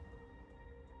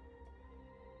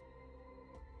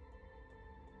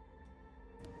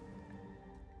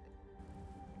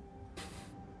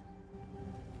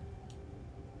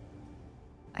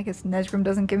 I guess Nesgrim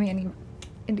doesn't give me any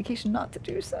indication not to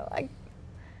do so.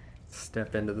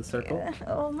 Step into the circle,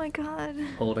 Oh my god.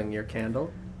 holding your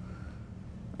candle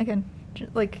Again,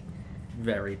 like,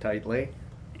 very tightly.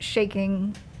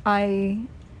 shaking.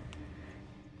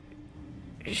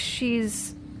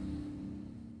 She's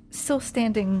still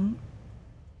standing,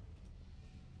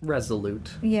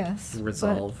 Resolute, yes. but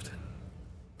resolved.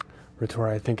 Ritora,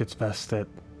 I think it's best that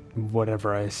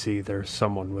whatever I see, there's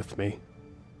someone with me.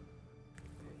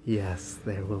 Yes,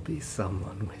 there will be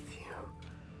someone with you.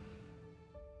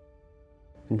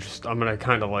 And I'm gonna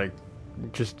kind of like,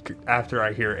 just after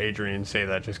I hear Adrian say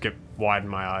that, just widen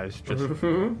my eyes. Just,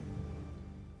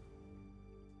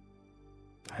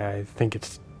 I think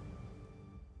it's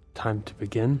time to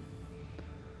begin.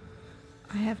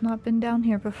 I have not been down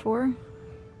here before.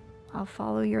 I'll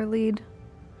follow your lead.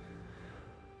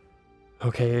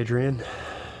 Okay, Adrian.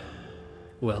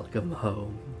 Welcome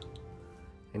home.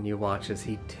 And you watch as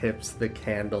he tips the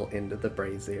candle into the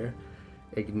brazier,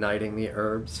 igniting the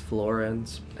herbs,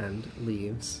 florins, and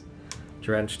leaves,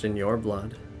 drenched in your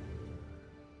blood.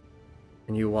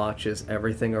 And you watch as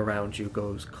everything around you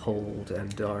goes cold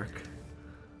and dark,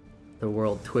 the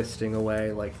world twisting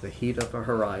away like the heat of a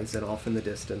horizon off in the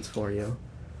distance for you.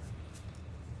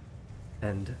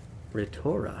 And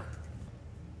Ritora,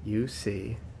 you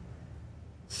see,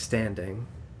 standing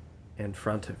in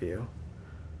front of you,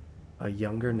 a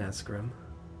younger Nesgrim,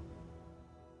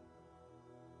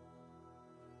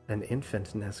 an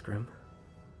infant Nesgrim,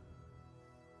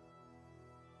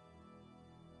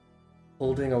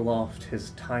 holding aloft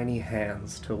his tiny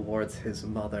hands towards his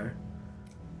mother,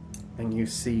 and you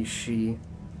see she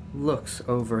looks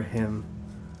over him,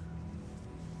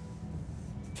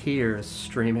 tears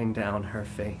streaming down her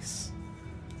face,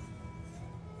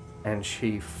 and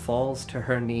she falls to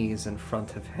her knees in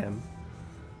front of him,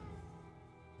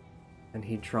 and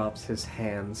he drops his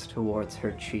hands towards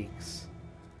her cheeks.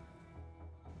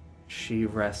 She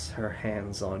rests her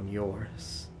hands on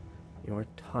yours, your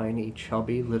tiny,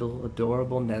 chubby, little,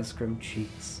 adorable Nesgrim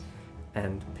cheeks,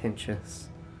 and pinches.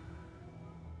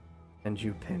 And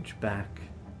you pinch back,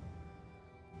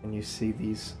 and you see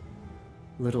these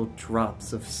little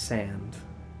drops of sand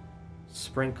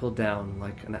sprinkle down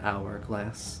like an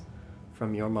hourglass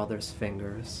from your mother's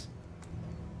fingers,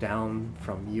 down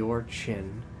from your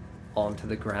chin onto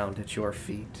the ground at your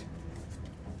feet.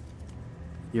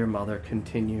 Your mother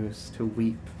continues to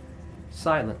weep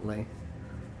silently,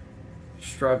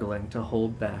 struggling to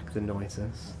hold back the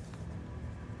noises.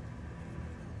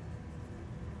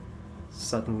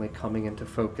 Suddenly coming into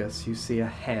focus, you see a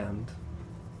hand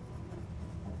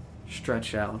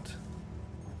stretch out,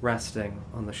 resting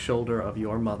on the shoulder of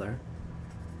your mother,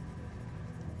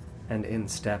 and in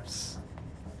steps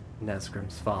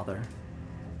Nesgrim's father,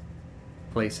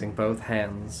 placing both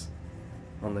hands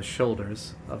on the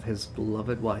shoulders of his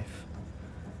beloved wife.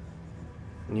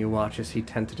 And you watch as he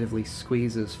tentatively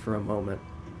squeezes for a moment,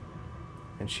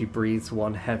 and she breathes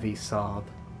one heavy sob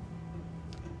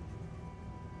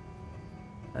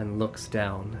and looks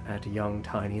down at young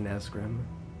tiny Nesgrim.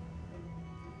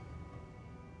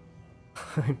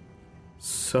 I'm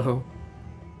so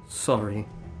sorry,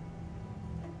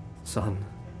 son.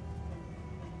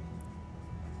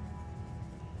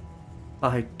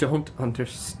 I don't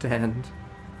understand.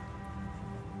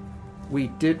 We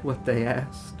did what they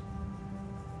asked.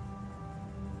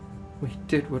 We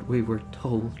did what we were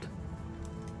told.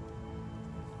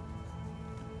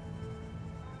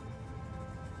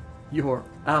 You're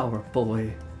our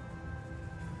boy.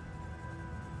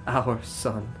 Our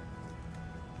son.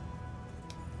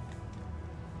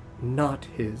 Not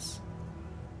his.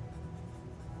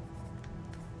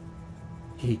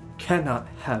 He cannot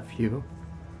have you.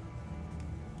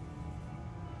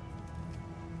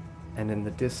 And in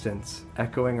the distance,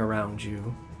 echoing around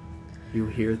you, you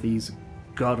hear these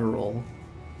guttural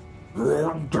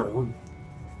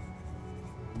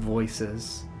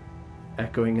voices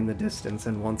echoing in the distance,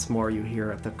 and once more you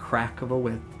hear at the crack of a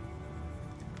whip.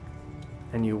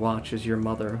 And you watch as your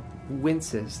mother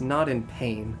winces, not in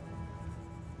pain,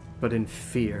 but in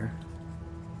fear.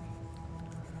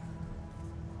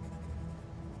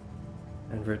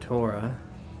 And Ritora,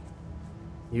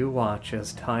 you watch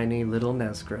as tiny little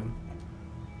Nesgrim,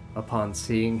 upon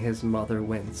seeing his mother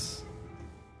wince,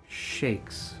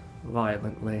 shakes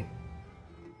violently,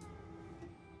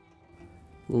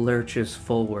 lurches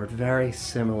forward, very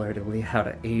similarly how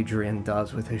to Adrian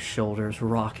does with his shoulders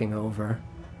rocking over,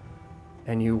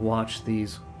 and you watch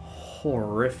these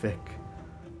horrific,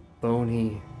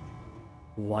 bony,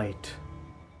 white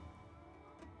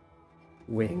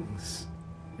wings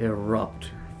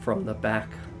erupt from the back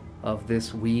of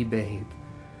this wee babe,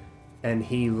 and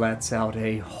he lets out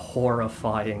a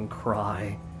horrifying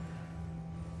cry.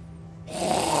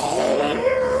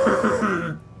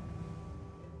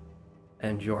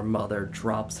 And your mother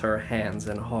drops her hands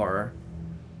in horror.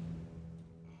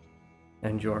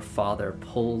 And your father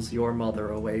pulls your mother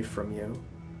away from you.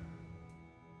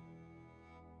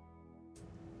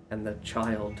 And the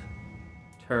child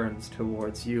turns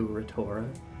towards you, Ritora,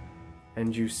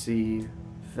 and you see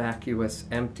vacuous,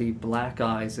 empty black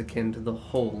eyes akin to the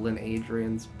hole in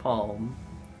Adrian's palm.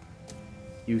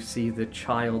 You see the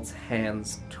child's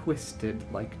hands twisted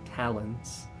like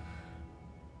talons,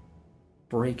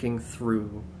 breaking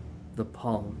through the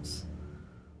palms,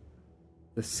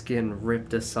 the skin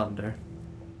ripped asunder.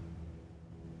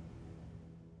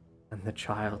 And the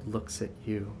child looks at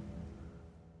you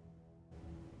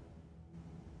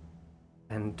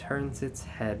and turns its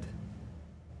head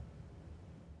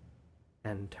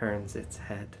and turns its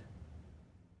head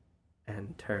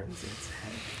and turns its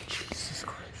head. Jesus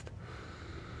Christ.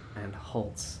 And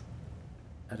halts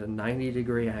at a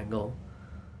 90-degree angle,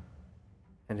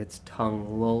 and its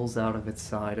tongue lolls out of its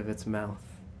side of its mouth.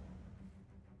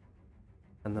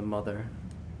 And the mother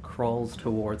crawls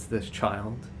towards this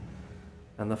child,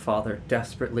 and the father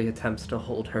desperately attempts to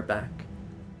hold her back.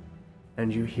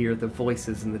 And you hear the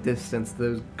voices in the distance,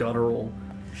 those guttural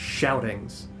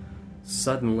shoutings,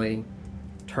 suddenly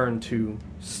turn to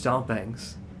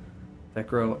stompings that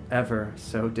grow ever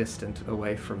so distant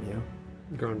away from you.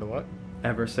 Grow into what?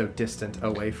 Ever so distant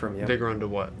away from you. They grow into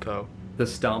what, though? The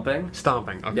stomping?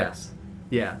 Stomping, okay. Yes.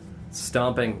 Yeah.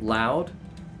 Stomping loud,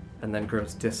 and then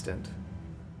grows distant.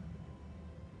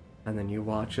 And then you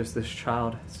watch as this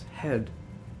child's head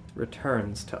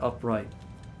returns to upright,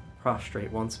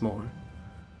 prostrate once more.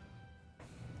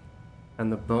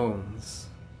 And the bones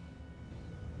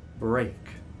break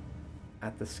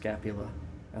at the scapula,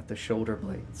 at the shoulder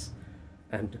blades,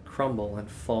 and crumble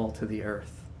and fall to the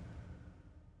earth.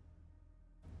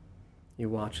 You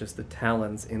watch as the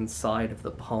talons inside of the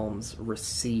palms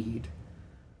recede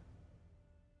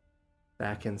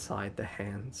back inside the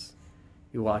hands.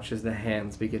 You watch as the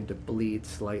hands begin to bleed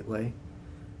slightly,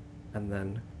 and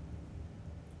then,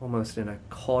 almost in a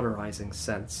cauterizing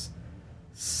sense,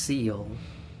 seal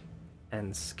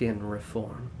and skin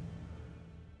reform.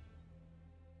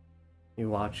 You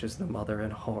watch as the mother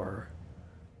in horror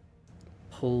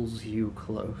pulls you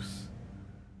close,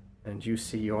 and you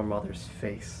see your mother's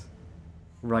face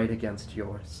right against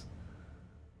yours.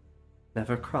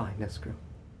 Never cry, Nesgrim.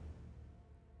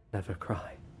 Never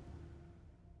cry.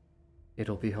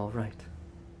 It'll be all right.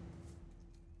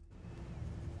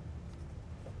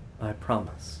 I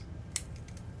promise.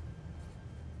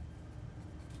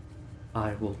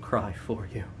 I will cry for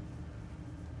you.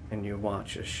 And you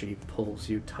watch as she pulls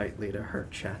you tightly to her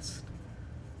chest.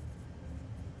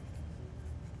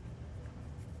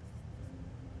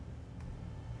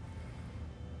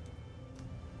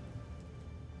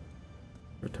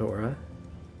 Ritora,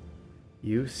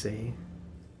 you see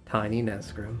tiny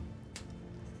Nesgrim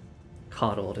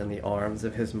coddled in the arms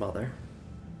of his mother.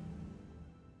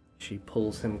 She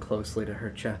pulls him closely to her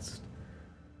chest.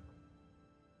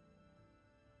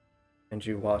 And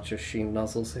you watch as she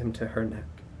nuzzles him to her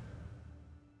neck.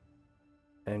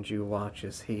 And you watch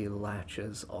as he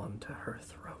latches onto her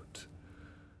throat.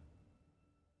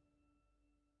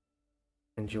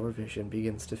 And your vision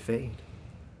begins to fade.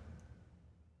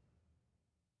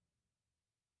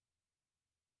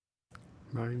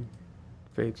 Mine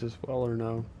fades as well, or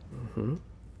no? Mm-hmm.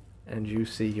 And you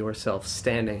see yourself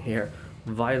standing here,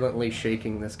 violently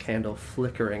shaking this candle,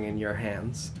 flickering in your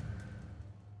hands.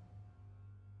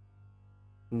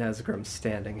 Nesgrim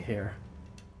standing here,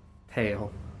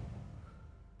 pale.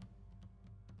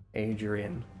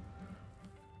 Adrian,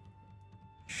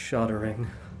 shuddering,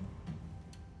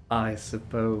 I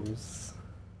suppose.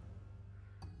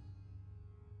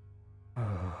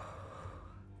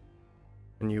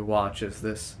 And you watch as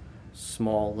this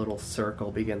small little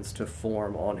circle begins to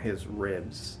form on his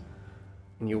ribs.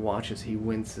 And you watch as he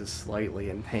winces slightly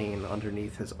in pain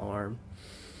underneath his arm.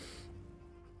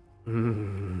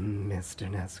 Mr.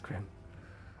 Nesgrim.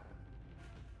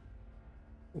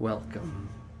 Welcome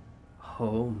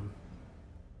home,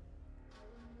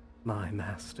 my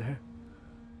master.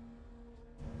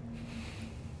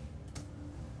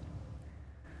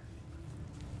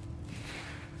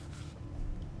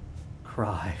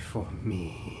 Cry for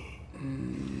me.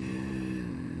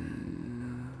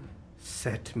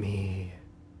 Set me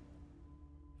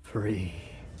free.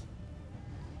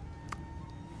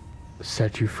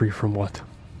 Set you free from what?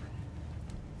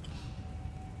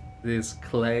 This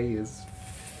clay is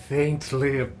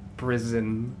faintly a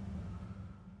prison.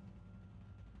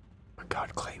 My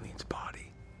god, clay means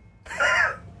body.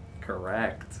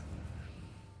 Correct.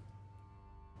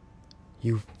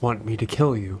 You want me to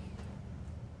kill you?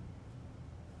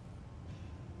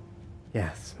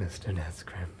 Yes, Mr.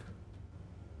 Nesgrim.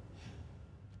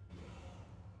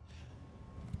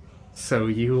 So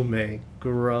you may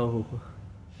grow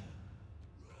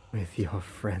with your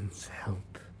friend's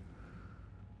help.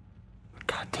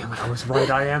 God damn it, I was right,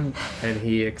 I am. And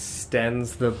he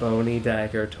extends the bony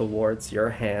dagger towards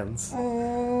your hands.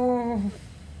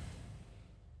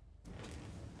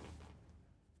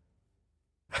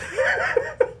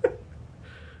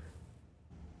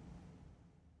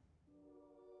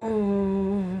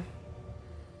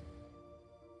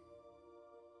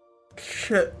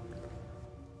 Shit.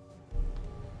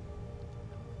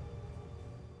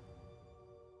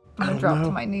 I'm gonna drop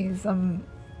to my knees.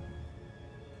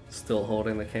 Still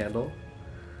holding the candle.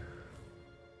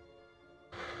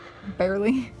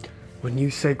 Barely. When you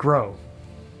say grow,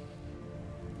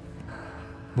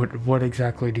 what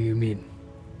exactly do you mean?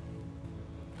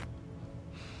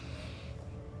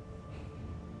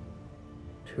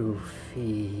 To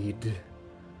feed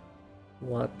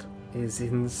what is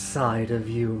inside of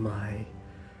you, my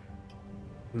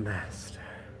master.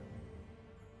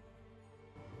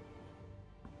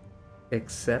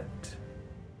 Accept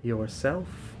yourself,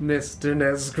 Mr.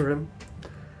 Nesgrim.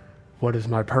 What is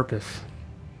my purpose?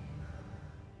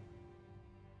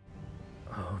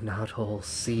 Oh, not all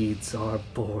seeds are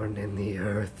born in the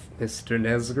earth, Mr.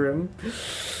 Nesgrim.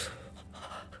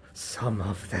 Some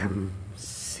of them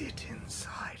sit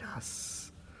inside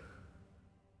us.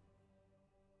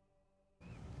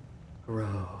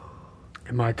 Grow.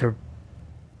 Am I to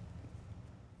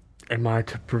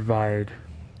provide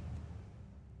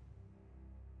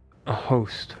a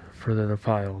host for the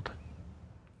defiled?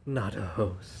 Not a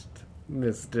host,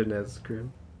 Mr.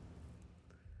 Nesgrim.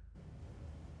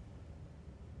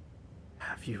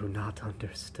 Have you not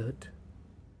understood?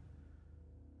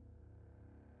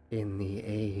 In the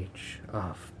age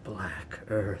of Black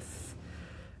Earth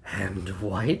and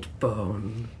White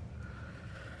Bone,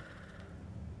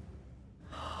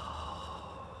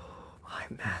 my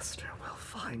master will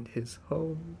find his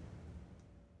home.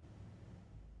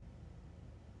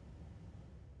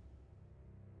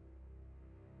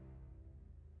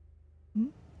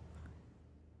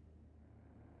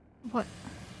 What?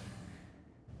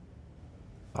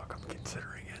 Fuck, I'm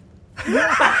considering it.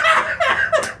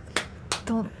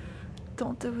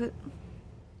 Don't do it.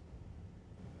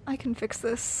 I can fix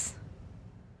this.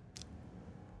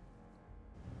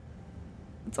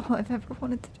 That's all I've ever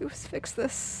wanted to do is fix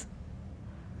this.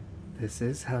 This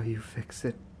is how you fix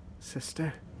it,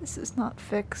 sister. This is not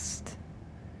fixed.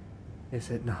 Is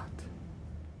it not?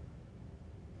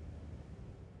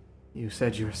 You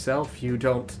said yourself you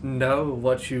don't know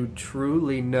what you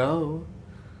truly know.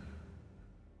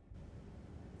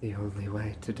 The only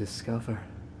way to discover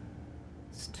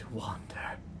is to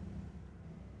wander.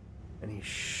 And he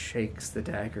shakes the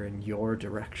dagger in your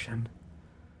direction.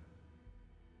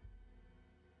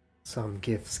 Some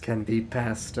gifts can be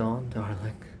passed on,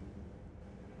 darling.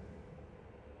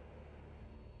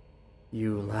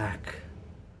 You lack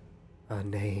a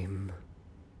name.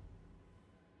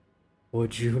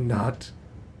 Would you not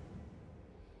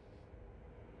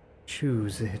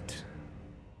choose it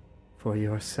for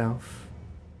yourself.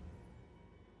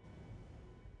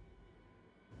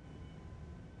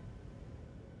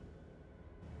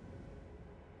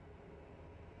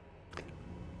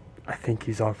 I think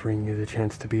he's offering you the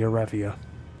chance to be a Revia.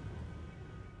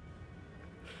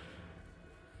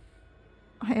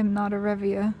 I am not a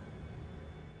Revia.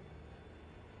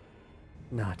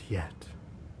 Not yet.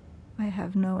 I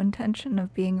have no intention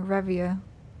of being a Revia.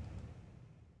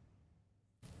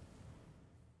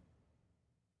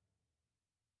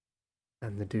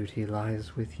 And the duty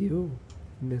lies with you,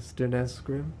 Mr.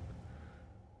 Nesgrim.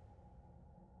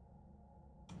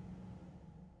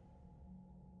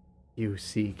 You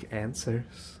seek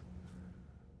answers.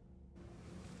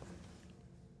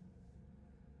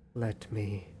 Let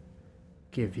me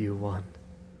give you one.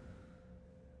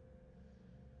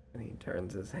 And he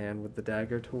turns his hand with the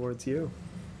dagger towards you.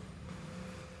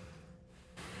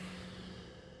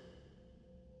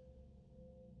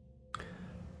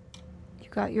 You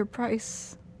got your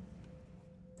price.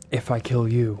 If I kill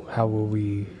you, how will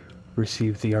we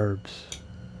receive the herbs?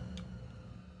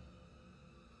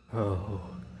 Oh,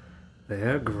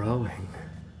 they're growing.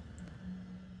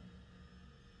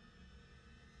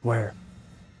 Where?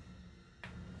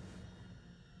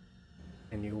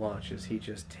 And you watch as he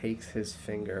just takes his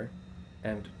finger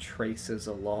and traces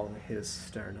along his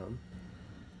sternum,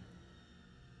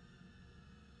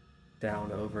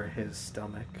 down over his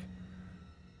stomach,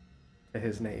 to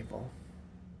his navel.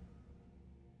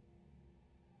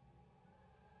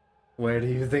 Where do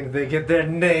you think they get their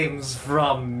names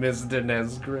from, Mr.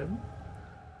 Nesgrim?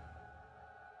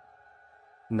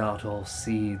 Not all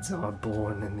seeds are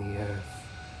born in the earth.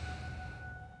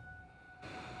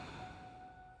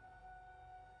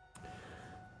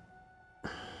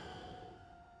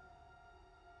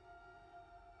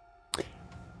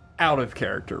 Out of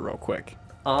character real quick.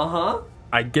 Uh-huh.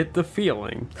 I get the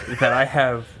feeling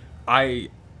that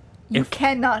You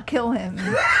cannot kill him.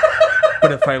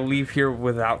 but if I leave here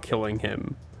without killing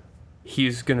him,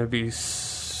 he's gonna be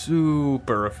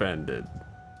super offended.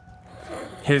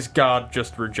 His god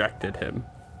just rejected him.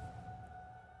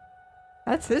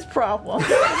 That's his problem.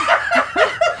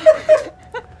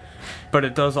 But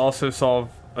it does also solve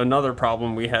another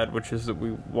problem we had, which is that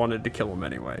we wanted to kill him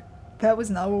anyway. That was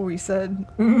not what we said.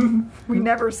 We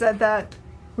never said that.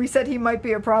 We said he might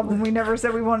be a problem. We never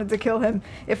said we wanted to kill him.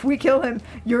 If we kill him,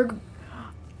 Do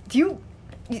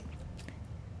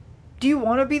you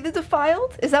want to be the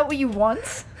defiled? Is that what you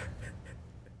want?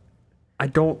 I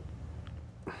don't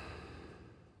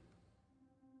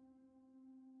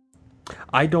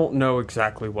know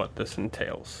exactly what this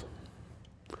entails.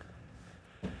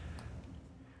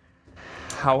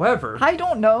 However, I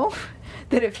don't know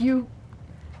that if you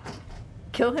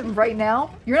kill him right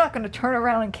now, you're not going to turn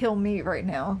around and kill me right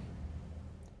now.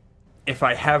 if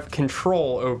I have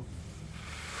control over...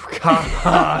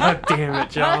 God damn it,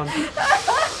 John.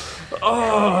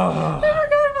 Oh. I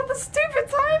forgot about the stupid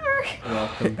timer.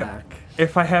 Welcome back.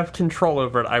 If I have control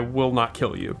over it, I will not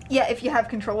kill you. Yeah, if you have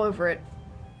control over it.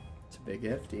 It's a big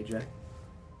if, DJ.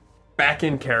 Back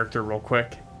in character real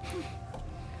quick.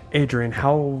 Adrian,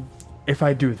 if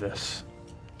I do this,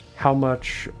 how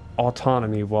much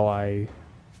autonomy will I...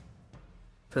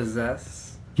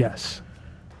 Possess? Yes.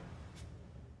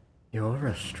 You're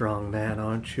a strong man,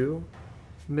 aren't you,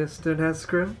 Mr.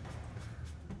 Nesgrim?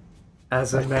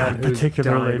 As a man who's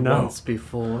particularly died no. once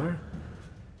before,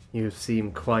 you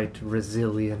seem quite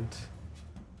resilient.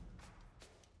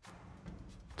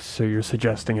 So you're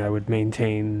suggesting I would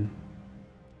maintain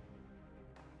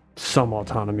some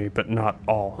autonomy, but not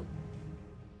all?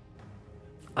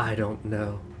 I don't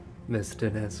know, Mr.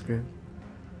 Nesgrim.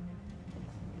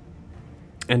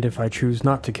 And if I choose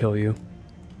not to kill you?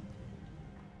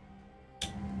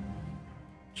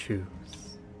 Choose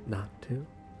not to?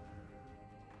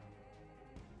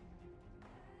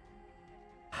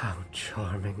 How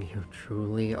charming you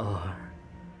truly are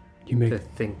You make... to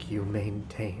think you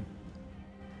maintain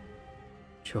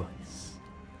choice,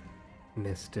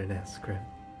 Mr. Nesgrim.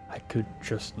 I could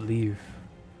just leave.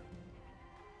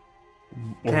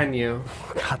 Can you?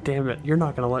 God damn it, you're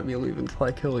not gonna let me leave until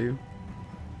I kill you.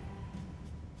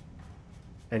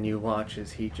 And you watch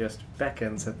as he just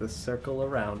beckons at the circle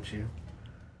around you.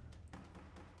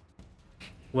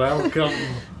 Welcome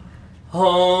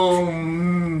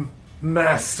home,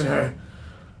 Master.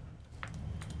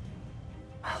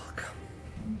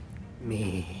 Welcome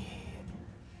me.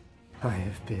 I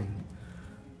have been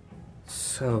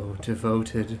so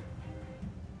devoted,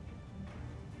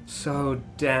 so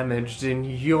damaged in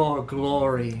your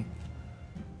glory,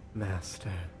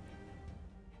 Master.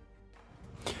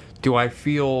 Do I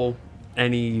feel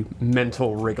any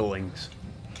mental wrigglings?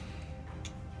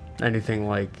 Anything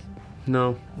like...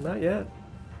 No. Not yet.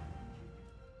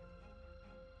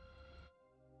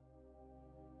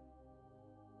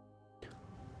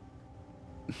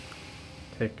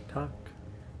 Tick tock.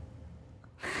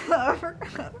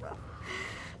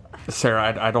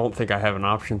 Sarah, I don't think I have an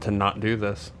option to not do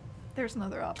this. There's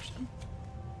another option.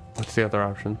 What's the other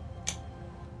option?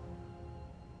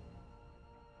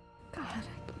 God.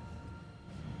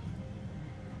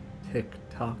 Tick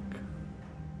tock.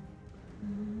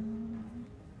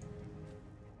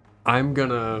 I'm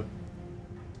gonna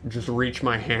just reach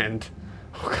my hand.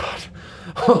 Oh god.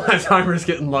 Oh, my timer's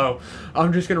getting low.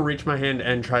 I'm just gonna reach my hand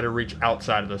and try to reach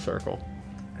outside of the circle.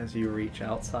 As you reach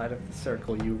outside of the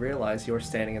circle, you realize you're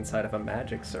standing inside of a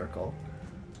magic circle.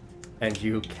 And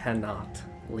you cannot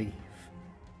leave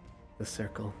the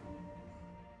circle.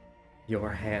 Your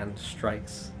hand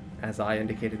strikes, as I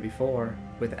indicated before,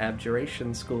 with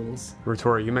abjuration schools.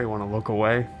 Ritora, you may want to look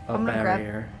away. A I'm gonna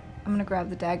barrier. I'm gonna grab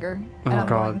the dagger, Oh, and I'm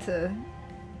God. going to.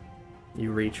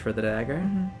 You reach for the dagger?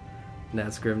 Mm-hmm.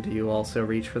 Nazgrim, do you also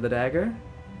reach for the dagger?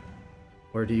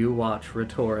 Or do you watch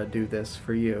Ritora do this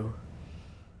for you?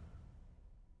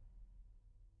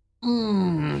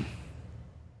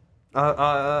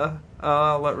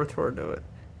 I'll let Ritora do it.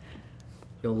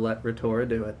 You'll let Ritora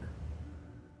do it.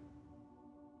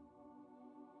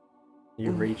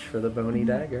 You reach for the bony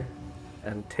dagger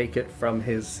and take it from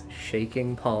his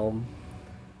shaking palm.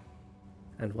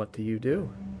 And what do you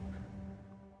do?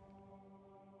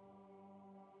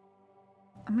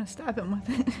 I'm gonna stab him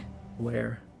with it.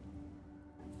 Where?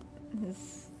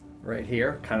 His, Right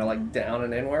here? Kind of like down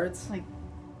and inwards? like,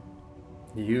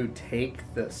 You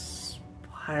take the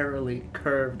spirally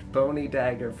curved bony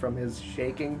dagger from his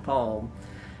shaking palm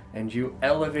and you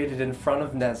elevate it in front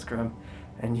of Nesgrim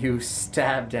and you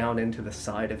stab down into the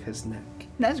side of his neck.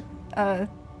 Not Not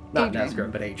Adrian.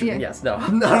 Nesgrim, but Adrian. Yeah. Yes, no. I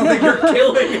don't think you're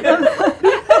killing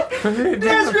him.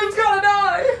 Nesgrim's gonna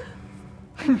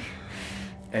die!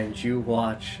 And you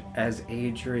watch as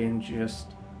Adrian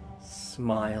just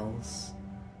smiles.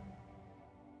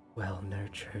 Well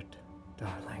nurtured,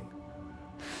 darling.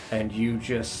 And you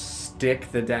just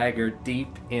stick the dagger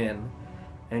deep in,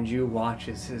 and you watch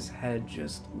as his head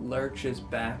just lurches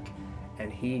back,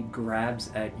 and he grabs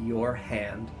at your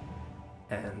hand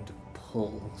and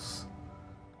pulls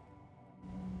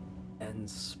and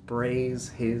sprays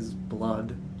his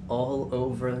blood all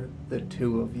over the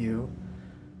two of you.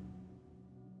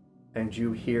 And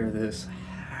you hear this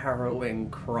harrowing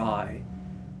cry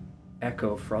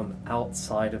echo from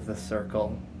outside of the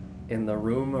circle in the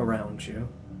room around you.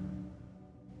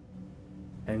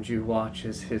 And you watch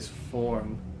as his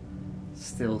form,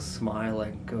 still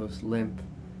smiling, goes limp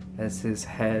as his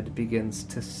head begins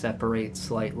to separate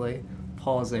slightly,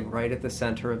 pausing right at the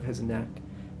center of his neck.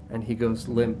 And he goes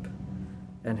limp,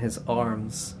 and his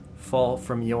arms fall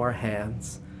from your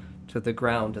hands to the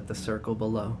ground at the circle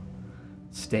below,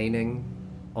 staining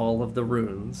all of the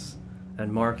runes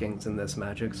and markings in this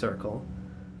magic circle.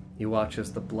 You watch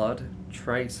as the blood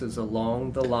traces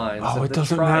along the lines of the it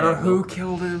doesn't matter who triangle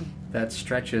killed him. that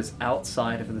stretches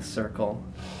outside of the circle,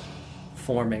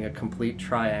 forming a complete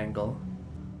triangle,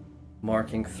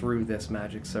 marking through this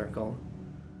magic circle.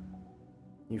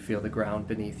 You feel the ground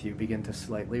beneath you begin to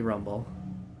slightly rumble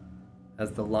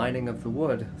as the lining of the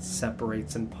wood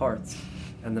separates in parts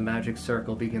and the magic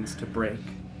circle begins to break.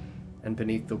 And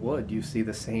beneath the wood, you see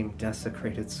the same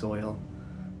desecrated soil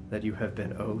that you have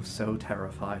been oh so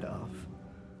terrified of.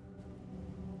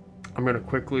 I'm gonna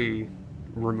quickly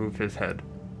remove his head.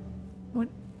 what?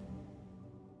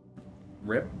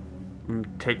 Rip.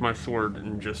 Take my sword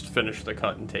and just finish the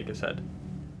cut and take his head.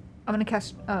 I'm gonna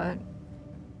cast. And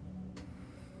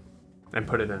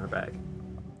put it in a bag.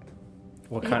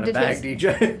 What Yeah, kind of did bag, his-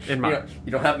 DJ? In my-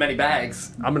 you don't have many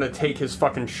bags. I'm gonna take his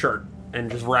fucking shirt and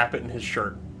just wrap it in his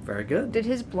shirt. Very good. Did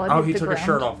his blood Oh, hit he the took ground? his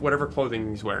shirt off. Whatever clothing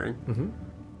he's wearing.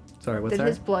 Sorry, what's Did that?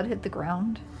 his blood hit the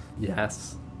ground?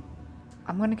 Yes.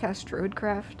 I'm gonna cast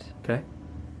Druidcraft Okay.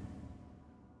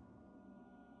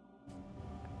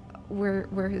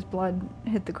 where his blood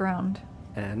hit the ground.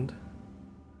 And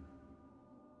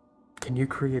Can you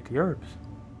create the herbs?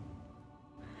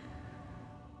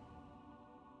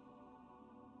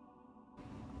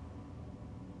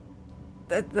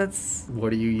 That's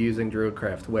what are you using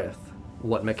Druidcraft with?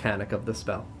 What mechanic of the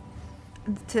spell?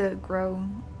 to grow.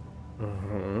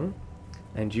 Mm-hmm.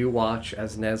 And you watch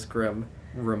as Nesgrim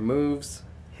removes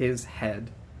his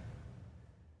head,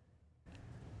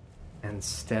 and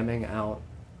stemming out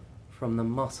from the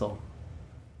muscle,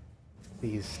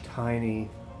 these tiny,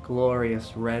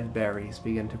 glorious red berries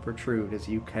begin to protrude as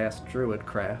you cast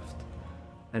Druidcraft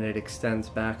and it extends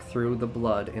back through the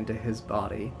blood into his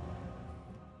body.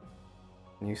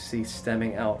 And you see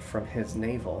stemming out from his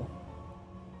navel,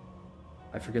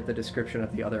 I forget the description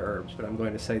of the other herbs, but I'm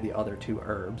going to say the other 2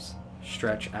 herbs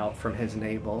stretch out from his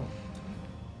navel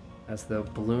as though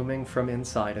blooming from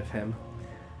inside of him.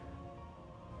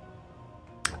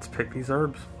 Let's pick these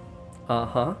herbs.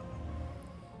 Uh-huh.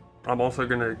 I'm also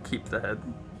gonna keep the head.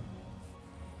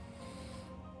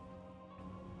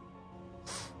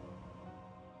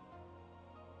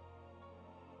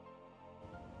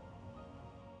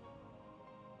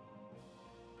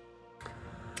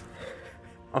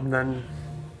 Then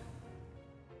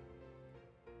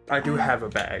I do have a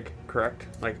bag, correct?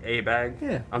 Like a bag.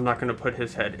 Yeah. I'm not gonna put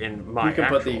his head in my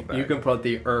actual bag. You can put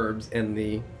the herbs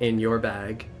in your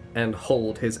bag and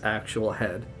hold his actual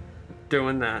head.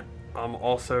 Doing that, I'm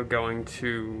also going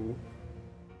to.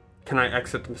 Can I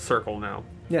exit the circle now?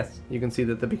 Yes, you can see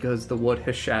that because the wood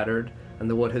has shattered and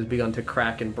the wood has begun to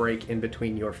crack and break in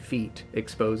between your feet,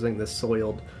 exposing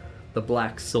the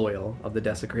black soil of the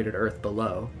desecrated earth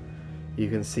below. You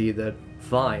can see that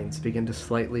vines begin to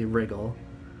slightly wriggle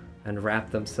and wrap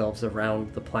themselves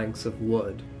around the planks of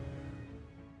wood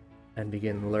and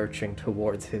begin lurching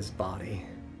towards his body.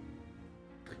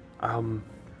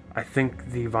 I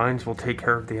think the vines will take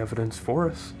care of the evidence for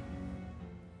us.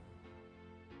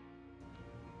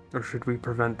 Or should we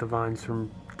prevent the vines from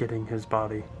getting his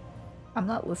body? I'm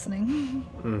not listening.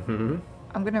 Mm-hmm.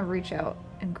 I'm gonna reach out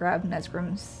and grab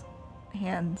Nesgrim's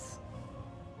hands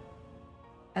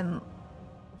and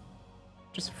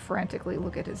just frantically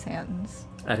look at his hands.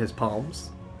 At his palms.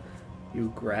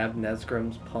 You grab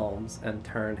Nesgrim's palms and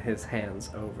turn his hands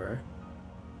over.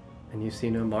 And you see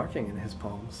no marking in his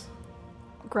palms.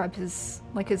 Grab his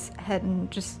head and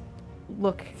just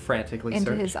look Frantically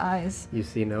into search. his eyes. You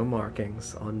see no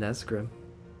markings on Nesgrim.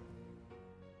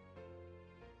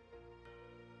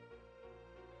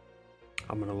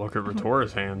 I'm gonna look at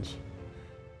Ratora's hands.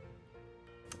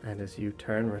 And as you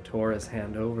turn Ratora's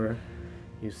hand over,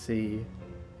 you see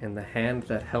in the hand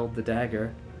that held the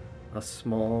dagger a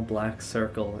small black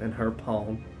circle in her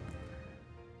palm.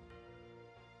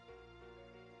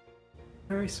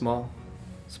 Very small.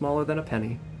 Smaller than a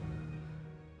penny.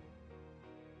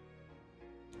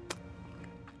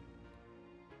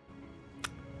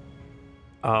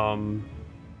 I'm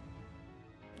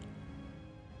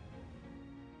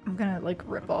gonna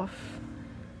rip off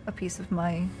a piece of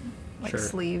my Sure.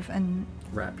 sleeve and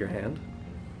Wrap your hand.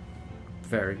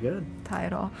 Very good. tie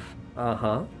it off.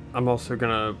 Uh-huh. I'm also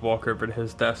gonna walk over to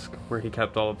his desk where he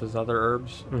kept all of his other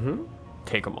herbs. Mm-hmm.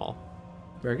 Take them all.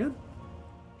 Very good.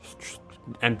 Just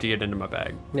empty it into my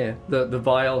bag. Yeah, the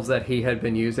vials that he had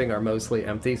been using are mostly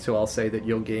empty, so I'll say that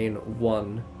you'll gain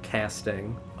 1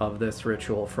 casting of this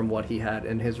ritual from what he had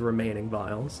in his remaining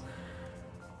vials.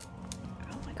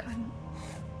 Oh my god.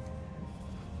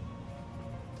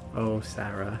 Oh,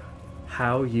 Sarah,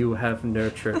 how you have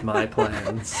nurtured my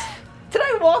plans. Did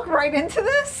I walk right into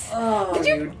this? Oh, Did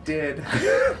you did.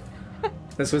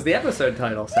 This was the episode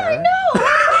title, Sarah. I know!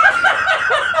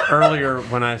 Earlier,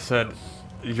 when I said,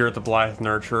 you're the Blythe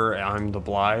nurturer, and I'm the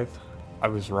Blythe, I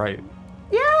was right.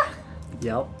 Yeah!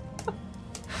 Yep.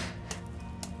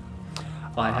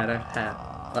 If I had a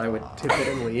hat, I would tip it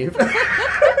and leave.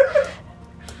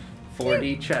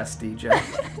 4D chess, DJ.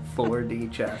 4D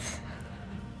chess.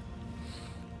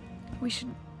 We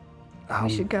should Um,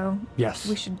 go. Yes.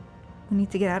 We need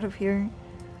to get out of here.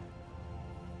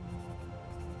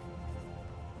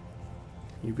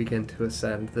 You begin to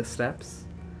ascend the steps.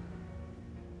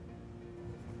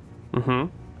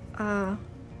 Mm-hmm.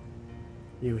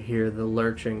 You hear the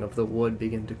lurching of the wood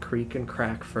begin to creak and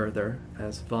crack further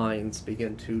as vines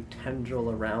begin to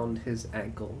tendril around his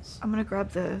ankles. I'm gonna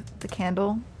grab the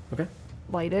candle, Okay.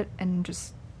 light it, and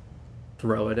just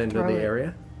Throw it into Throw the it.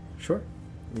 area? Sure.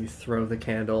 You throw the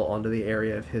candle onto the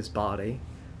area of his body,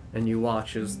 and you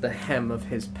watch as the hem of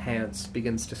his pants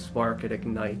begins to spark and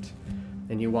ignite.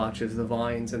 And you watch as the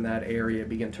vines in that area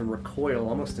begin to recoil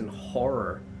almost in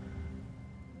horror,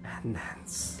 and then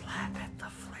slap at the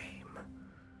flame,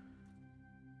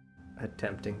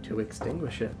 attempting to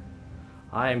extinguish it.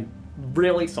 I'm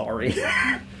really sorry. Is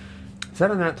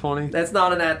that a nat 20? That's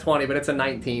not a nat 20, but it's a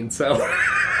 19, so...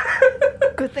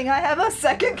 good thing I have a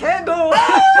second candle.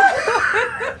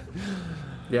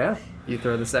 Yeah, you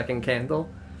throw the second candle.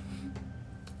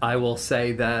 I will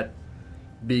say that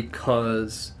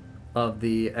because of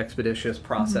the expeditious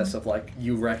process of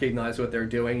you recognize what they're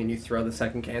doing and you throw the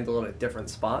second candle at a different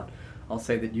spot, I'll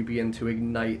say that you begin to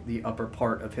ignite the upper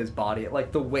part of his body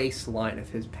at the waistline of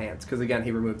his pants, because again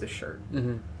he removed his shirt.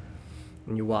 Mm-hmm.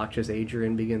 And you watch as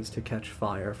Adrian begins to catch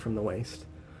fire from the waist.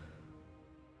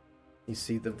 You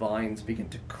see the vines begin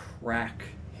to crack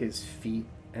his feet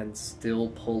and still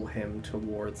pull him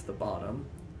towards the bottom,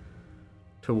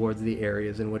 towards the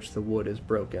areas in which the wood is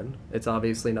broken. It's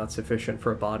obviously not sufficient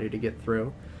for a body to get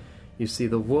through. You see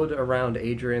the wood around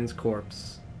Adrian's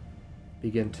corpse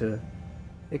begin to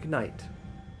ignite.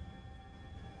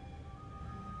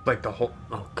 Like the whole...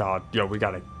 Oh, God. Yo, we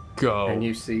gotta go. And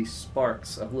you see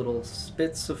sparks of little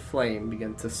spits of flame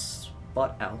begin to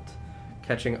sput out,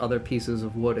 catching other pieces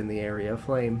of wood in the area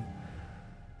aflame.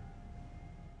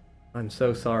 I'm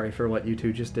so sorry for what you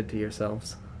two just did to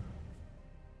yourselves.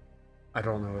 I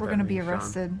don't know what We're that gonna be means, John.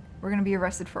 arrested. We're gonna be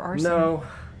arrested for arson. No,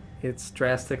 it's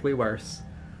drastically worse.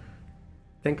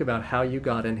 Think about how you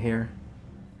got in here,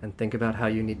 and think about how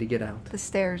you need to get out. The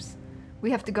stairs. We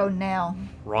have to go now.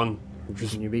 Run.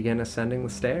 Just And you begin ascending the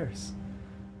stairs,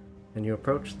 and you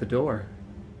approach the door.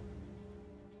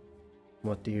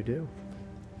 What do?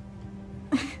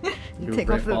 You Take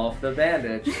rip off the- off the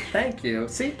bandage. Thank you.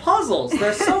 See, puzzles,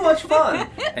 they're so much fun.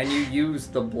 And you use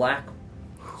the black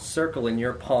circle in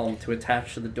your palm to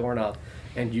attach to the doorknob,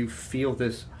 and you feel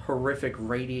this horrific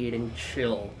radiating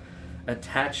chill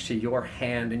attached to your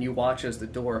hand, and you watch as the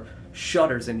door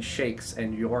shudders and shakes,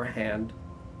 and your hand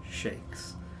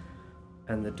shakes.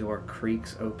 And the door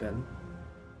creaks open,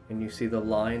 and you see the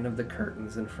line of the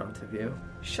curtains in front of you.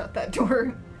 Shut that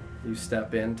door. You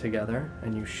step in together,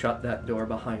 and you shut that door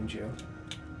behind you.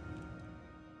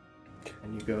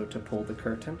 And you go to pull the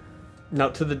curtain. Now,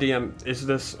 to the DM, is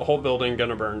this whole building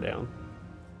gonna burn down?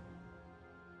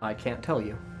 I can't tell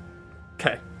you,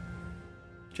 Okay.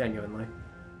 genuinely.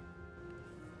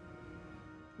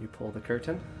 You pull the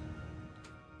curtain.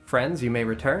 Friends, you may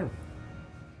return.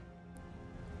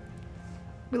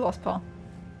 We lost Paul.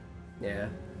 Yeah.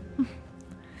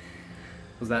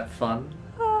 Was that fun?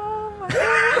 Oh my god.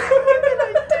 What did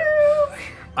I do?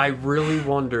 I really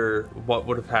wonder what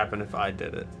would have happened if I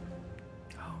did it.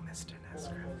 Oh, Mr.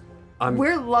 Nesgrim.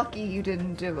 We're lucky you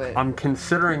didn't do it. I'm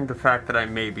considering the fact that I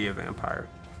may be a vampire.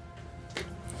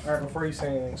 All right, before you say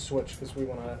anything, switch because we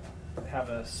want to have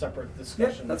a separate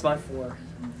discussion. that's fine. Before.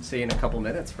 See you in a couple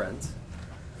minutes, friends.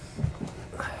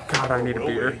 God, I need a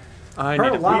beer. I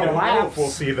Heard need a lot We of don't know if laughs. we'll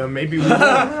see them. Maybe we won't.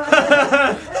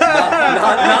 Not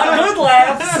good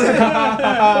laughs!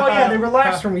 Well, yeah, they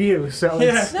relaxed from you, so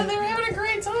it's... No, they were having a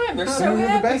great time. They're They so were the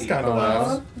happy. best kind of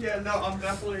laughs. Yeah, no, I'm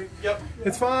definitely. Yep.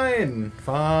 It's fine.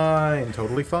 Fine.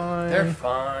 Totally fine. They're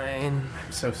fine.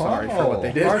 I'm so sorry for what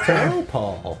they did. Martel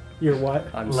Paul. You're what?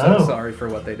 I'm Hello. so sorry for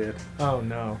what they did. Oh,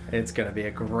 no. It's gonna be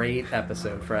a great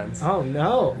episode, friends. Oh,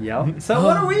 no. Yep. So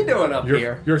what are we doing up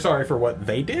here? You're sorry for what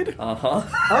they did? Uh-huh.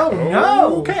 Oh,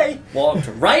 no. Okay. Walked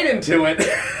right into it.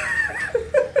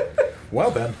 Well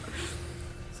then.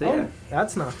 So yeah, Oh,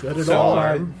 that's not good at So, all.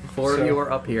 alright. four of you are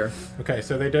up here. Okay,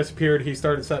 so they disappeared. He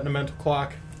started setting a mental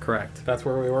clock. Correct. That's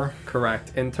where we were.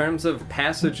 Correct. In terms of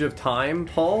passage of time,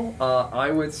 Paul, I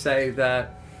would say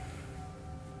that,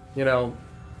 you know,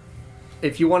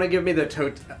 if you want to give me the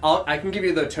I can give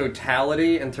you the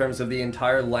totality in terms of the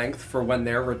entire length for when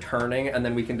they're returning, and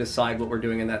then we can decide what we're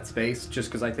doing in that space, just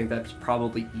because I think that's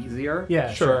probably easier.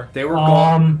 Yeah, Sure. They were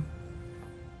gone.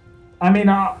 I mean,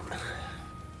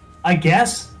 I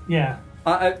guess, yeah.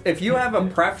 If you have a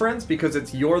preference,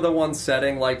 because you're the one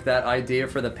setting, like, that idea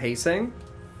for the pacing.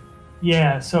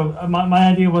 Yeah, so my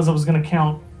idea was I was going to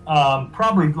count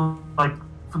probably like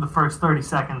for the first 30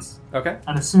 seconds Okay.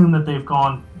 and assume that they've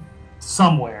gone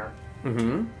somewhere.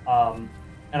 Mm-hmm.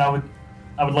 And I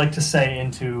would like to say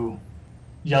into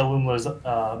Yalumla's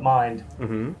mind,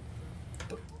 Mm-hmm.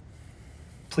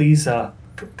 please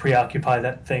preoccupy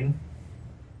that thing.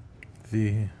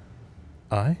 The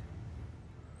eye?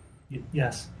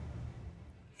 Yes.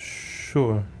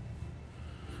 Sure.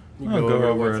 You I'll go go over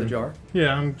over what's the and- jar.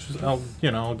 Yeah,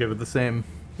 I'll give it the same.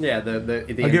 Yeah, the I'll give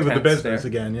it the intense business stare.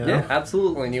 again, you know? Yeah,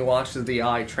 absolutely. And you watch as the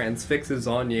eye transfixes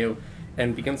on you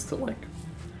and begins to, like,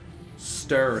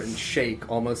 stir and shake,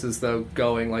 almost as though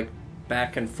going, like,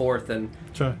 back and forth and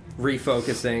Sure.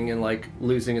 refocusing and, like,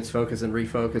 losing its focus and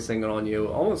refocusing on you,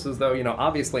 almost as though, you know,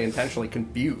 obviously intentionally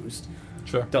confused,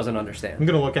 Sure. doesn't I'm understand.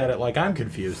 gonna look at it like I'm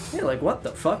confused. Yeah, like, what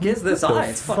the fuck is this What the eye?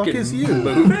 It's fuck fucking is you?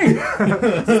 moving.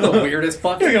 This is the weirdest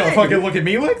fucking You're gonna thing. fucking look at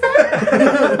me like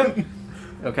that?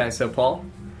 Okay, so Paul?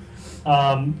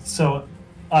 So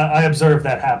I observed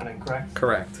that happening, correct?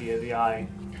 Correct. The eye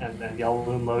and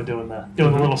Yalumlo doing the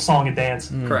little song and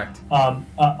dance. Correct.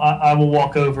 I will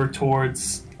walk over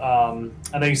towards. I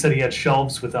know you said he had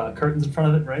shelves with curtains in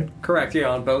front of it, right? Correct, yeah,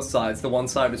 on both sides. The one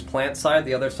side was plant side,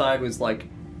 the other side was, like,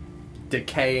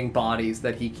 decaying bodies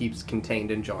that he keeps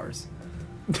contained in jars.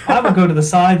 I will go to the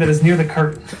side that is near the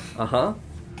curtain. Uh-huh.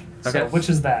 Okay. So which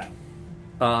is that?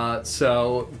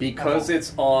 So because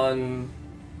it's on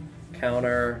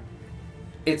counter,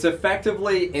 it's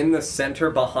effectively in the center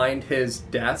behind his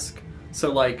desk.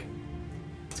 So like,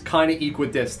 it's kind of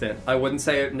equidistant. I wouldn't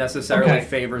say it necessarily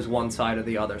favors one side or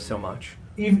the other so much.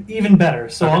 Even better.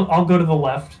 So Okay. I'll go to the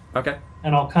left. Okay.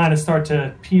 And I'll kind of start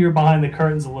to peer behind the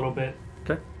curtains a little bit.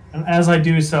 Okay. And as I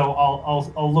do so,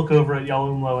 I'll look over at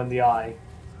Yalumlo in the eye.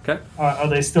 Okay. Are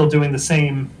they still doing the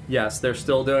same? Yes, they're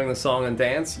still doing the song and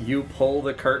dance. You pull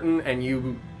the curtain and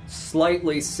you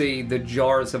slightly see the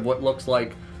jars of what looks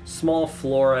like small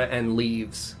flora and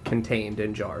leaves contained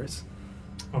in jars.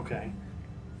 Okay.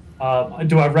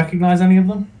 Do I recognize any of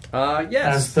them?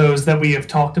 Yes. As those that we have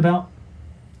talked about?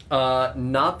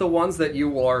 Not the ones that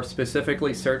you are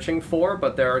specifically searching for,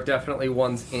 but there are definitely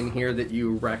ones in here that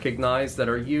you recognize that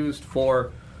are used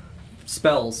for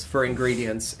spells, for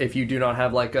ingredients, if you do not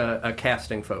have like a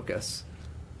casting focus.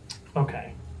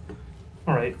 Okay.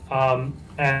 All right.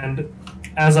 And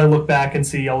as I look back and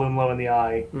see Yalumlo in the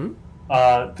eye,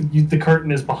 the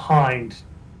curtain is behind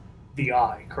the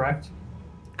eye, correct?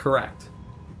 Correct.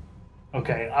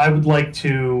 Okay. I would like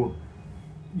to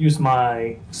use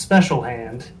my special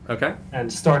hand Okay.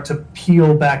 and start to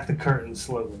peel back the curtain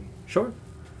slowly. Sure.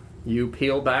 You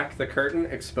peel back the curtain,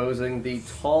 exposing the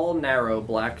tall, narrow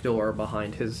black door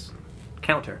behind his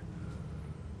counter.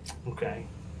 Okay.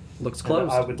 Looks And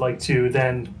closed. I would like to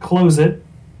then close it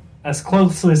as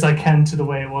closely as I can to the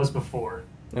way it was before.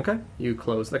 Okay. You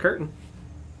close the curtain.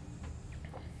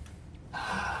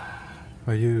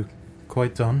 Are you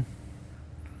quite done?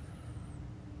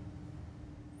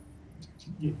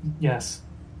 Yes.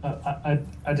 I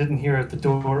didn't hear the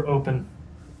door open.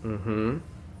 Mm-hmm.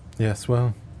 Yes,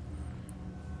 well,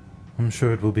 I'm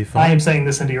sure it will be I fine. am saying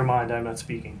this into your mind. I'm not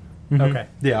speaking. Mhm. Okay.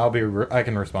 Yeah, I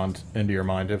can respond into your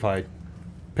mind if I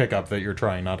pick up that you're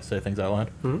trying not to say things out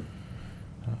loud.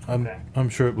 Okay. I'm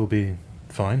sure it will be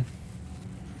fine.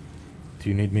 Do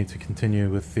you need me to continue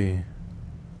with the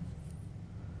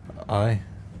eye?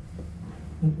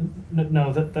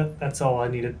 No, that's all I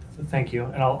needed. Thank you.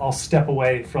 And I'll step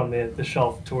away from the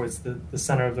shelf towards the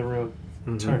center of the room,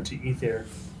 turn to Ether.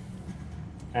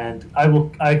 And I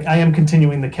am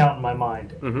continuing the count in my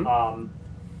mind.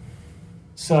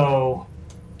 So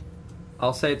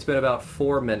I'll say it's been about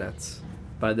 4 minutes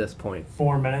by this point.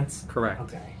 4 minutes? Correct.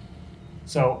 Okay.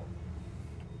 So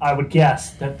I would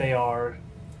guess that they are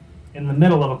in the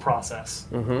middle of a process.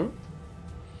 Mm-hmm.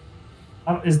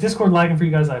 Is Discord lagging for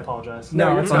you guys? I apologize.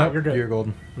 No, it's not. You're good. You're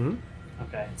golden.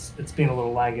 Okay, it's being a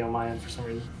little laggy on my end for some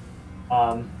reason.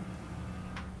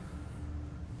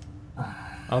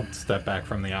 I'll step back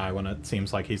from the eye when it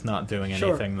seems like he's not doing Sure.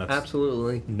 anything that's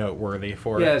Absolutely. noteworthy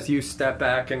for Yeah, it. as you step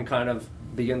back and kind of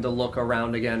begin to look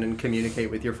around again and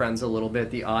communicate with your friends a little bit,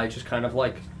 the eye just kind of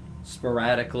like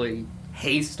sporadically,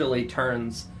 hastily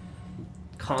turns,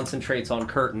 concentrates on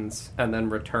curtains, and then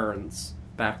returns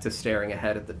back to staring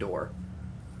ahead at the door.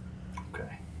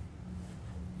 Okay.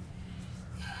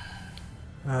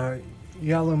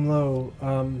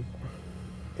 Yalumlo,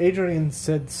 Adrian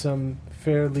said some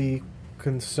fairly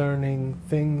concerning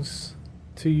things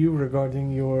to you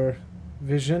regarding your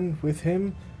vision with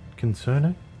him.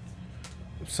 Concerning?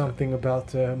 Something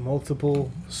about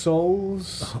multiple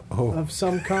souls Oh. of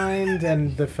some kind,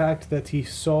 and the fact that he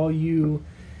saw you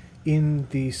in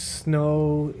the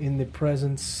snow in the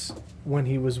presence when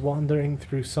he was wandering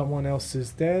through someone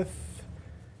else's death.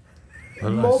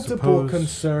 Well, I Multiple suppose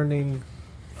concerning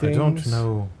things. I don't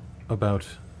know about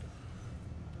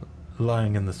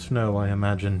lying in the snow. I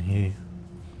imagine he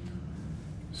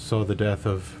saw the death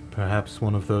of perhaps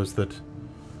one of those that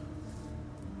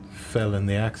fell in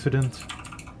the accident.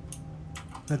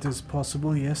 That is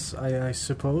possible, yes, I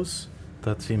suppose.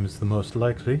 That seems the most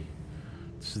likely.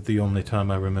 This is the only time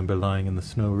I remember lying in the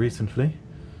snow recently.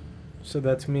 So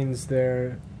that means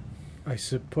there, I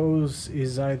suppose,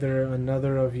 is either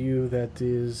another of you that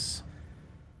is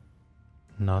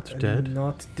Not dead?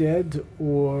 not dead,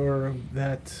 or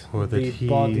that Or that the he-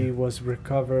 body was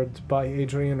recovered by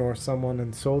Adrian or someone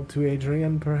and sold to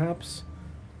Adrian, perhaps?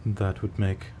 That would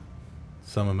make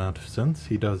some amount of sense.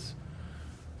 He does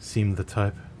seem the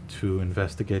type to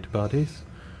investigate bodies.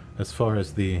 As far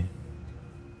as the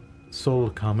soul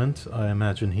comment, I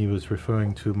imagine he was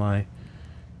referring to my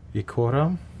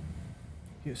Ikoram.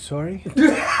 You sorry?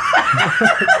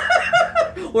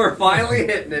 We're finally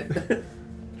hitting it.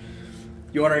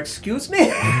 You want to excuse me?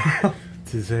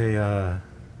 It is a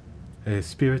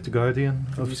spirit guardian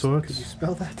of Could you sorts.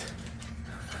 spell that?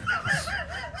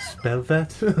 Spell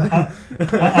that?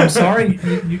 I'm sorry.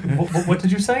 What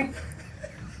did you say?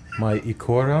 My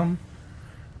Ikoram?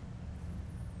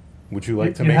 Would you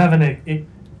like to you make? have an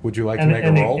Would you like to make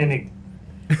a roll?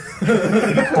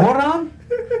 Ikoram?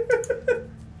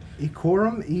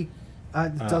 Ikoram? It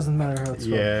doesn't matter how it's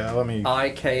spelled. Yeah, let me.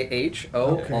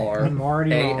 I'm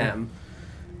already wrong.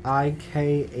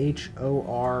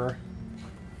 IKHORAM.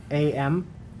 IKHORAM.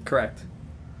 Correct.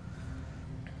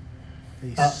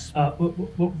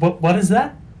 What is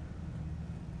that?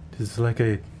 It is like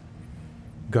a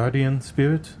guardian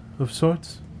spirit of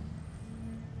sorts.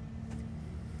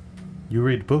 You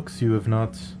read books, you have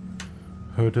not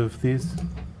heard of these?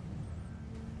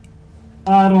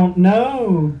 I don't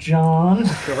know, John.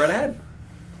 Go right ahead.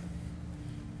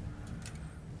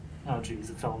 Oh, geez,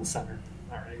 it fell in the center.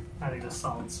 All right, I need a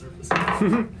solid surface. All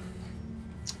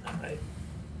right.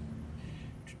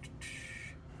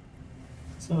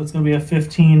 So it's going to be a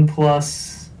 15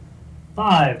 plus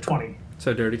 5, 20.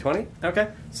 So dirty 20? Okay.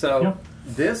 So Yep.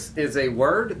 this is a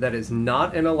word that is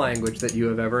not in a language that you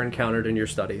have ever encountered in your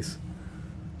studies.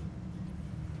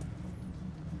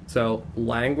 So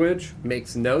language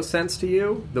makes no sense to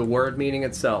you. The word meaning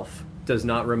itself does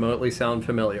not remotely sound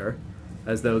familiar,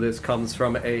 as though this comes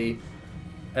from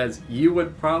as you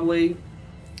would probably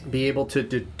be able to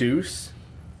deduce,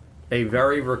 a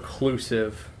very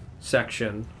reclusive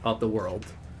section of the world.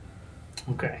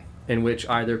 Okay. In which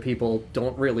either people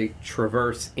don't really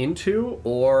traverse into,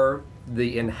 or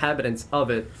the inhabitants of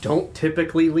it don't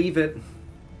typically leave it.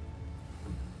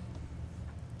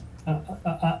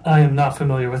 I am not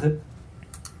familiar with it.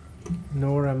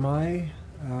 Nor am I.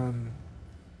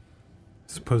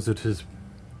 Suppose it is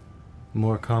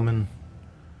more common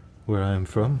where I am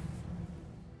from.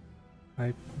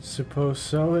 I suppose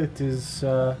so. It is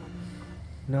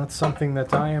not something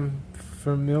that I am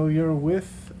familiar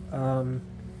with.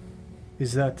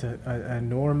 Is that a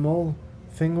normal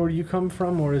thing where you come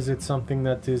from, or is it something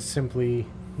that is simply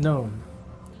known?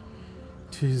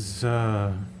 It is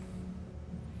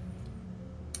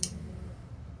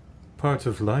part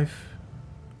of life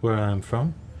where I am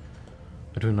from.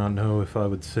 I do not know if I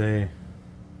would say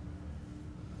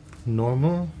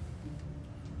normal.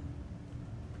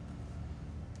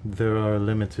 There are a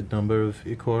limited number of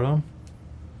Ikoram.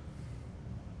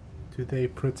 Do they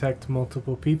protect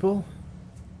multiple people?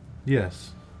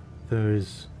 Yes, there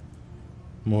is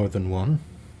more than one.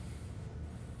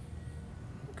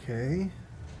 Okay.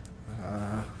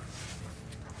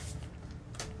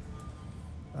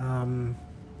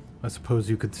 I suppose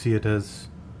you could see it as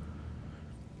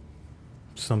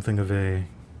something of a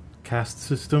caste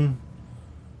system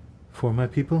for my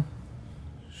people.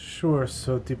 Sure,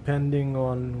 so depending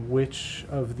on which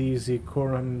of these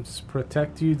Ikorams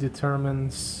protect you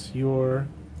determines your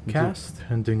caste?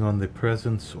 Depending on the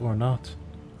presence or not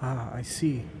Ah, I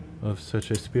see. of such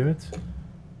a spirit.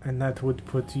 And that would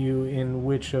put you in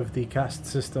which of the caste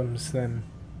systems then?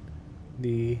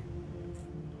 The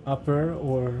upper,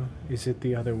 or is it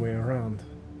the other way around?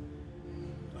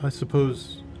 I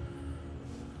suppose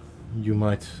you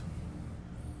might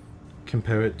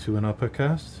compare it to an upper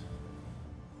caste.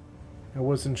 I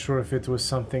wasn't sure if it was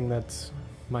something that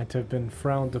might have been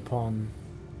frowned upon.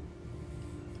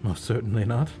 Most certainly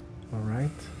not. All right.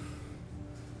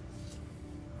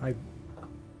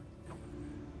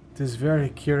 It is very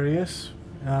curious.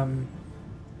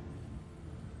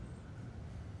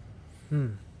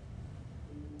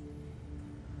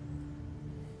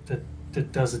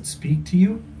 Does it speak to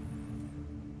you?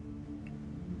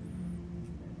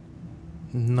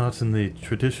 Not in the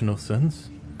traditional sense.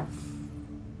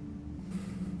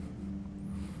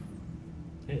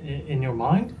 In your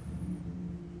mind?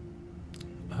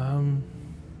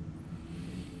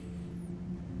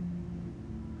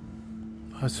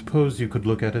 I suppose you could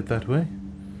look at it that way.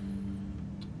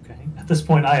 Okay. At this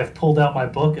point, I have pulled out my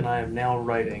book and I am now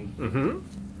writing. Mm-hmm.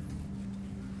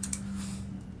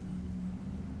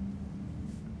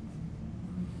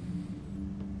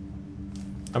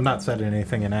 I'm not setting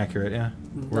anything inaccurate, yeah?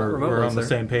 We're remotely, on the sir.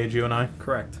 same page, you and I?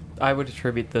 Correct. I would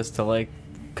attribute this to like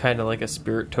kind of like a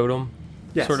spirit totem,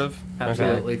 Yes. sort of.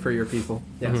 Absolutely, for your people.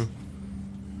 Yes. Mhm.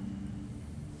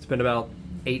 It's been about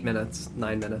 8 minutes,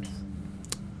 9 minutes.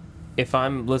 If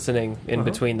I'm listening in Uh-huh.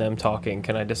 between them talking,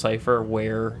 can I decipher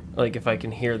where, like, if I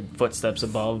can hear footsteps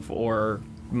above or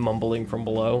mumbling from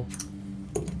below?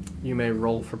 You may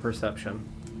roll for perception.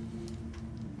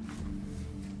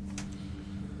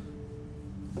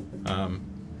 Um,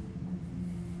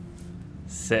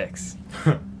 6.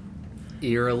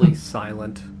 Eerily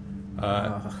silent.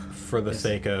 for the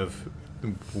sake of,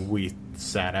 we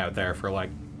sat out there for like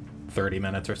 30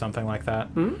 minutes or something like that.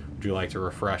 Hmm? Would you like to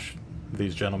refresh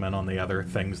these gentlemen on the other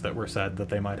things that were said that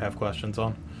they might have questions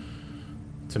on?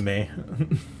 To me.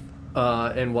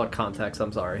 In what context?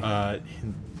 I'm sorry.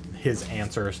 His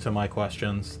answers to my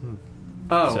questions.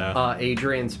 Oh, So-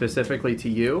 Adrian specifically to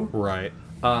you? Right.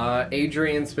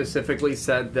 Adrian specifically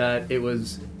said that it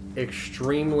was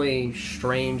extremely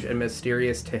strange and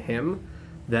mysterious to him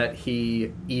that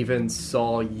he even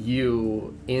saw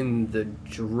you in the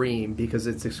dream because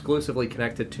it's exclusively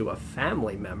connected to a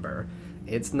family member.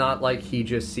 It's not like he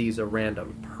just sees a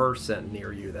random person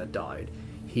near you that died.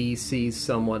 He sees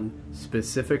someone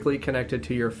specifically connected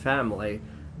to your family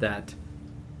that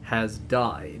has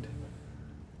died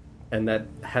and that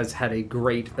has had a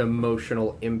great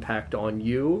emotional impact on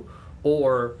you,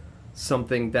 or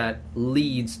something that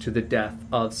leads to the death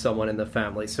of someone in the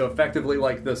family. So effectively,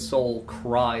 like, the soul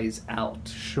cries out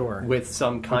Sure. with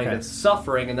some kind Okay. of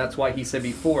suffering, and that's why he said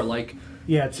before, like,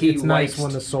 Yeah, it's he nice likes-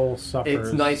 when the soul suffers.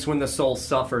 it's nice when the soul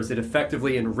suffers. It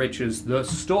effectively enriches the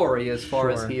story as far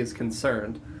as Sure. he is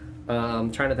concerned. I'm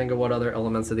trying to think of what other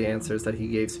elements of the answers that he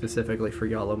gave specifically for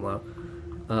Yalumlo.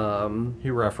 He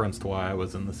referenced why I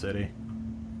was in the city.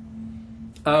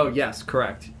 Oh, yes,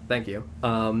 correct. Thank you.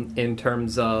 In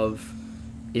terms of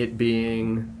it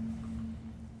being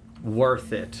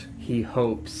worth it, he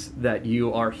hopes that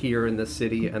you are here in the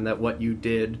city and that what you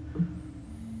did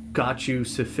got you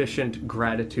sufficient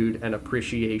gratitude and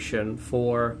appreciation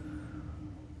for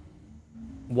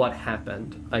what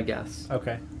happened, I guess.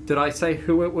 Okay. Did I say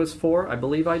who it was for? I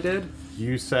believe I did.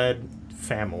 You said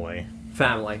family.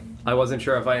 Family. I wasn't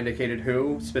sure if I indicated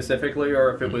who specifically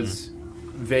or if it was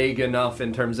vague enough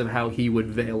in terms of how he would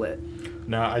veil it.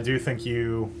 No, I do think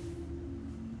you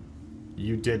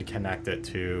did connect it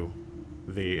to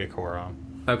the Ikoram,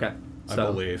 Okay. I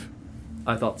So believe.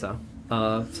 I thought so.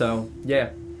 So yeah,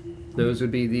 those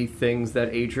would be the things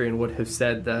that Adrian would have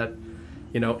said that,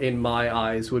 you know, in my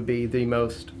eyes would be the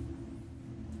most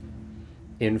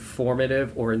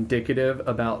informative or indicative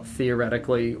about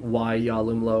theoretically why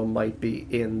Yalumlo might be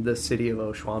in the city of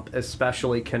Oshwamp,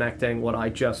 especially connecting what I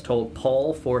just told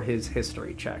Paul for his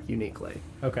history check uniquely.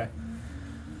 Okay.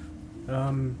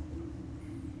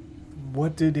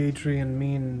 What did Adrian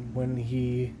mean when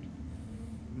he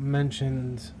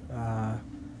mentioned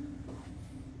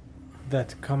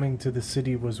that coming to the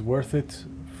city was worth it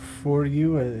for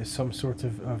you? Some sort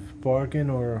of bargain,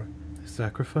 or...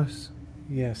 Sacrifice?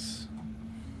 Yes.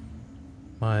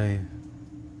 My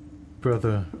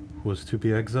brother was to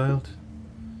be exiled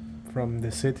From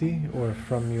the city, or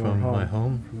from your from home? my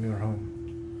home, From your home.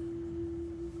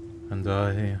 and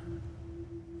I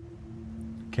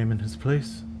came in his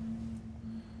place.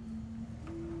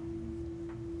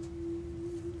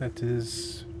 That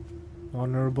is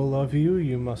honorable of you.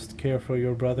 You must care for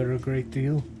your brother a great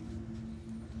deal.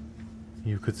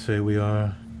 You could say we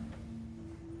are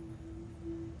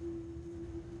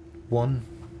one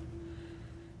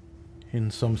in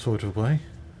some sort of way.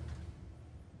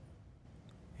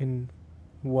 In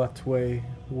what way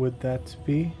would that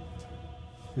be?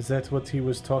 Is that what he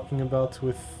was talking about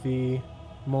with the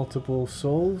multiple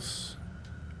souls?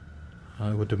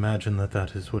 I would imagine that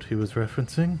that is what he was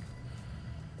referencing.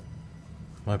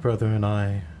 My brother and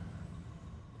I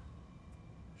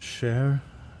share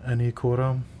an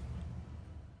Ikoram.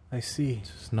 I see.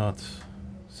 It's not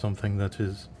something that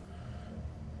is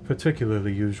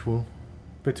particularly usual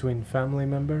Between family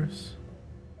members?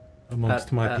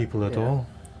 amongst my people at yeah. all.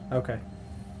 Okay.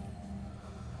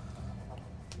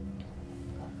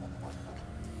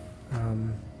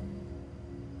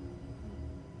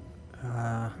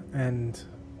 And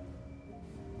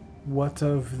what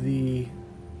of the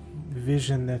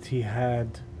vision that he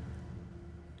had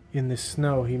in the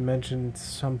snow? He mentioned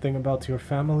something about your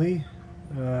family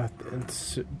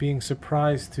and being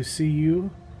surprised to see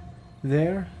you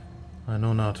there. I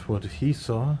know not what he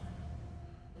saw.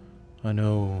 I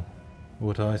know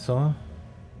what I saw.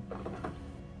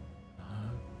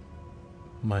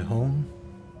 My home.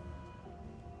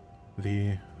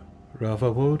 The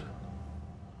Rava wood.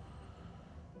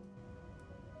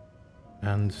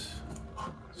 And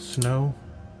snow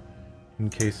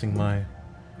encasing my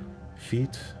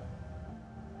feet.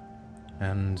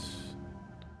 And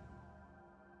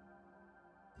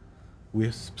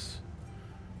wisps,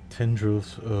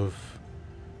 tendrils of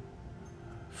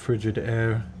frigid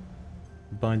air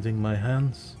binding my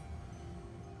hands.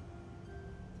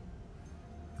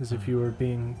 As if you were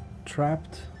being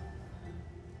trapped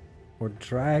or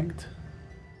dragged.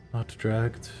 Not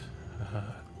dragged,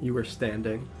 You were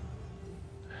standing.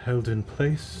 held in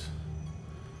place.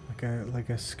 Like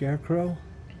a scarecrow?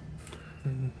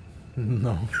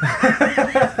 No.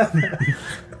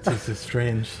 It's a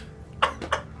strange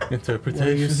interpretation.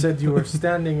 Well, you said you were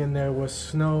standing and there was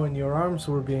snow and your arms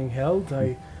were being held.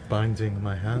 Binding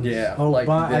my hands.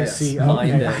 I this, see.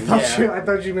 binding, Okay. I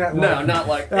thought you meant No, like... not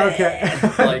like Okay.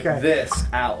 like Okay. this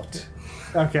out.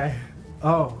 Okay.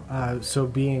 Oh, so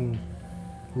being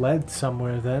led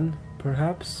somewhere then,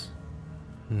 perhaps?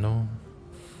 No.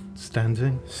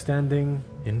 Standing Standing.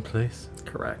 in place.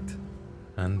 Correct.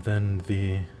 And then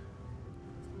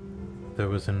there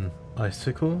was an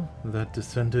icicle that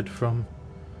descended from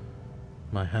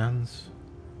my hands,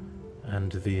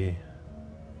 and the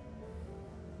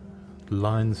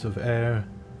lines of air.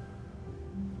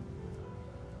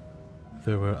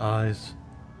 There were eyes,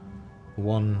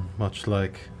 one much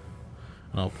like,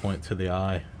 and I'll point to the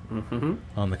eye Mm-hmm.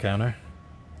 on the counter,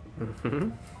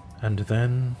 Mm-hmm. and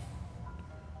then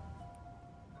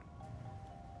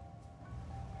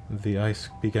the ice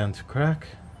began to crack,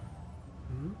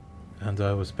 and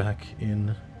I was back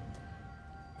in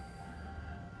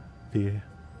the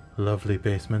lovely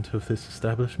basement of this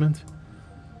establishment.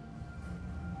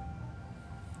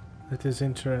 That is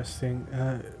interesting.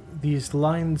 These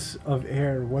lines of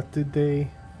air, what did they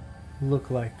look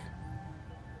like?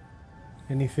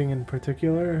 Anything in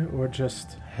particular, or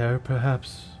just... Hair,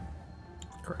 perhaps?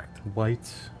 Correct. White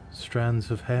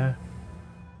strands of hair?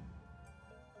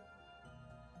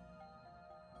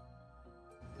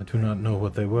 I do not know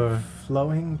what they were.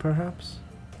 flowing, perhaps?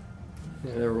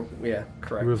 Yeah,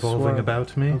 correct. Revolving Swirl.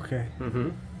 about me. Okay, Mm-hmm.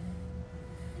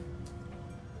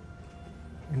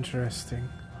 interesting.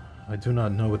 I do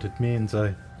not know what it means.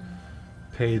 I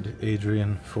paid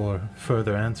Adrian for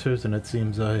further answers, and it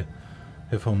seems I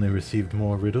have only received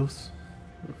more riddles.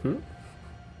 Mm-hmm.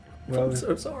 Well, I'm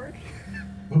so sorry.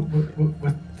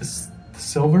 With the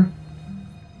silver?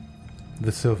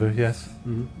 The silver, yes.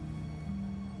 Mm-hmm.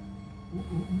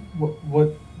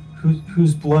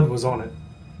 Whose blood was on it?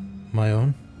 My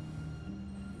own.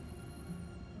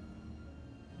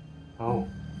 Oh,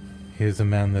 He is a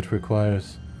man that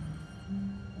requires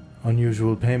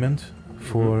unusual payment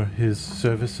for his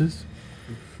services.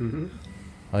 Mm-hmm.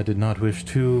 I did not wish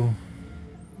to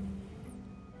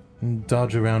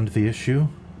dodge around the issue.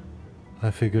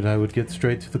 I figured I would get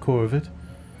straight to the core of it.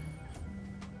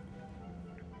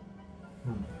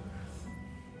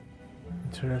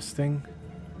 interesting.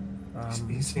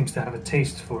 he seems to have a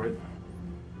taste for it,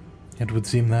 It would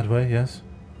seem that way, yes.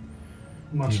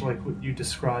 much like what you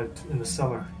described in the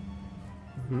cellar.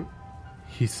 Mm-hmm.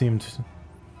 He seemed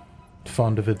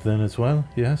fond of it then as well,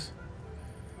 yes.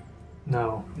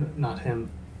 No, not him.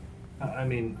 I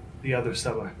mean, the other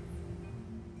cellar.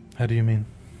 How do you mean?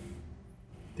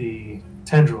 The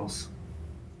tendrils.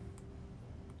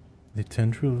 The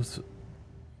tendrils?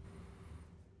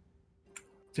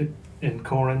 In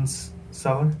Corin's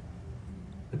cellar?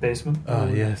 The basement? Ah,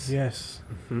 yes. Yes,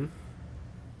 Mm-hmm.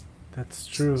 that's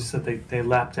true. So they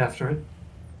lapped after it.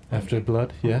 After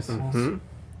blood, yes. Mm-hmm.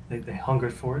 They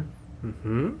hungered for it.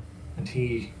 Mm-hmm. And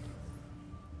he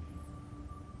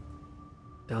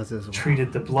Does as well.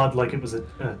 treated the blood like it was a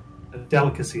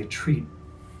delicacy, a treat.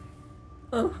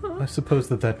 I suppose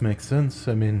that makes sense.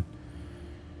 I mean,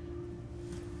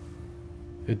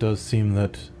 it does seem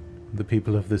that the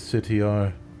people of this city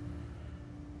are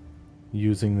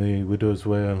using the widow's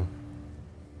wail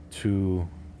to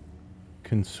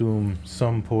consume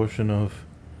some portion of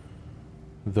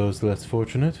those less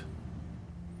fortunate.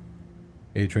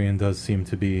 Adrian does seem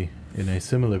to be in a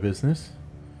similar business.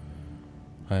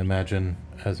 I imagine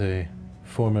as a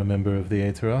former member of the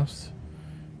Aeteros,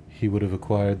 he would have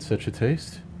acquired such a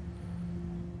taste.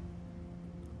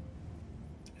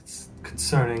 It's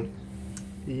concerning.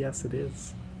 Yes, it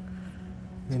is.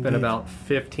 It's Indeed. been about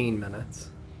 15 minutes.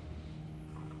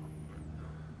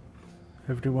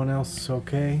 Everyone else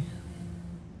okay?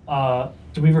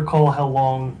 Do we recall how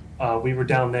long we were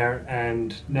down there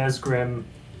and Nesgrim,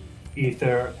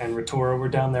 Ether, and Retora were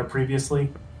down there previously?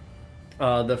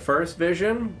 The first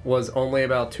vision was only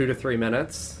about 2 to 3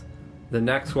 minutes. The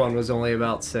next one was only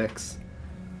about 6.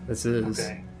 This is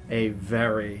Okay. a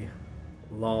very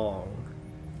long.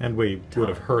 And we would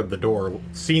have heard the door,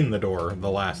 seen the door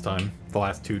the last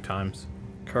two times.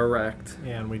 Correct.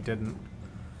 Yeah, and we didn't.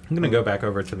 I'm gonna go back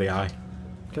over to the eye.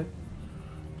 Okay.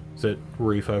 Does it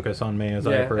refocus on me as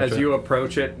I Yeah, approach as it? you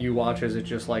approach it, you watch as it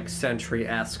just like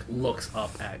sentry-esque looks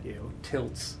up at you,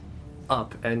 tilts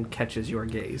up, and catches your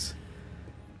gaze.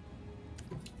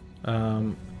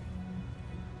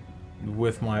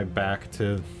 With my back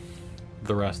to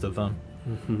the rest of them,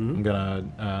 I'm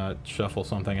gonna shuffle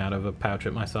something out of a pouch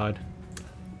at my side.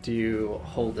 Do you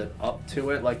hold it up to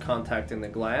it, like contacting the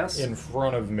glass? In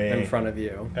front of me. In front of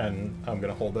you. And I'm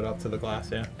gonna hold it up to the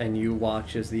glass, yeah. And you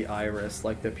watch as the iris,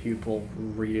 like the pupil,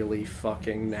 really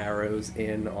fucking narrows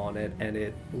in on it, and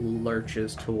it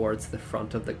lurches towards the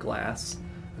front of the glass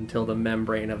until the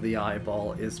membrane of the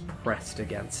eyeball is pressed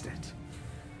against it.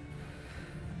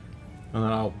 And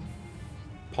then I'll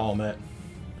palm it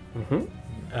Mm-hmm.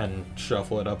 and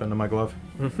shuffle it up into my glove.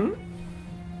 Mm-hmm.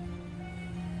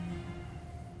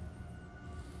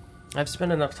 I've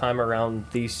spent enough time around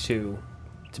these two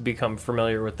to become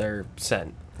familiar with their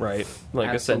scent, right? Like,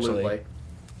 Absolutely.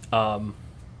 essentially.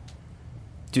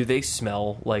 Do they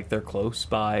smell like they're close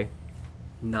by?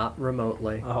 Not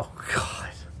remotely. Oh God.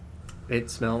 It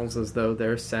smells as though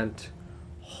their scent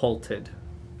halted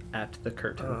at the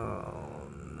curtain. Oh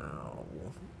no.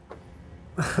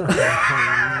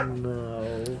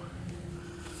 No.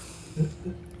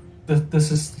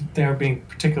 This is they're being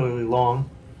particularly long.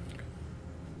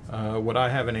 Would I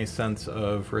have any sense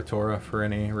of Ritora for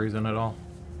any reason at all?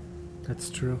 That's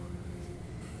true.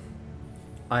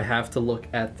 I have to look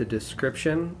at the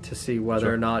description to see whether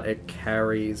Sure. or not it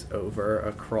carries over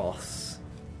across.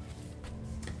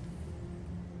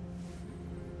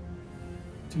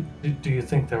 Do you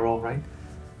think they're all right?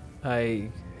 I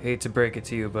hate to break it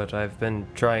to you, but I've been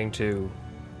trying to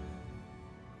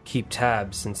keep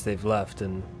tabs since they've left,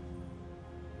 and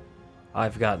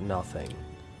I've got nothing.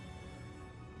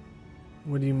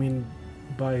 What do you mean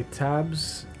by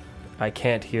tabs? I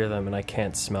can't hear them and I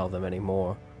can't smell them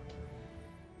anymore.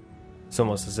 It's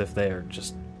almost as if they are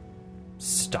just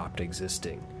stopped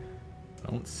existing.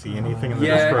 I don't see anything in the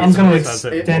Yeah, description I'm going to that says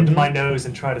it extend wouldn't. my nose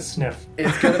and try to sniff.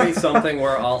 It's going to be something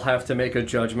where I'll have to make a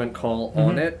judgment call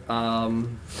on it.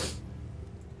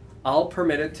 I'll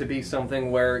permit it to be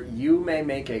something where you may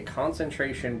make a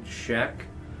concentration check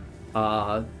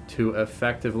to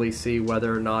effectively see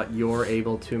whether or not you're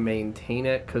able to maintain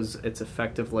it, because it's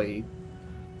effectively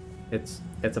it's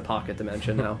a pocket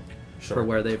dimension now for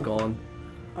where they've gone.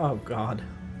 Oh God.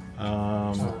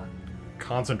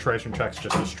 Concentration check's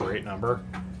just a straight number.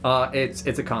 It's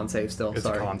a con save still. It's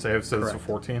sorry. a con save, so it's a Correct.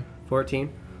 14.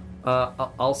 14.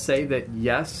 I'll say that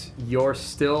yes, you're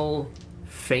still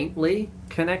faintly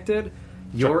connected.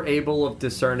 You're able of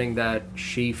discerning that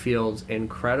she feels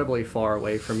incredibly far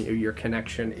away from you. Your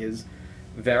connection is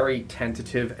very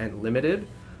tentative and limited.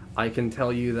 I can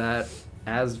tell you that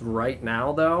as right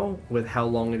now, though, with how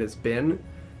long it has been,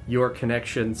 your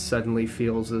connection suddenly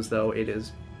feels as though it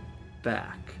is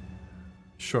back.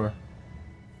 Sure.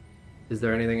 Is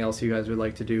there anything else you guys would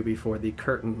like to do before the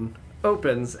curtain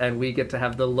opens and we get to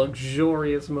have the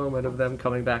luxurious moment of them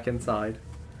coming back inside?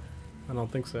 I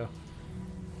don't think so.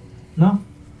 No?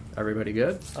 Everybody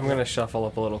good? I'm gonna shuffle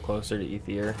up a little closer to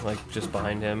Ethier, like just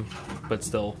behind him, but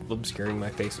still obscuring my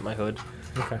face with my hood.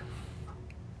 Okay.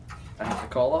 I have to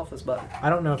call off this button. I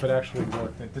don't know if it actually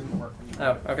worked. It didn't work. When you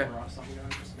Oh, did it okay. for us. I'm gonna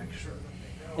just make sure that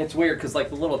they go. It's weird because like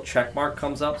the little check mark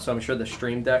comes up, so I'm sure the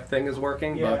Stream Deck thing is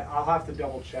working. Yeah, I'll have to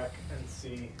double check and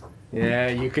see. But yeah,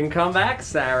 you can come back,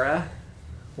 Sarah.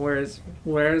 Where's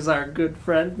our good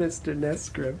friend, Mr.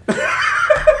 Neskrim?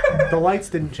 The lights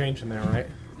didn't change in there, right?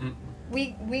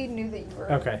 We knew that you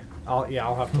were. Okay.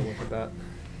 I'll have to look at that.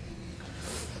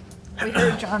 We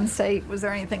heard John say, "Was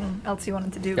there anything else you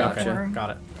wanted to do Gotcha. before?"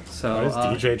 Got it. So Why does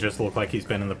DJ just look like he's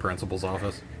been in the principal's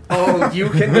office? oh, you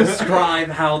can describe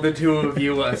how the two of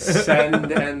you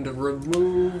ascend and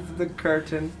remove the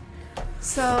curtain,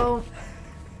 So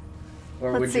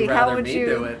or Let's would see, you how rather would me you-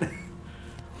 do it?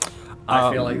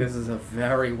 I feel like this is a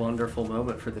very wonderful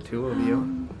moment for the two of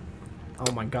you.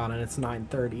 Oh my God! And it's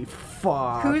 9:30.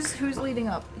 Fuck. who's leading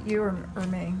up, you or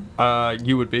me?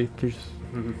 You would be. 'Cause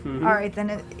All right,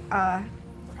 then.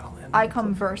 I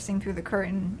come bursting through the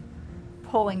curtain,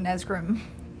 pulling Nesgrim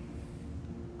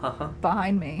Uh-huh.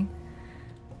 behind me,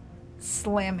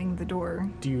 slamming the door.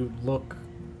 Do you look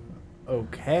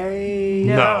okay?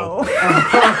 No.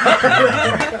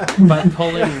 By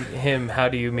pulling him, how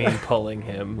do you mean pulling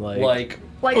him? Like,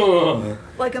 Like, ugh.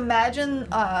 like imagine.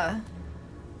 How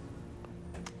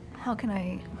can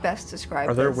I best describe?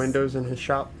 are there this? windows in his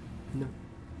shop?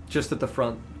 just at the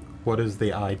front. What is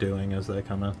the eye doing as they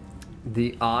come in?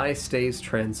 The eye stays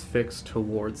transfixed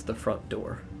towards the front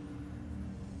door.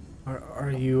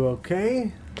 Are you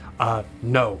okay?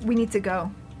 No. We need to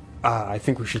go. I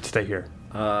think we should stay here.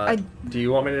 Do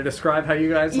you want me to describe how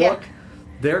you guys Yeah. look?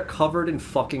 They're covered in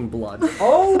fucking blood.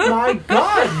 Oh my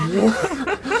God!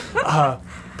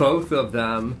 Both of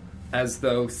them, as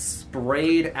though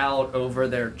sprayed out over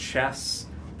their chests,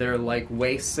 their like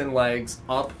waists and legs,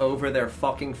 up over their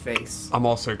fucking face. I'm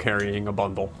also carrying a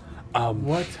bundle.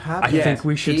 What I happened? think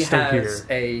we should he stay has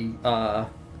here.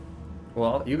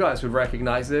 well, you guys would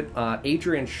recognize it.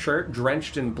 Adrian's shirt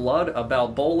drenched in blood,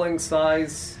 about bowling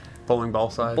Bowling ball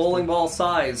size. ball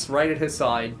size, right at his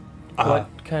side. what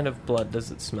kind of blood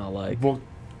does it smell like? Well,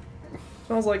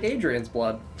 Smells like Adrian's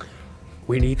blood.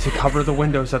 We need to cover the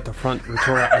windows at the front.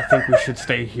 Victoria, I think we should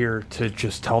stay here to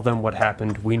just tell them what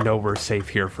happened. We know we're safe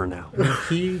here for now.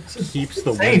 He keeps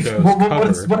the Safe. windows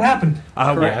covered. What happened?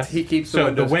 Correct. He keeps the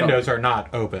windows windows covered. are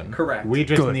not open. Correct. We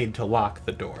just Good. need to lock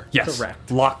the door. Yes.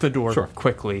 Correct. Lock the door Sure.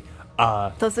 quickly.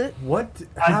 Does it? What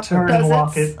I turn happened? and Does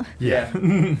lock it? it.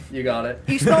 Yeah. You got it.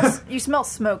 You smell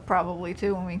smoke probably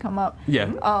too when we come up.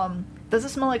 Yeah. Does it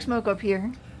smell like smoke up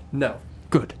here? No.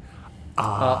 Good.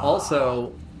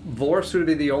 Also, Vorse would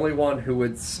be the only one who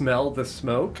would smell the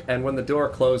smoke, and when the door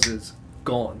closes,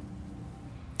 gone.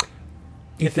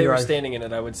 If they were Ether, standing in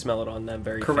it, I would smell it on them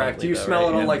very Correct. faintly, You though, smell right?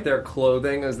 it on Yeah. like their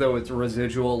clothing as though it's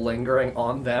residual lingering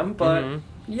on them, but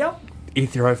yep.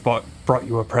 Ether, I've brought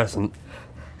you a present.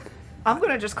 I'm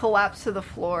gonna just collapse to the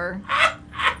floor.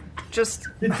 Just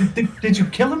Did you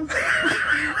kill him?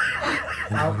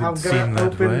 I'm seem gonna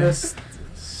that open way. this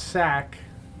sack.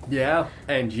 Yeah,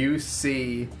 and you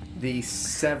see the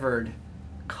severed,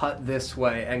 cut this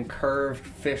way, and curved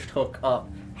fishhook up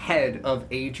head of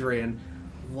Adrian,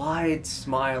 wide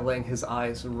smiling, his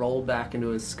eyes roll back into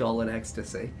his skull in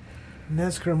ecstasy.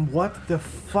 Nesgrim, what the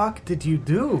fuck did you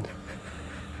do?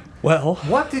 Well,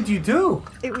 What did you do?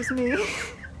 it was me.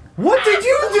 What did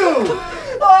you do?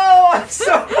 Oh, I'm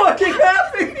so fucking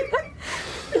happy!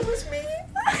 It was me.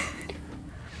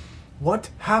 What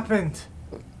happened?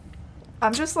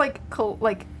 I'm just like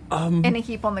in a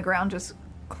heap on the ground, just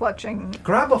clutching.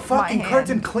 Grab a fucking hand.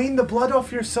 curtain, clean the blood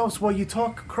off yourselves while you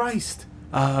talk Christ.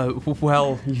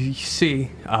 well, you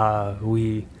see,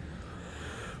 we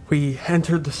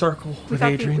entered the circle with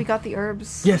Adrian. We got the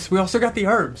herbs. Yes, we also got the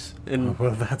herbs. And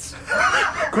Well, that's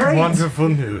Great. wonderful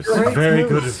news. Great Very news.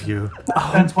 good of you.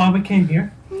 That's why we came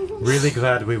here. Really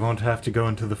glad we won't have to go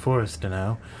into the forest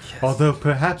now. Although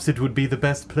perhaps it would be the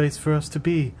best place for us to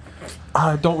be.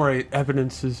 don't worry,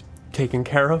 evidence is taken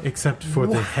care of. Except for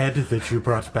the head that you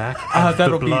brought back and the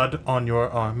that'll be- blood on your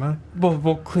armor.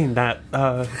 We'll clean that.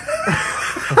 Of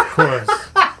course.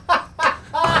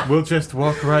 We'll just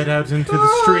walk right out into the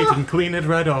street and clean it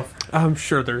right off. I'm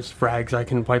sure there's rags I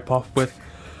can wipe off with.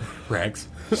 Rags.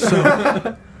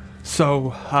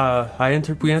 So,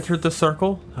 we entered the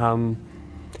circle.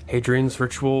 Adrian's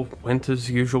ritual went as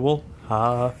usual.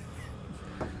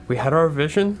 We had our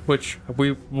vision, which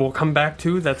we will come back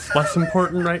to. That's less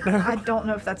important right now. I don't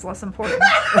know if that's less important.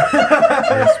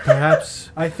 Yes,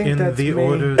 perhaps I think in that's the me.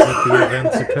 order that the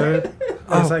events occurred.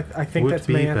 Yes, I think would that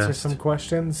may be answer best. some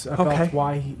questions about Okay.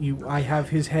 why I have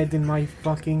his head in my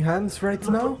fucking hands right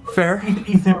now. Fair.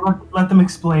 Ethan, let them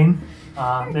explain.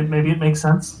 Maybe it makes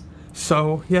sense.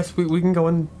 So, yes, we can go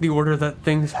in the order that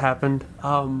things happened.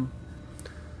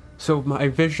 So my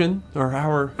vision, or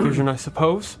our vision, I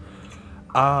suppose.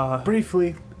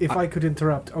 Briefly, if I could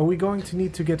interrupt, are we going to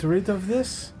need to get rid of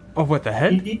this Oh, what, the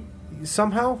head?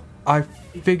 somehow? I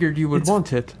figured you would It's-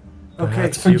 want it. Okay.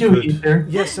 Perhaps For you, could Ethan.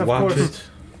 Yes, of watch course.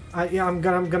 it. Yeah, I'm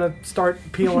gonna start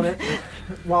peeling it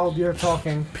while you're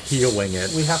talking. Peeling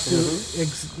it. We have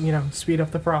to, speed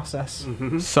up the process.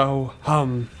 So,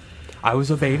 I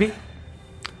was a baby.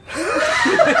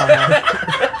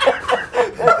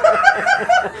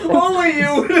 Only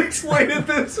you would explain it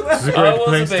this way. This is a I great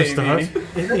was a place to baby.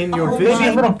 start. In your Maybe a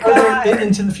vision, little further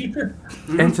into the future.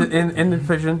 In the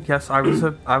vision, yes, I was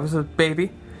a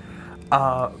baby.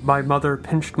 My mother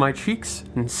pinched my cheeks,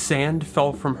 and sand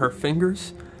fell from her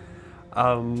fingers.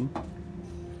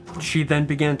 She then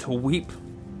began to weep.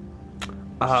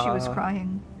 She was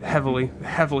crying.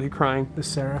 Heavily crying. the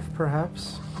seraph,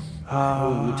 perhaps.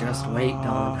 Oh, just wait,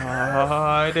 Don.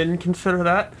 I didn't consider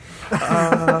that.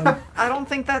 I don't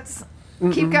think that's.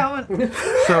 Keep going.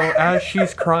 So as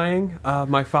she's crying,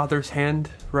 my father's hand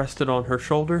rested on her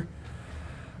shoulder.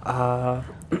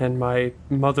 And my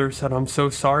mother said, "I'm so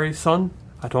sorry, son.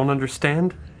 I don't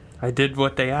understand. I did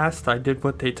what they asked. I did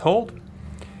what they told.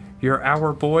 You're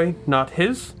our boy, not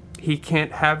his. He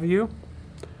can't have you."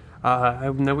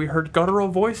 And then we heard guttural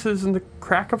voices and the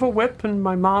crack of a whip, and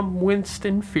my mom winced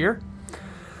in fear.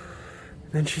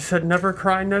 Then she said, "Never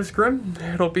cry, Nesgrim.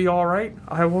 It'll be all right.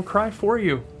 I will cry for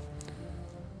you."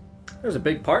 There's a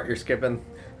big part you're skipping.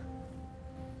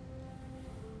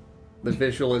 The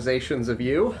visualizations of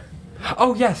you.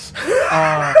 Oh, yes.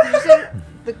 Did you say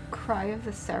the cry of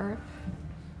the seraph?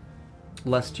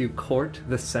 Lest you court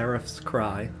the seraph's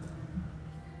cry.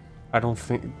 I don't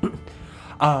think.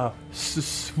 We'll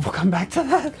come back to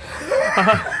that.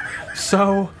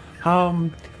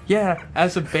 Yeah,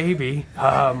 as a baby,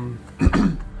 my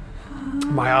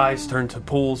eyes turned to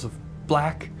pools of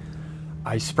black.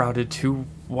 I sprouted 2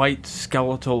 white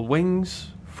skeletal wings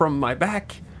from my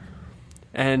back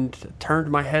and turned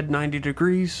my head 90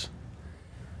 degrees.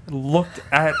 Looked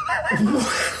at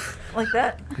Like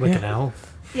that? Like an owl?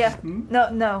 Yeah.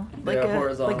 No. Like yeah, a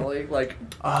horizontally, like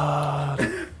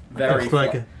Very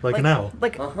like an owl.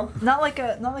 Like not like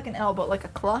an owl, but like a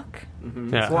clock.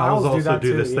 Mm-hmm. Yeah. Well, Owls owls do also that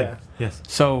do too, this thing. yeah. Yes.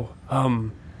 So,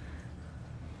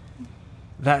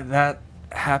 that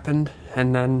happened,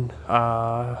 and then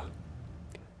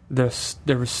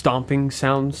there was stomping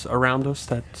sounds around us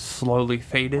that slowly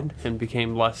faded and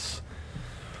became less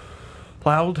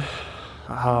loud.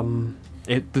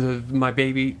 My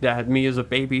baby that had me as a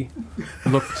baby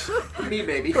looked Me,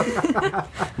 baby.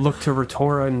 looked to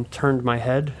Retora and turned my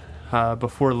head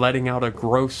before letting out a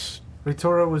gross.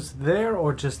 Ritora was there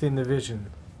or just in the vision?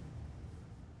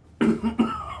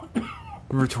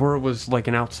 Retora was like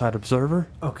an outside observer.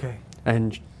 Okay.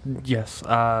 And yes,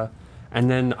 and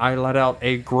then I let out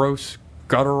a gross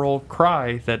guttural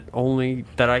cry that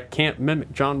I can't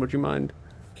mimic. John, would you mind?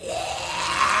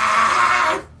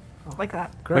 Like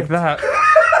that. Great. Like that.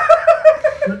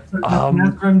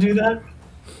 Nazgrim do that?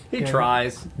 He Yeah.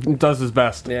 tries. Does his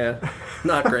best. Yeah.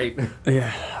 Not great.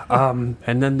 Yeah. And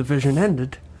then the vision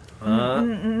ended.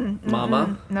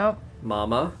 Mama. Nope.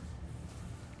 Mama.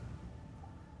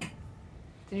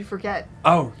 Did you forget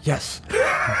Oh, yes. the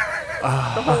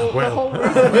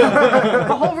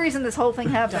whole reason this whole thing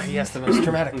happened? Yes, the most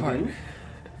dramatic part.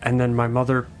 And then my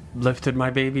mother lifted my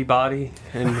baby body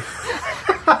and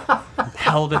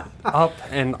held it up,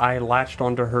 and I latched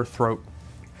onto her throat.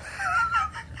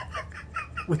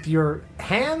 With your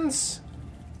hands?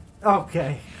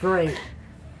 Okay, great.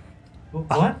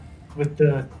 What? With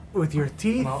the With your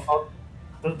teeth?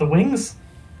 the wings?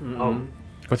 Oh,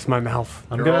 With my mouth.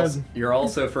 You're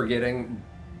also forgetting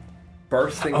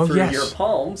bursting Oh, through yes. your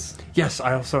palms. Yes,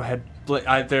 I also had.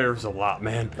 There's a lot,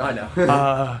 man. I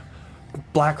know.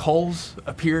 Black holes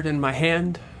appeared in my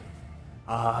hand,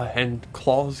 and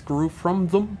claws grew from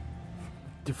them.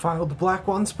 Defiled black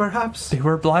ones, perhaps? They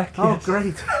were black. Oh, yes.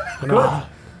 great. I'm gonna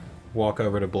walk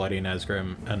over to Bloody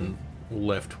Nazgrim and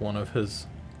lift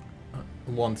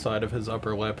one side of his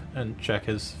upper lip and check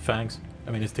his fangs.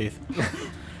 I mean his teeth.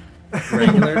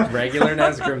 regular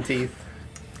Nazgrim teeth.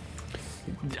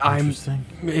 Interesting.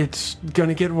 It's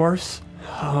gonna get worse.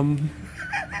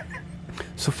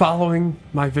 So following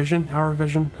my vision, our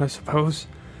vision, I suppose,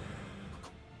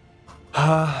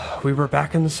 we were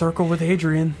back in the circle with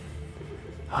Adrian.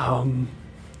 And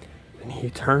he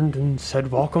turned and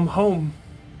said, "Welcome home,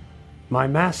 my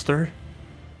master."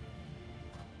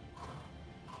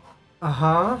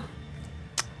 Uh-huh.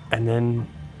 And then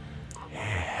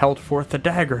held forth a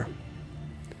dagger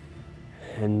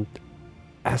and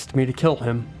asked me to kill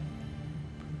him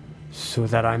so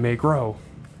that I may grow.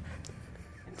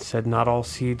 And said not all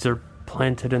seeds are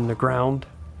planted in the ground.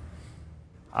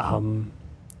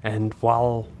 And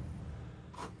while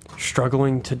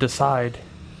struggling to decide,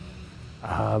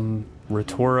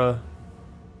 Retora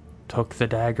took the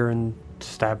dagger and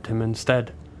stabbed him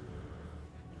instead.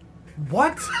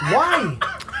 What? Why?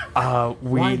 Why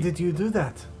We did you do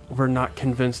that? were not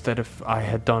convinced that if I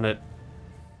had done it,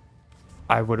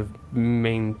 I would have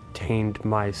maintained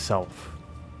myself.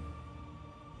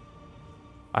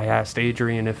 I asked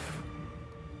Adrian if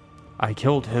I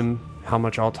killed him, how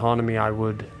much autonomy I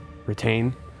would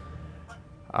retain,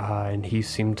 and he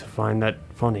seemed to find that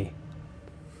funny.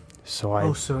 So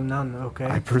Oh, so none, okay.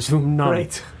 I presume none.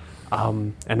 Great.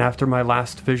 And after my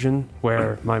last vision,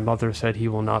 where my mother said he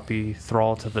will not be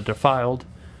thrall to the defiled,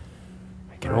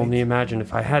 I can Right. only imagine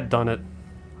if I had done it,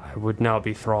 I would now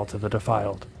be thrall to the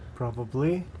defiled.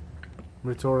 Probably.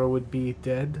 Ritora would be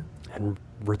dead. And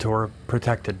Retora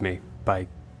protected me by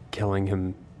killing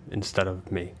him instead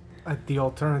of me. The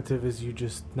alternative is you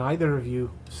just, neither of you,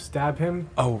 stab him.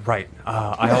 Oh, right.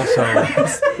 I also,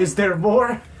 Is there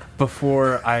more?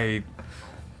 before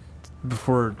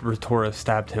Retora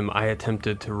stabbed him, I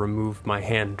attempted to remove my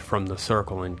hand from the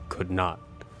circle and could not.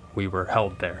 We were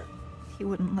held there. He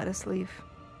wouldn't let us leave.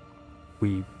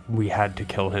 We had to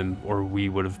kill him, or we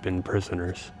would have been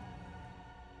prisoners.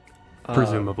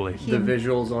 Presumably. The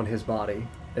visuals on his body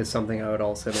is something I would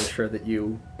also make sure that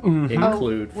you Mhm.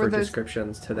 include Oh, were for those-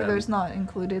 descriptions to Were them. those not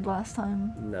included last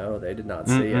time? No, they did not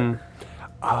see Mm-mm. it.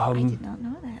 I did not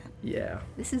know that. Yeah,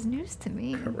 This is news to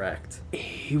me. correct.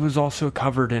 He was also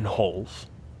covered in holes.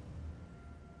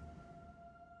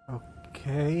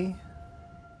 Okay.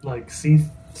 like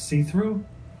see through?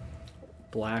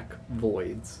 Black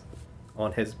voids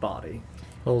on his body.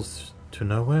 Holes to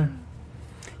nowhere?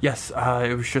 Yes,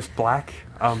 it was just black.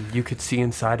 You could see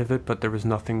inside of it, but there was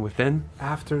nothing within.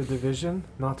 After the vision,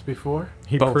 not before.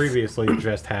 He Both. previously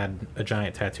just had a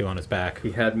giant tattoo on his back.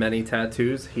 He had many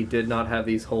tattoos. He did not have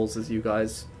these holes as you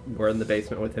guys were in the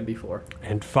basement with him before.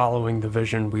 And following the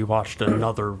vision, we watched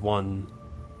another one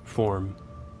form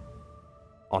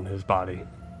on his body.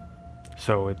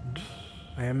 So it...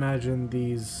 I imagine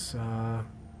these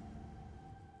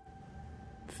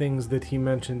things that he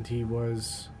mentioned he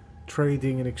was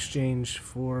trading in exchange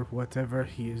for whatever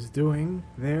he is doing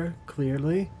there,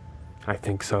 clearly. I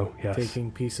think so, yes.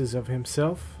 Taking pieces of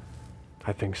himself.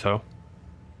 I think so.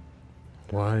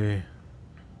 Why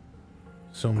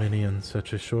so many in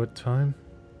such a short time?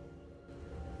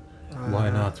 Why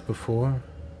not before?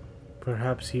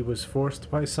 Perhaps he was forced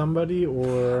by somebody,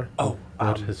 or...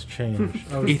 What has changed?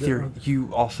 Ether,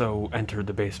 you also entered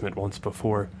the basement once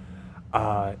before.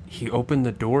 He opened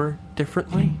the door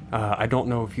differently. I don't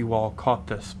know if you all caught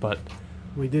this, but...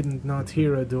 We didn't not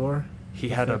hear a door. He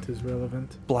had that is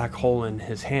relevant. black hole in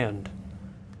his hand.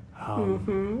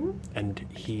 And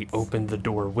he opened the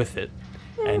door with it.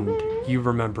 And you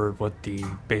remember what the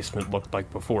basement looked like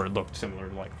before. It looked similar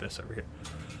to like this over here.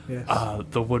 Yes.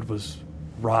 The wood was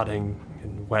rotting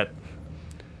and wet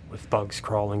with bugs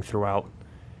crawling throughout.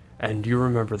 And you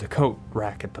remember the coat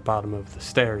rack at the bottom of the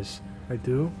stairs. I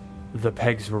do. The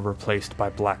pegs were replaced by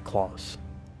black claws.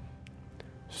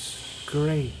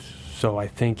 Great. So I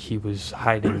think he was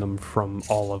hiding them from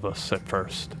all of us at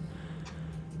first.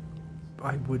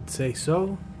 I would say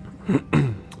so.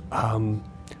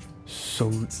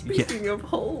 Speaking of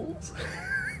holes.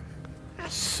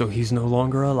 So he's no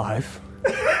longer alive.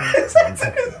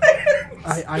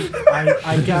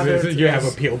 I gathered... You have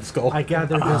a peeled skull. I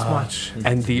gathered as much.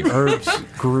 And the herbs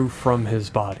grew from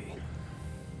his body.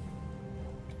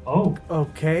 Oh.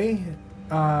 Okay.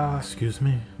 Excuse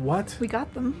me? What? We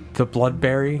got them. The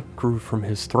bloodberry grew from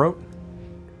his throat.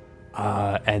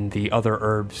 And the other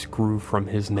herbs grew from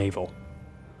his navel.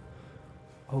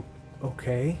 Oh,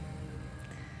 okay.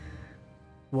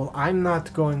 Well, I'm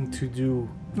not going to do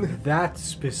that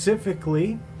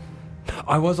specifically.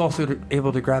 I was also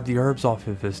able to grab the herbs off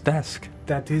of his desk.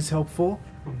 That is helpful.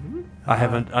 I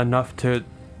haven't enough to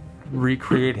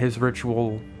recreate his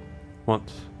ritual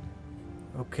once.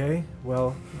 Okay,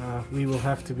 well, we will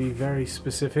have to be very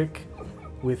specific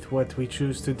with what we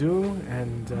choose to do,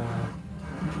 and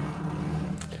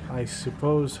I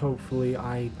suppose, hopefully,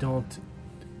 I don't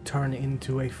turn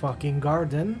into a fucking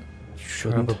garden.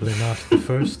 Probably not the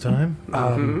first time.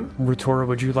 Rutora,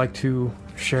 would you like to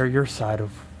share your side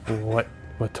of what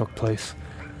took place?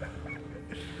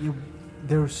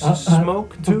 There's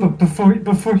smoke, too? Before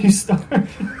you start,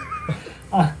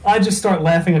 I just start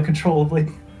laughing uncontrollably.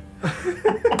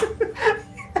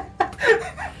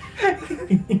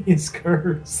 He is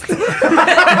cursed.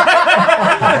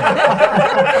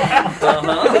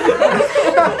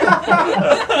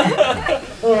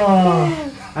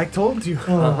 I told you.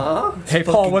 Hey,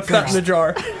 Paul, what's that in the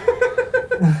jar?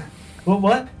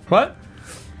 What? What?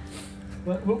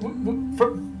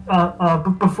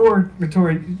 Before,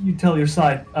 Vittori, you tell your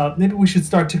side, maybe we should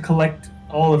start to collect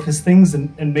all of his things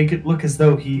and make it look as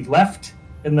though he left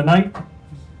in the night.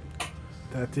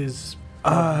 That is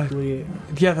probably...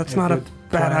 Yeah, that's not a good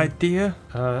bad plan. idea.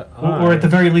 Or at the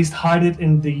very least hide it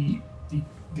in the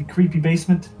creepy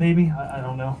basement, maybe? I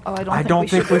don't know. Oh, I don't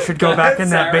think we should go back in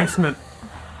that basement.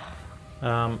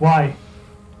 Why?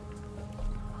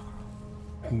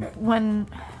 When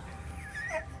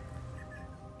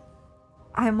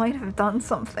I might have done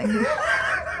something.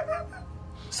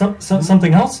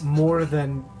 Something else? More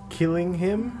than killing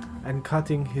him and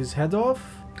cutting his head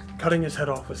off? Cutting his head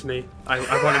off was me. I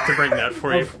wanted to bring that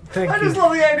for you. Thank I you. just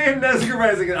love the idea of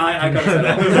Nesgar I cut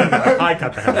that. I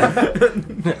cut the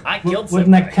head. I killed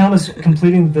Wouldn't that count as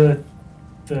completing the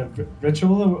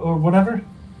ritual or whatever?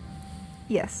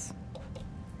 Yes.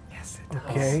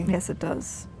 Okay. Yes, it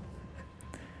does.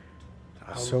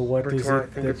 So what is Rutora, I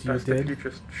it think that it's you best did? if you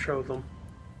just show them.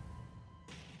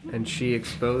 And she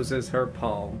exposes her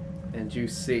palm, and you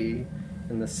see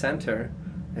in the center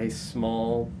a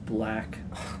small black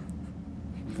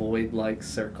void-like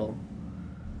circle.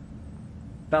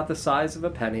 About the size of a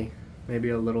penny, maybe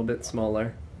a little bit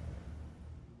smaller.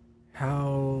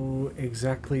 How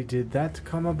exactly did that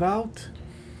come about?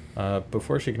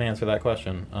 Before she can answer that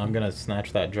question, I'm gonna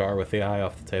snatch that jar with the eye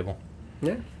off the table.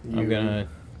 Yeah. I'm gonna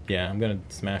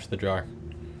smash the jar,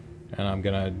 and I'm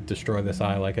gonna destroy this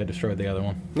eye like I destroyed the other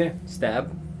one. Yeah,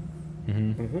 stab.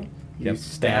 Mm-hmm. You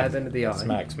stab into the eye.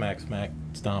 Smack, smack, smack,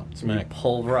 stomp, You smack.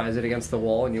 pulverize it against the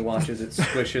wall, and you watch as it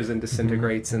squishes and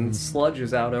disintegrates and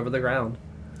sludges out over the ground.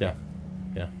 Yeah,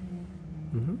 yeah.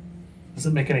 Does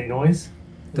it make any noise?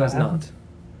 Does That happen? not.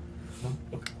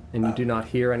 No? Okay. And you do not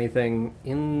hear anything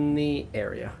in the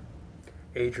area.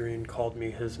 Adrian called me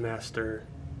his master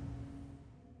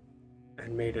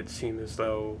and made it seem as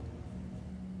though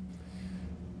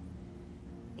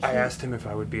I asked him if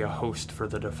I would be a host for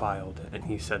the defiled, and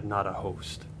he said not a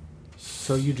host.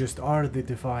 So you just are the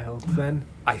defiled, then?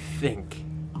 I think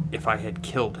if I had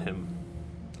killed him,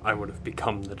 I would have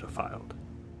become the defiled.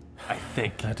 I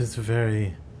think. That is a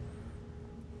very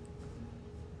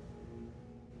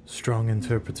strong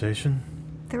interpretation.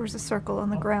 There was a circle on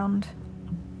the ground.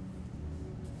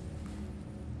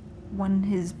 When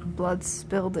his blood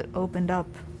spilled, it opened up.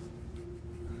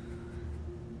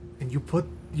 And you put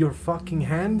your fucking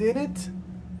hand in it?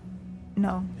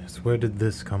 No. Yes, where did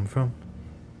this come from?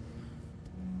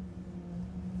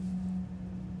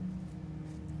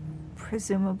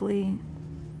 Presumably,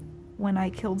 when I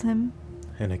killed him.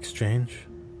 In exchange?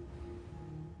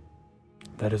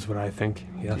 That is what I think,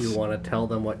 yes. Do you want to tell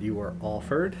them what you were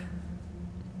offered?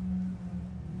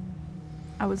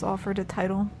 I was offered a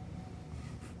title.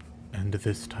 And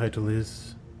this title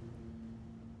is?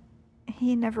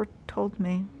 He never told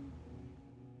me.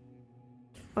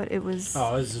 But it was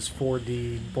Oh, is this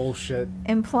 4D bullshit?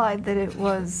 implied that it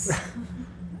was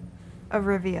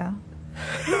Arivia.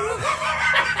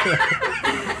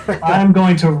 I'm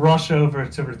going to rush over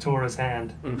to Ritora's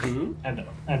hand Mm-hmm.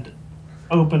 and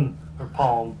open her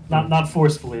palm, not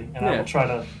forcefully, and I Yeah. will try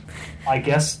to, I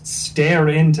guess, stare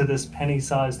into this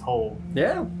penny-sized hole.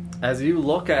 Yeah. As you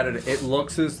look at it, it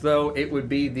looks as though it would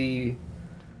be the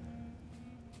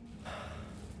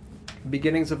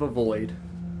beginnings of a void.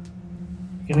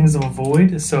 Beginnings of a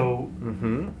void. So,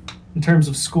 Mm-hmm. in terms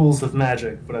of schools of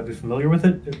magic, would I be familiar with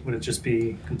it? Would it just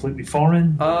be completely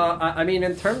foreign? I mean,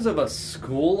 in terms of a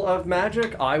school of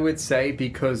magic, I would say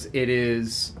because it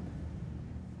is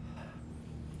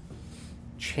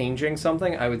changing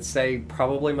something, I would say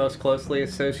probably most closely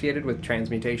associated with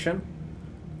transmutation.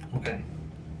 Okay.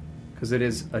 Because it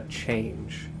is a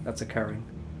change that's occurring.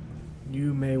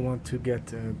 You may want to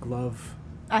get a glove.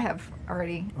 I have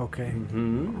already. Okay.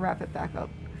 Mm-hmm. Wrap it back up.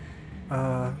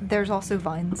 Uh, There's also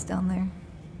vines down there.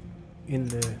 in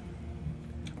the...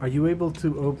 Are you able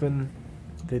to open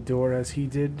the door as he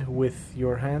did with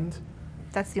your hand?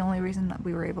 That's the only reason that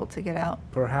we were able to get out.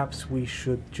 Perhaps we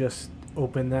should just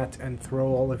open that and throw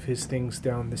all of his things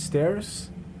down the stairs?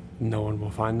 No one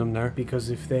will find them there. Because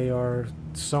if they are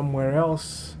somewhere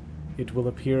else, it will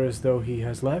appear as though he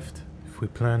has left. If we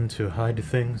plan to hide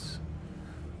things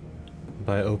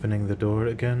by opening the door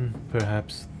again,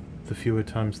 perhaps the fewer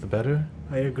times the better.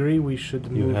 I agree, we should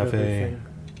You move have a everything.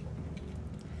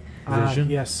 vision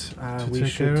Yes, to we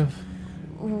take care should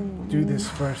of. do this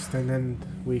first, and then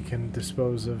we can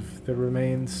dispose of the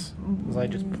remains. As I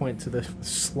just point to the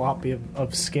sloppy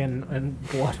of skin and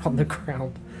blood on the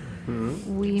ground.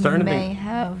 Mm-hmm. We Is there anything- may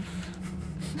have.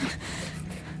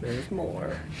 There's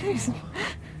more.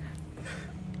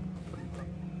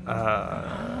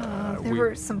 There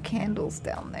were some candles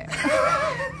down there.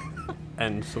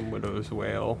 And some widow's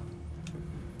wail.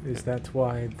 Is that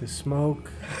why the smoke,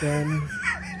 then?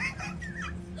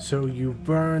 So you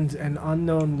burned an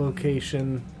unknown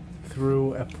location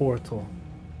through a portal.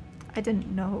 I didn't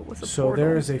know it was a So portal.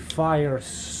 there is a fire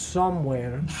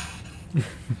somewhere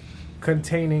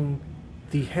containing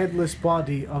the headless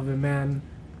body of a man.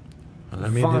 Well, I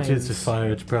mean, it is a Vines.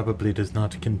 fire. It probably does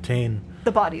not contain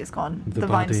The body is gone. the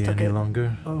vines body took any it.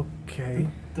 longer. Okay.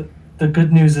 The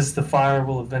good news is the fire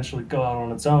will eventually go out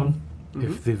on its own.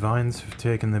 If the vines have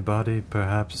taken the body,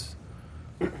 perhaps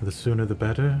the sooner the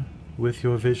better, with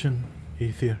your vision,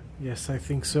 Ether. Yes, I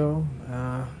think so.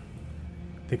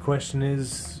 The question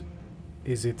is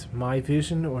it my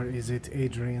vision or is it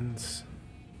Adrian's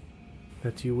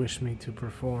that you wish me to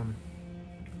perform?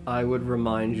 I would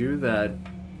remind you that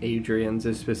Adrian's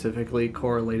is specifically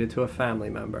correlated to a family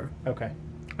member. Okay.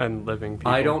 And living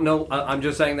people. I don't know. I'm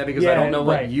just saying that because I Yeah, don't know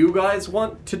what right. you guys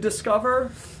want to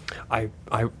discover. I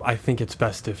think it's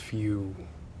best if you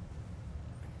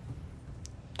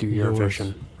do your Yours.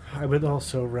 vision. I would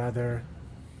also rather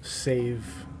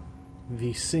save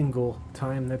the single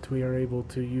time that we are able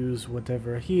to use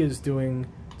whatever he is doing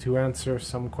to answer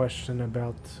some question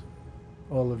about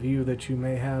all of you that you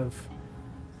may have.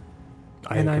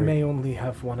 I agree. may only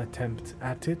have one attempt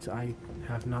at it. I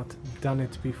have not done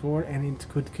it before, and it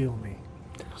could kill me.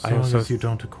 As I long also as you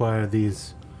don't acquire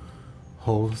these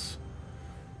holes,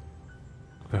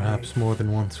 perhaps more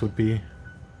than once would be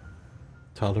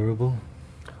tolerable.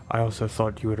 I also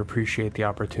thought you would appreciate the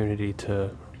opportunity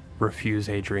to refuse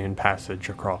Adrian passage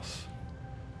across.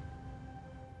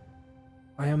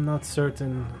 I am not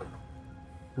certain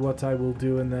what I will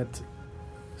do in that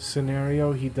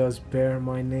scenario. He does bear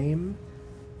my name.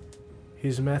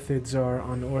 His methods are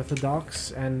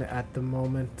unorthodox and at the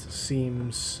moment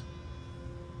seems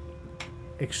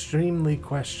extremely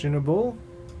questionable.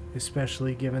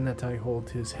 especially given that I hold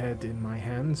his head in my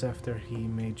hands after he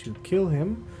made you kill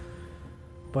him.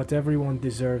 But everyone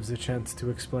deserves a chance to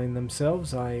explain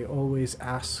themselves. I always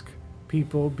ask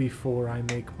people before I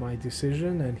make my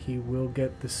decision, and he will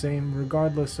get the same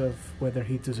regardless of whether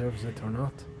he deserves it or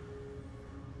not.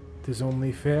 It is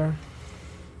only fair.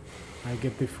 I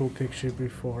get the full picture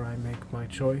before I make my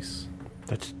choice.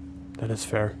 That is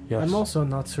fair. Yes. I'm also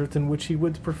not certain which he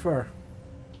would prefer.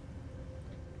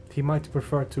 He might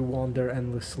prefer to wander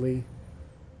endlessly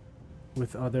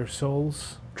with other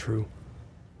souls. True.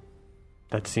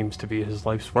 That seems to be his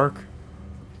life's work.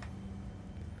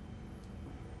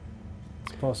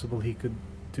 It's possible he could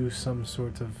do some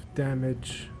sort of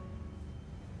damage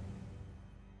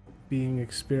being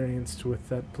experienced with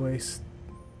that place.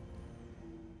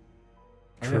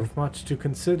 I True. have much to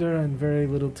consider and very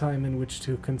little time in which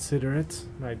to consider it.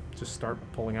 I just start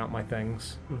pulling out my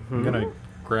things. I'm gonna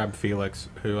grab Felix,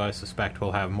 who I suspect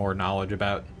will have more knowledge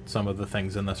about some of the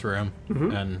things in this room,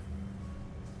 and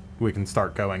we can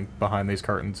start going behind these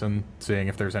curtains and seeing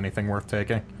if there's anything worth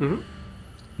taking.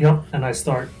 Yep, and I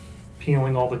start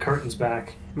peeling all the curtains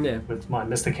back Yeah. with my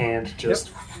mystic hand, just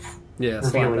Yeah.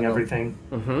 revealing everything.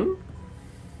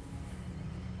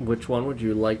 Which one would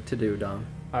you like to do, Don?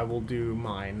 I will do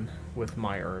mine with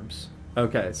my herbs.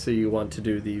 Okay, so you want to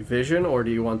do the vision, or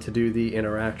do you want to do the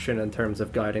interaction in terms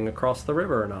of guiding across the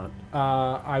river or not?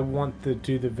 I want to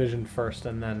do the vision first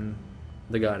and then...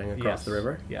 The guiding across Yes. the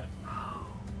river? Yeah.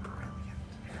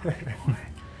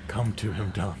 Come to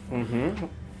him, Don.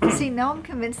 See, now I'm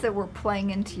convinced that we're playing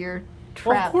into your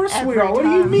trap. Of course we every are. What do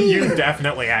you time. mean? You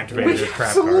definitely activated We a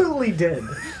trap card. absolutely did.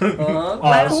 So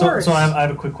I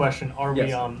have a quick question. Are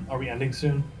Yes. we ending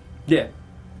soon? Yeah.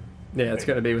 Yeah, it's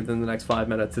going to be within the next 5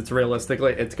 minutes. It's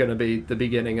realistically, it's going to be the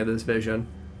beginning of this vision.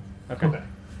 Okay.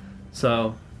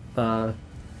 So,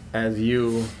 as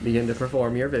you begin to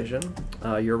perform your vision,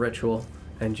 your ritual,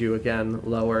 and you again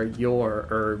lower your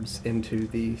herbs into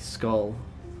the skull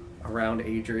around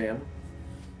Adrian,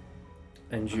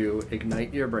 and you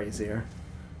ignite your brazier,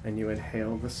 and you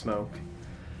inhale the smoke,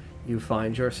 you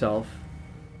find yourself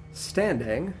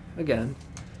standing, again,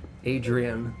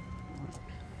 Adrian,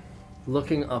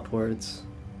 looking upwards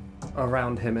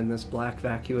around him in this black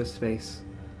vacuous space.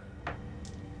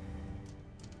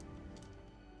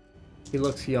 He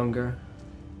looks younger,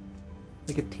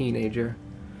 like a teenager.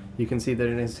 You can see that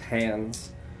in his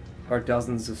hands are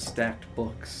dozens of stacked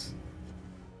books.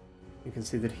 You can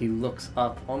see that he looks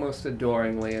up almost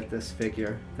adoringly at this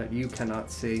figure that you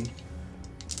cannot see.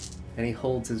 And he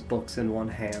holds his books in one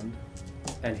hand,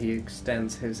 and he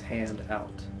extends his hand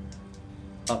out,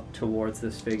 up towards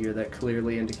this figure that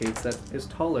clearly indicates that is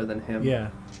taller than him. Yeah.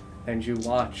 And you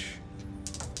watch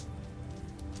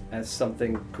as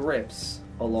something grips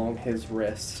along his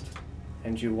wrist,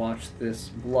 and you watch this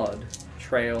blood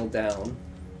trail down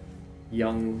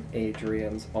young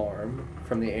Adrian's arm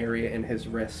from the area in his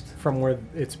wrist From where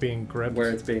it's being gripped. where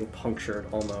it's being punctured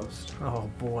almost. Oh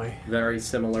boy. Very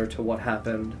similar to what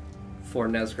happened for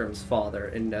Nesgrim's father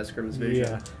in Nesgrim's vision,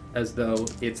 Yeah. as though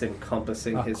it's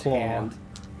encompassing A his claw. hand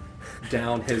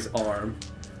down his arm,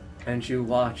 and you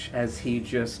watch as he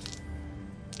just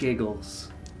giggles.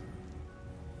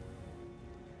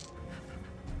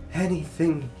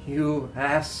 Anything you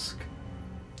ask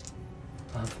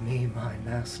of me, my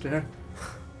master,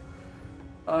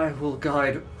 I will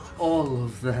guide all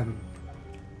of them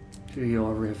to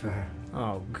your river.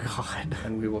 Oh god.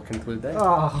 And we will conclude there.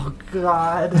 Oh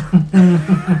god.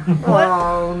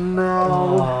 Oh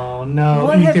no. Oh no!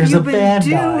 What have There's you a been bad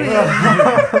doing?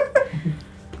 guy.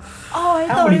 Oh, I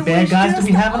How thought many it bad was guys do just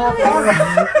we have in our us.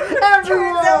 party?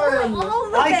 Turns out we're all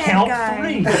the I bad count guys.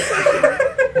 3.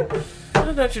 I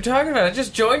don't know what you're talking about. I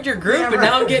just joined your group, and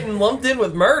now I'm getting lumped in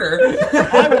with murder.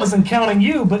 I wasn't counting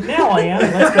you, but now I am.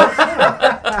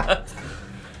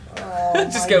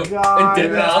 Let's go. Just go and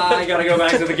dip out. I gotta go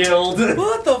back to the guild.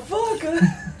 What the fuck?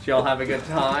 Did y'all have a good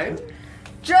time?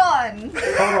 John!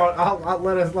 Hold on,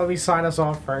 let me sign us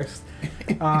off first.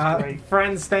 Great.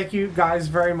 Friends, thank you guys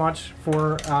very much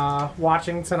for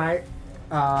watching tonight.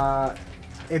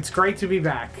 It's great to be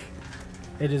back.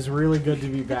 It is really good to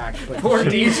be back. But Poor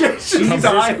DJ. Jesus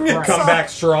Christ. Come back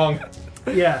strong.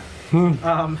 Yeah.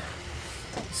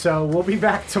 So we'll be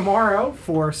back tomorrow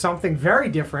for something very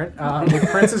different with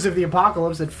Princes of the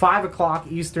Apocalypse at 5 o'clock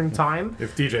Eastern Time.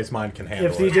 If DJ's mind can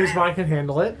handle If it. DJ's mind can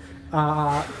handle it.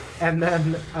 And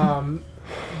then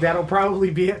that'll probably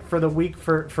be it for the week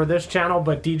for this channel,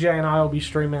 but DJ and I will be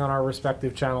streaming on our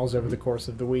respective channels over the course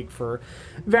of the week for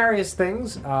various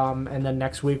things. And then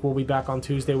next week we'll be back on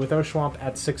Tuesday with Oshwamp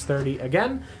at 6:30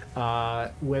 again,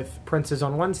 with Princes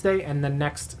on Wednesday. And then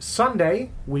next Sunday,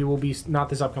 we will be, not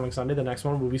this upcoming Sunday, the next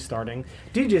one, we'll be starting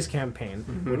DJ's campaign,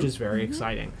 which is very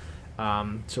exciting.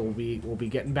 So we'll be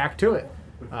getting back to it.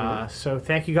 So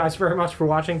thank you guys very much for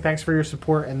watching. Thanks for your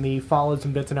support and the follows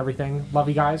and bits and everything. Love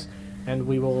you guys. And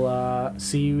we will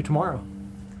see you tomorrow.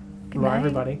 Good Bye, night.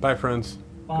 everybody. Bye, friends.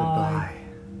 Bye. Goodbye.